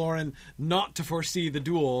wanted Olorin not to foresee the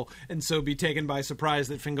duel and so be taken by surprise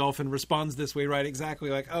that Fingolfin responds this way, right? Exactly,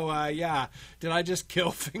 like, did I just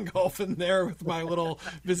kill Fingolfin there with my little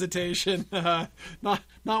visitation? Not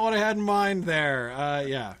what I had in mind there.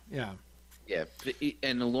 Yeah,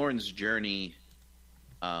 and Olorin's journey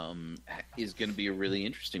is going to be a really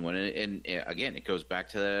interesting one, and again, it goes back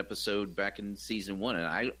to that episode back in season 1, and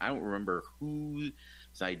I don't remember whose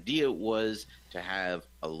idea it was to have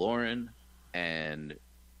Olorin and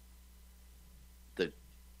the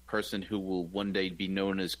person who will one day be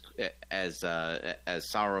known as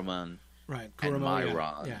Saruman, right? And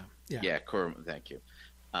Mairon, Kuruman. Thank you.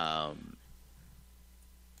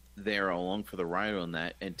 They're along for the ride on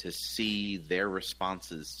that, and to see their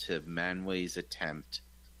responses to Manwë's attempt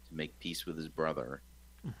to make peace with his brother.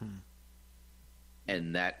 Mm-hmm.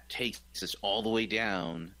 And that takes us all the way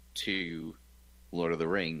down to Lord of the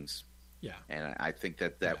Rings. Yeah. And I think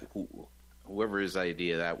that whoever his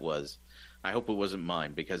idea that was, I hope it wasn't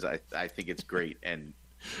mine, because I think it's great, and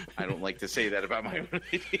I don't like to say that about my own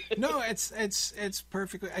idea. No, it's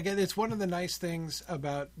perfectly. Again, it's one of the nice things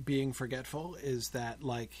about being forgetful is that,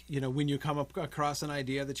 like, when you come across an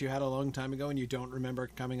idea that you had a long time ago and you don't remember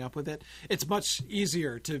coming up with it, it's much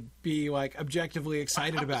easier to be like objectively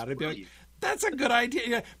excited about it. Be like, that's a good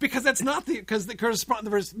idea, because that's not because the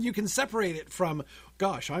correspondence. You can separate it from,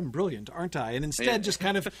 gosh, I'm brilliant, aren't I? And instead, just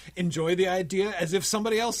kind of enjoy the idea as if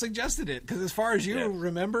somebody else suggested it. Because as far as you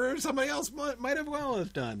remember, somebody else might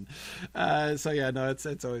have done.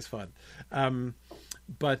 It's always fun.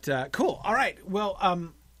 But cool. All right. Well,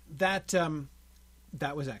 that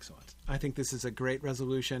was excellent. I think this is a great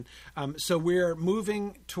resolution. So we're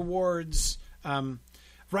moving towards.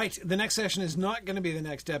 Right, the next session is not going to be the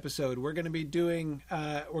next episode. We're going to be doing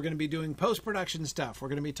post-production stuff. We're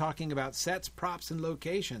going to be talking about sets, props, and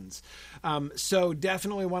locations. So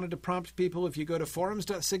definitely wanted to prompt people, if you go to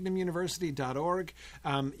forums.signumuniversity.org,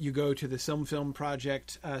 you go to the Film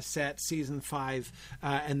Project set season 5,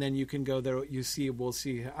 and then you can go there. We'll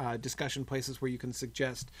see discussion places where you can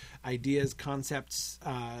suggest ideas, concepts,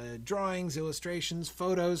 drawings, illustrations,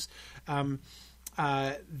 photos.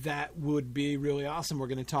 That would be really awesome. We're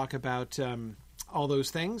going to talk about all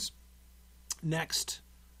those things next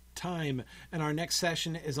time. And our next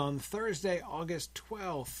session is on Thursday, August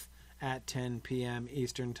 12th at 10 p.m.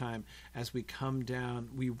 Eastern Time. As we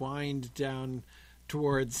wind down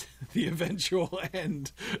towards the eventual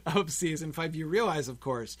end of season 5. You realize, of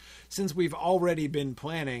course, since we've already been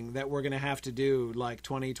planning that we're going to have to do like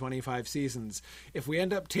 20, 25 seasons, if we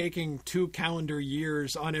end up taking 2 calendar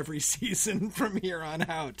years on every season from here on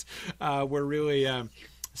out, we're really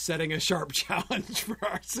setting a sharp challenge for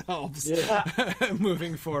ourselves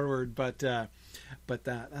moving forward. But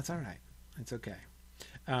that's all right. It's okay.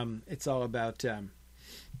 It's all about the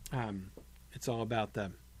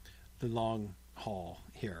long haul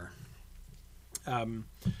here.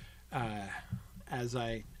 As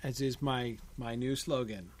is my new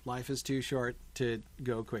slogan, life is too short to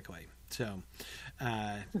go quickly. So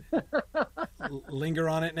linger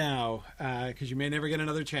on it now, because you may never get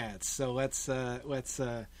another chance. So let's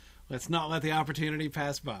not let the opportunity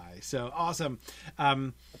pass by. So awesome. I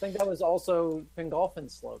think that was also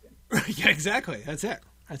Fingolfin's slogan. Yeah, exactly. That's it.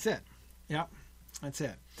 Yeah. That's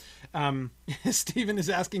it. Stephen is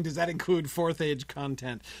asking, does that include Fourth Age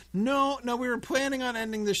content? No, we were planning on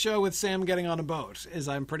ending the show with Sam getting on a boat, is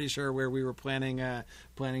I'm pretty sure where we were planning to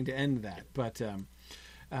end that. But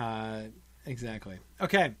exactly.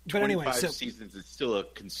 Okay, but anyway, 25 seasons is still a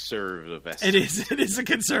conservative estimate. It is a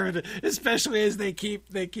conservative, especially as we keep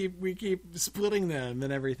splitting them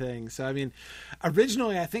and everything. So I mean,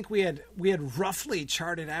 originally I think we had roughly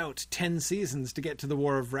charted out 10 seasons to get to the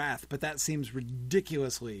War of Wrath, but that seems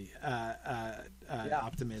ridiculously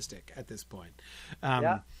optimistic at this point.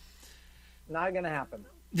 Not going to happen.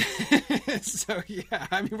 So yeah,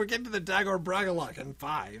 I mean, we're getting to the Dagor Bragalok in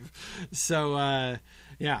 5. So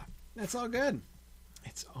yeah, that's all good.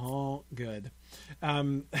 It's all good.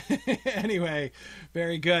 Anyway,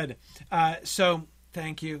 very good. So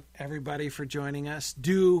thank you, everybody, for joining us.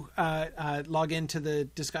 Do log into the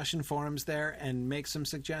discussion forums there and make some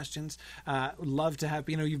suggestions. Love to have,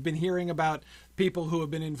 you've been hearing about people who have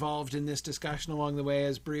been involved in this discussion along the way,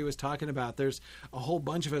 as Bree was talking about. There's a whole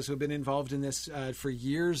bunch of us who have been involved in this for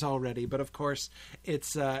years already. But of course,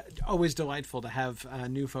 it's always delightful to have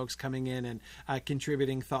new folks coming in and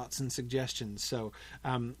contributing thoughts and suggestions. So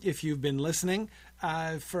if you've been listening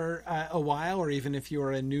for a while, or even if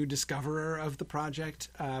you're a new discoverer of the project,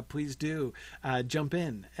 please do jump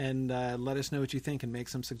in and let us know what you think and make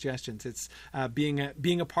some suggestions. It's being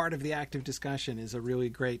a part of the active discussion is a really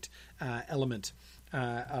great element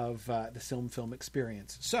of the film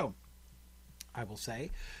experience. So I will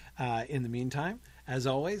say, in the meantime, as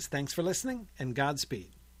always, thanks for listening and Godspeed.